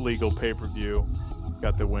 Barely Legal pay-per-view.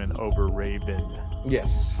 Got the win over Raven.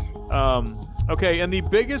 Yes. Okay, and the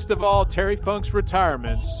biggest of all Terry Funk's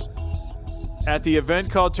retirements, at the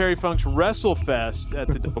event called Terry Funk's WrestleFest at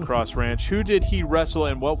the Double Cross Ranch, who did he wrestle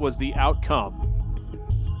and what was the outcome?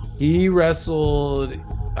 He wrestled,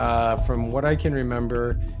 from what I can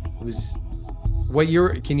remember, it What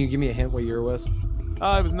year? Can you give me a hint? What year it was?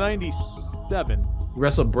 It was 97. He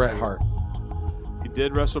wrestled Bret Hart. He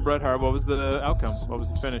did wrestle Bret Hart. What was the outcome? What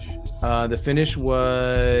was the finish? The finish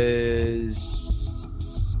was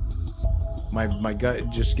my gut.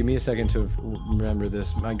 Just give me a second to remember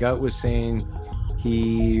this. My gut was saying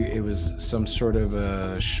it was some sort of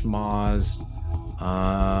a schmoz.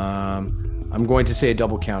 I'm going to say a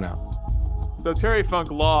double count out. So Terry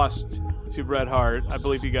Funk lost to Bret Hart. I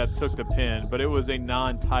believe he took the pin, but it was a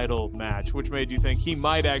non-title match, which made you think he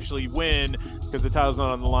might actually win because the title's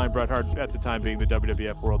not on the line. Bret Hart at the time being the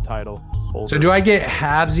WWF World Title holder. So do I get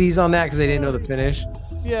halvesies on that because I didn't know the finish?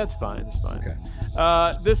 Yeah, it's fine. It's fine. Okay.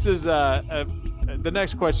 This is the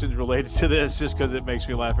next question is related to this just because it makes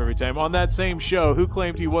me laugh every time. On that same show, who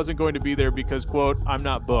claimed he wasn't going to be there because, quote, I'm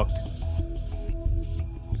not booked?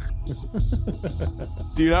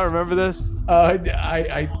 Do you not remember this? Hold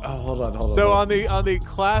on. So on the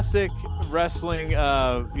classic wrestling,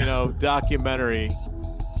 documentary.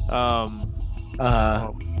 Yeah. I'm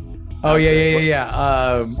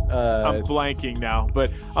blanking now, but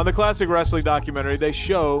on the classic wrestling documentary, they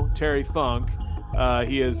show Terry Funk.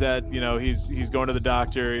 He is at, he's going to the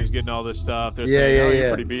doctor. He's getting all this stuff. They're saying, you're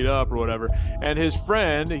pretty beat up or whatever. And his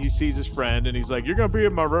friend, he sees his friend and he's like, you're going to be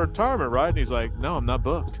in my retirement, right? And he's like, no, I'm not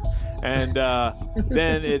booked. And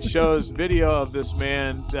then it shows video of this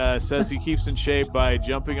man says he keeps in shape by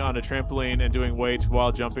jumping on a trampoline and doing weights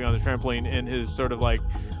while jumping on the trampoline in his sort of like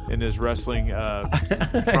in his wrestling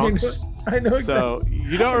trunks. I know exactly. So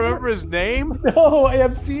you don't remember his name? No, I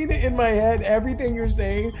have seen it in my head, everything you're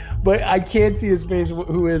saying, but I can't see his face.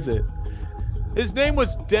 Who is it? His name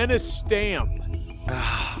was Dennis Stamp.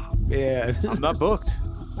 Oh, man. I'm not booked.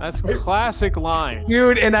 That's a classic line.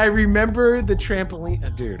 Dude, and I remember the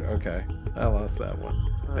trampoline. Dude, okay. I lost that one.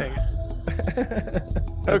 Dang it.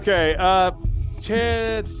 Okay,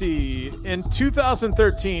 let's see. In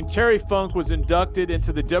 2013, Terry Funk was inducted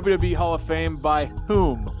into the WWE Hall of Fame by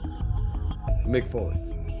whom? Mick Foley.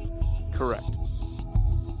 Correct.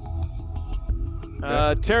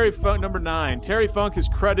 Terry Funk, number 9. Terry Funk is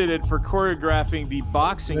credited for choreographing the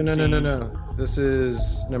boxing scenes. No. This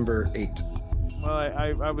is number 8. Well,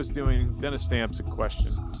 I was doing Dennis Stamp's a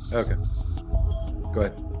question. Okay. Go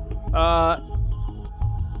ahead.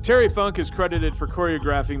 Terry Funk is credited for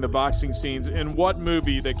choreographing the boxing scenes in what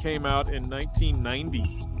movie that came out in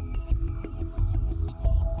 1990?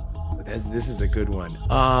 This is a good one.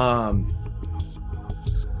 Oh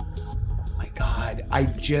my God. I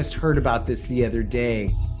just heard about this the other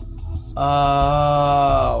day.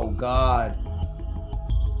 Oh, God.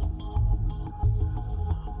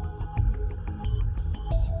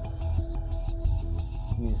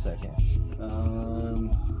 Give me a second.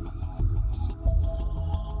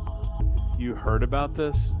 You heard about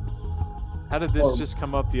this? How did this just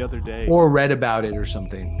come up the other day? Or read about it or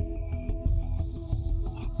something.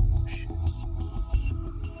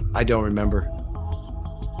 I don't remember.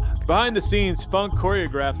 Behind the scenes, Funk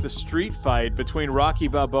choreographed the street fight between Rocky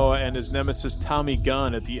Balboa and his nemesis Tommy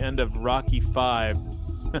Gunn at the end of Rocky V.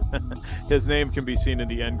 His name can be seen in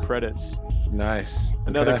the end credits. Nice.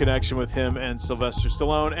 Another connection with him and Sylvester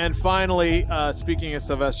Stallone. And finally, speaking of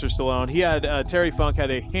Sylvester Stallone, Terry Funk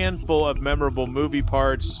had a handful of memorable movie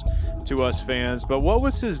parts to us fans. But what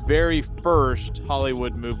was his very first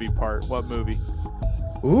Hollywood movie part? What movie?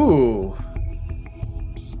 Ooh.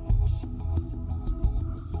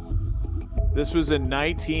 This was in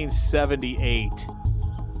 1978.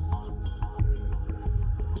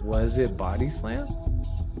 Was it Body Slam?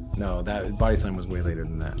 No, that Body Slam was way later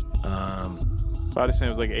than that. Body Slam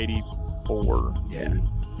was like 84. Yeah.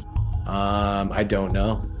 I don't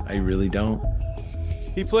know. I really don't.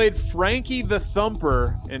 He played Frankie the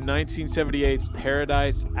Thumper in 1978's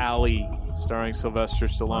Paradise Alley, starring Sylvester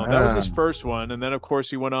Stallone. That was his first one. And then, of course,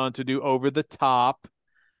 he went on to do Over the Top.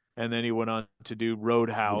 And then he went on to do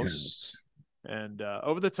Roadhouse. Yes. And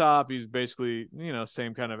Over the Top, he's basically,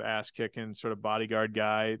 same kind of ass-kicking sort of bodyguard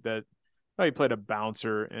guy that he played a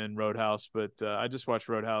bouncer in Roadhouse, but I just watched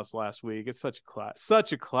Roadhouse last week. It's such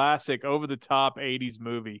a classic, over-the-top 80s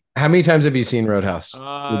movie. How many times have you seen Roadhouse?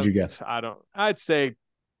 Would you guess? I'd say,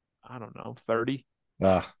 I don't know, 30.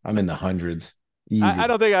 I'm in the hundreds. Easy. I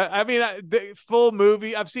don't think the full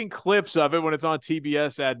movie, I've seen clips of it when it's on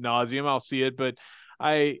TBS ad nauseum. I'll see it, but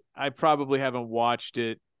I probably haven't watched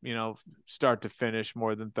it, start to finish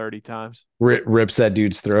more than 30 times. Rips that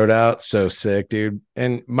dude's throat out. So sick, dude.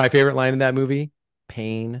 And my favorite line in that movie,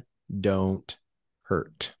 pain don't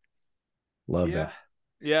hurt. Love that.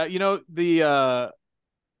 Yeah.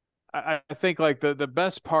 I think like the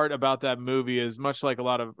best part about that movie is much like a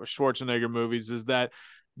lot of Schwarzenegger movies is that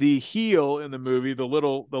the heel in the movie, the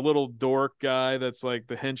little dork guy that's like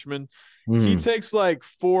the henchman, he takes like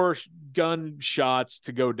 4 gun shots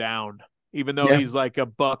to go down, even though he's like a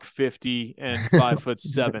 $150 and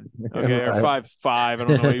 5'7", okay, or 5'5". I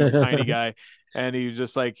don't know. He was a tiny guy. And he was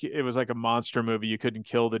just like, it was like a monster movie. You couldn't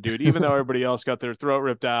kill the dude, even though everybody else got their throat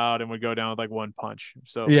ripped out and would go down with like one punch.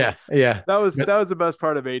 So yeah. that was the best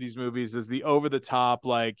part of 80s movies, is the over the top,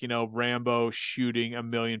 like, you know, Rambo shooting a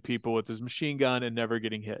million people with his machine gun and never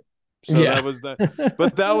getting hit. So that was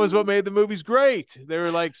but that was what made the movies great. They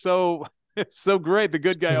were like so great. The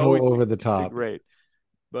good guy always over the top, great.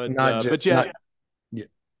 But yeah.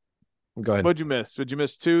 Go ahead. What'd you miss? Did you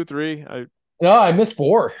miss 2, 3? No, I missed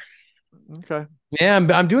 4. Okay. Yeah,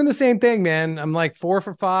 I'm doing the same thing, man. I'm like 4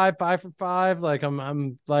 for 5, 5 for 5. Like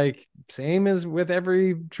I'm like same as with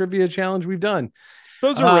every trivia challenge we've done.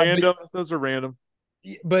 Those are random. Those are random.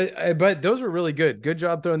 But those were really good. Good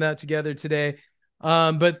job throwing that together today.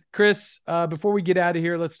 But Chris, before we get out of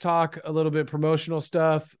here, let's talk a little bit promotional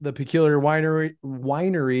stuff. The Peculiar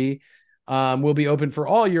Winery will be open for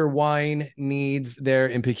all your wine needs there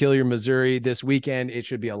in Peculiar, Missouri this weekend. It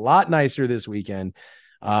should be a lot nicer this weekend.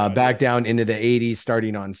 Back down into the 80s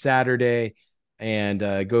starting on Saturday, and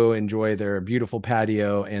go enjoy their beautiful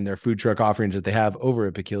patio and their food truck offerings that they have over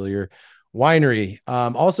at Peculiar Winery.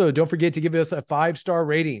 Also, don't forget to give us a 5-star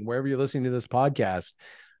rating wherever you're listening to this podcast.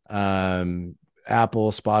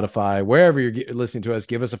 Apple, Spotify, wherever you're listening to us,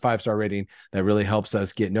 give us a 5-star rating. That really helps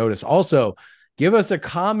us get noticed. Also, give us a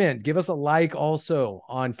comment, give us a like also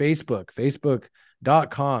on Facebook,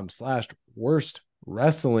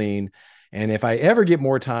 facebook.com/worstwrestling. And if I ever get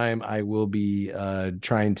more time, I will be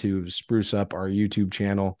trying to spruce up our YouTube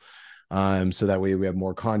channel, so that way we have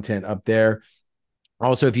more content up there.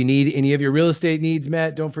 Also, if you need any of your real estate needs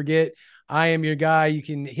met, don't forget, I am your guy. You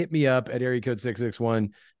can hit me up at area code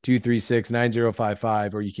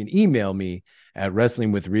 661-236-9055, or you can email me at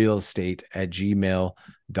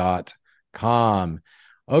wrestlingwithrealestate@gmail.com.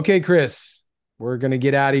 Okay, Chris, we're going to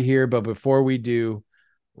get out of here. But before we do,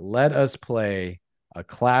 let us play a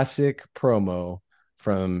classic promo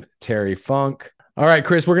from Terry Funk. All right,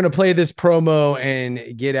 Chris, we're going to play this promo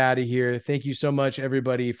and get out of here. Thank you so much,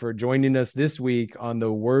 everybody, for joining us this week on the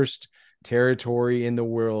worst territory in the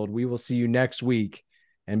world. We will see you next week.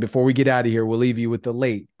 And before we get out of here, we'll leave you with the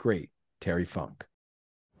late, great Terry Funk.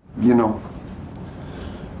 You know,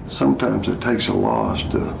 sometimes it takes a loss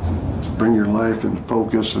to bring your life into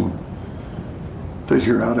focus and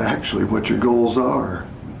figure out actually what your goals are.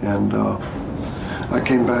 And I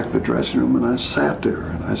came back to the dressing room and I sat there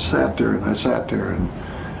and I sat there and I sat there, and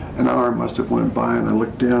an hour must have went by, and I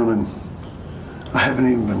looked down and I haven't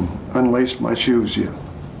even unlaced my shoes yet.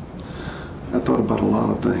 I thought about a lot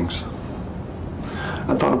of things.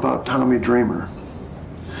 I thought about Tommy Dreamer.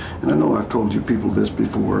 And I know I've told you people this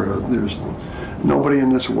before. There's nobody in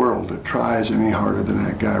this world that tries any harder than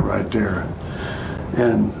that guy right there.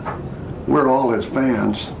 And we're all his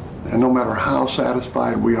fans. And no matter how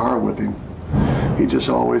satisfied we are with him, he just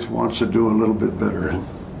always wants to do a little bit better. And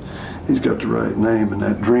he's got the right name, and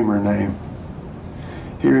that Dreamer name.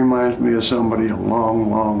 He reminds me of somebody a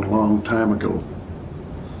long, long, long time ago.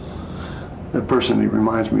 That person he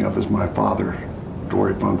reminds me of is my father,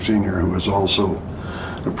 Dory Funk Sr., who was also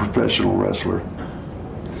a professional wrestler.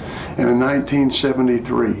 And in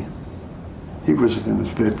 1973, he was in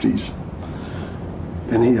his 50s,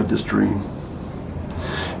 and he had this dream.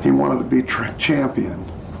 He wanted to be champion.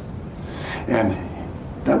 And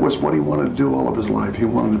that was what he wanted to do all of his life. He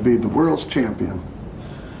wanted to be the world's champion.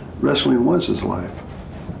 Wrestling was his life.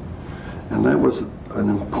 And that was an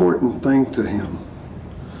important thing to him.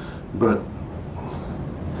 But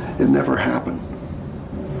it never happened.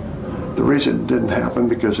 The reason it didn't happen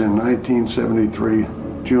because in 1973,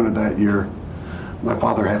 June of that year, my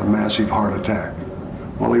father had a massive heart attack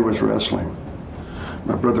while he was wrestling.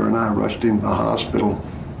 My brother and I rushed him to the hospital.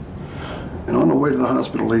 And on the way to the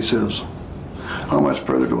hospital, he says, "How much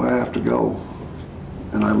further do I have to go?"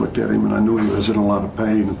 And I looked at him and I knew he was in a lot of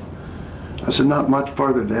pain. I said, "Not much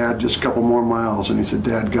further, Dad, just a couple more miles." And he said,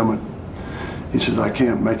 "Dad, gummit." He says, "I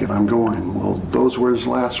can't make it, I'm going." Well, those were his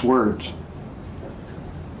last words.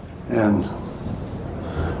 And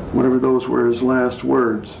whenever those were his last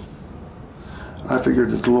words, I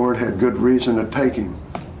figured that the Lord had good reason to take him.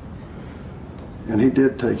 And he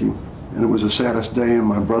did take him. And it was the saddest day in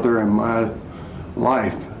my brother and my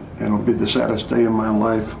life. And it'll be the saddest day in my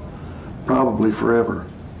life probably forever.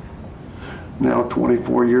 Now,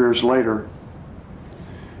 24 years later,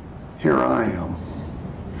 here I am,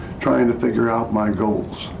 trying to figure out my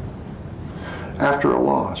goals after a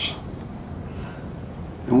loss.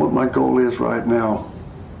 And what my goal is right now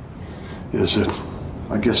is that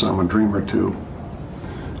I guess I'm a dreamer too.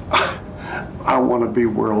 I want to be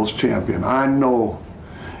world's champion. I know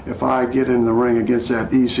if I get in the ring against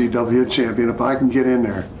that ECW champion, if I can get in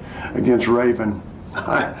there against Raven,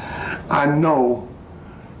 I know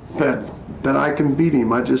that I can beat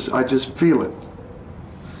him. I just feel it.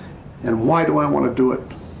 And why do I want to do it?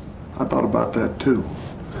 I thought about that too.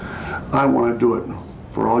 I want to do it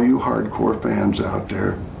for all you hardcore fans out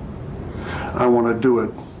there. I want to do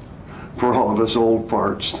it for all of us old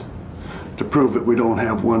farts to prove that we don't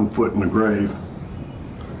have one foot in the grave.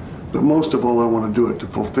 But most of all, I want to do it to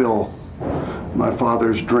fulfill my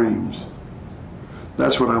father's dreams.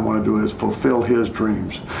 That's what I want to do, is fulfill his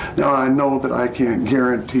dreams. Now, I know that I can't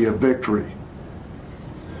guarantee a victory,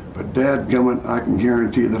 but dadgummit, I can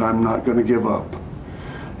guarantee that I'm not going to give up,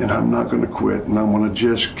 and I'm not going to quit, and I'm going to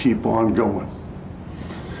just keep on going.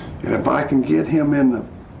 And if I can get him in the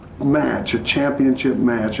match, a championship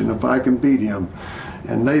match, and if I can beat him,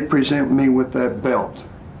 and they present me with that belt,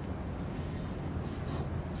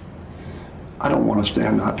 I don't want to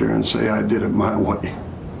stand out there and say I did it my way.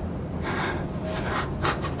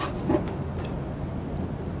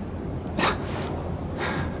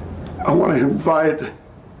 I want to invite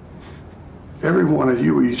every one of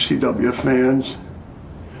you ECW fans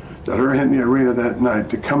that are in the arena that night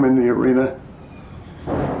to come in the arena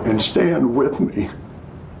and stand with me.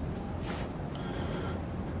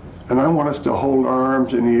 And I want us to hold our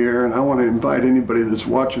arms in the air, and I want to invite anybody that's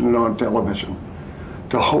watching it on television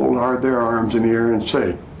to hold their arms in the air and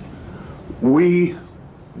say, we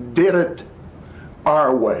did it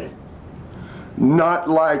our way, not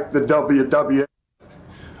like the WWE.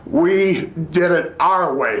 We did it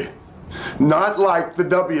our way, not like the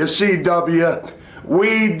WCW.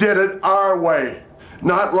 We did it our way,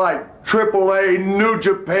 not like AAA, New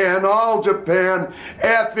Japan, All Japan,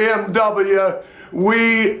 FMW.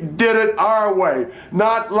 We did it our way,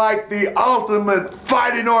 not like the ultimate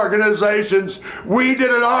fighting organizations. We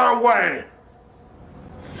did it our way.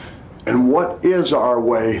 And what is our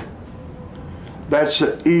way? That's the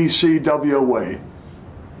ECW way.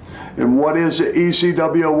 And what is the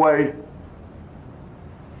ECW way?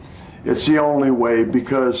 It's the only way,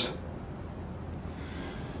 because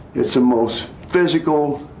it's the most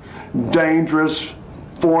physical, dangerous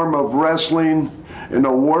form of wrestling in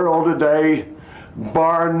the world today,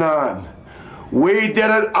 bar none. We did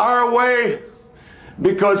it our way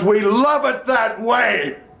because we love it that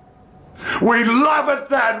way. We love it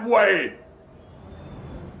that way.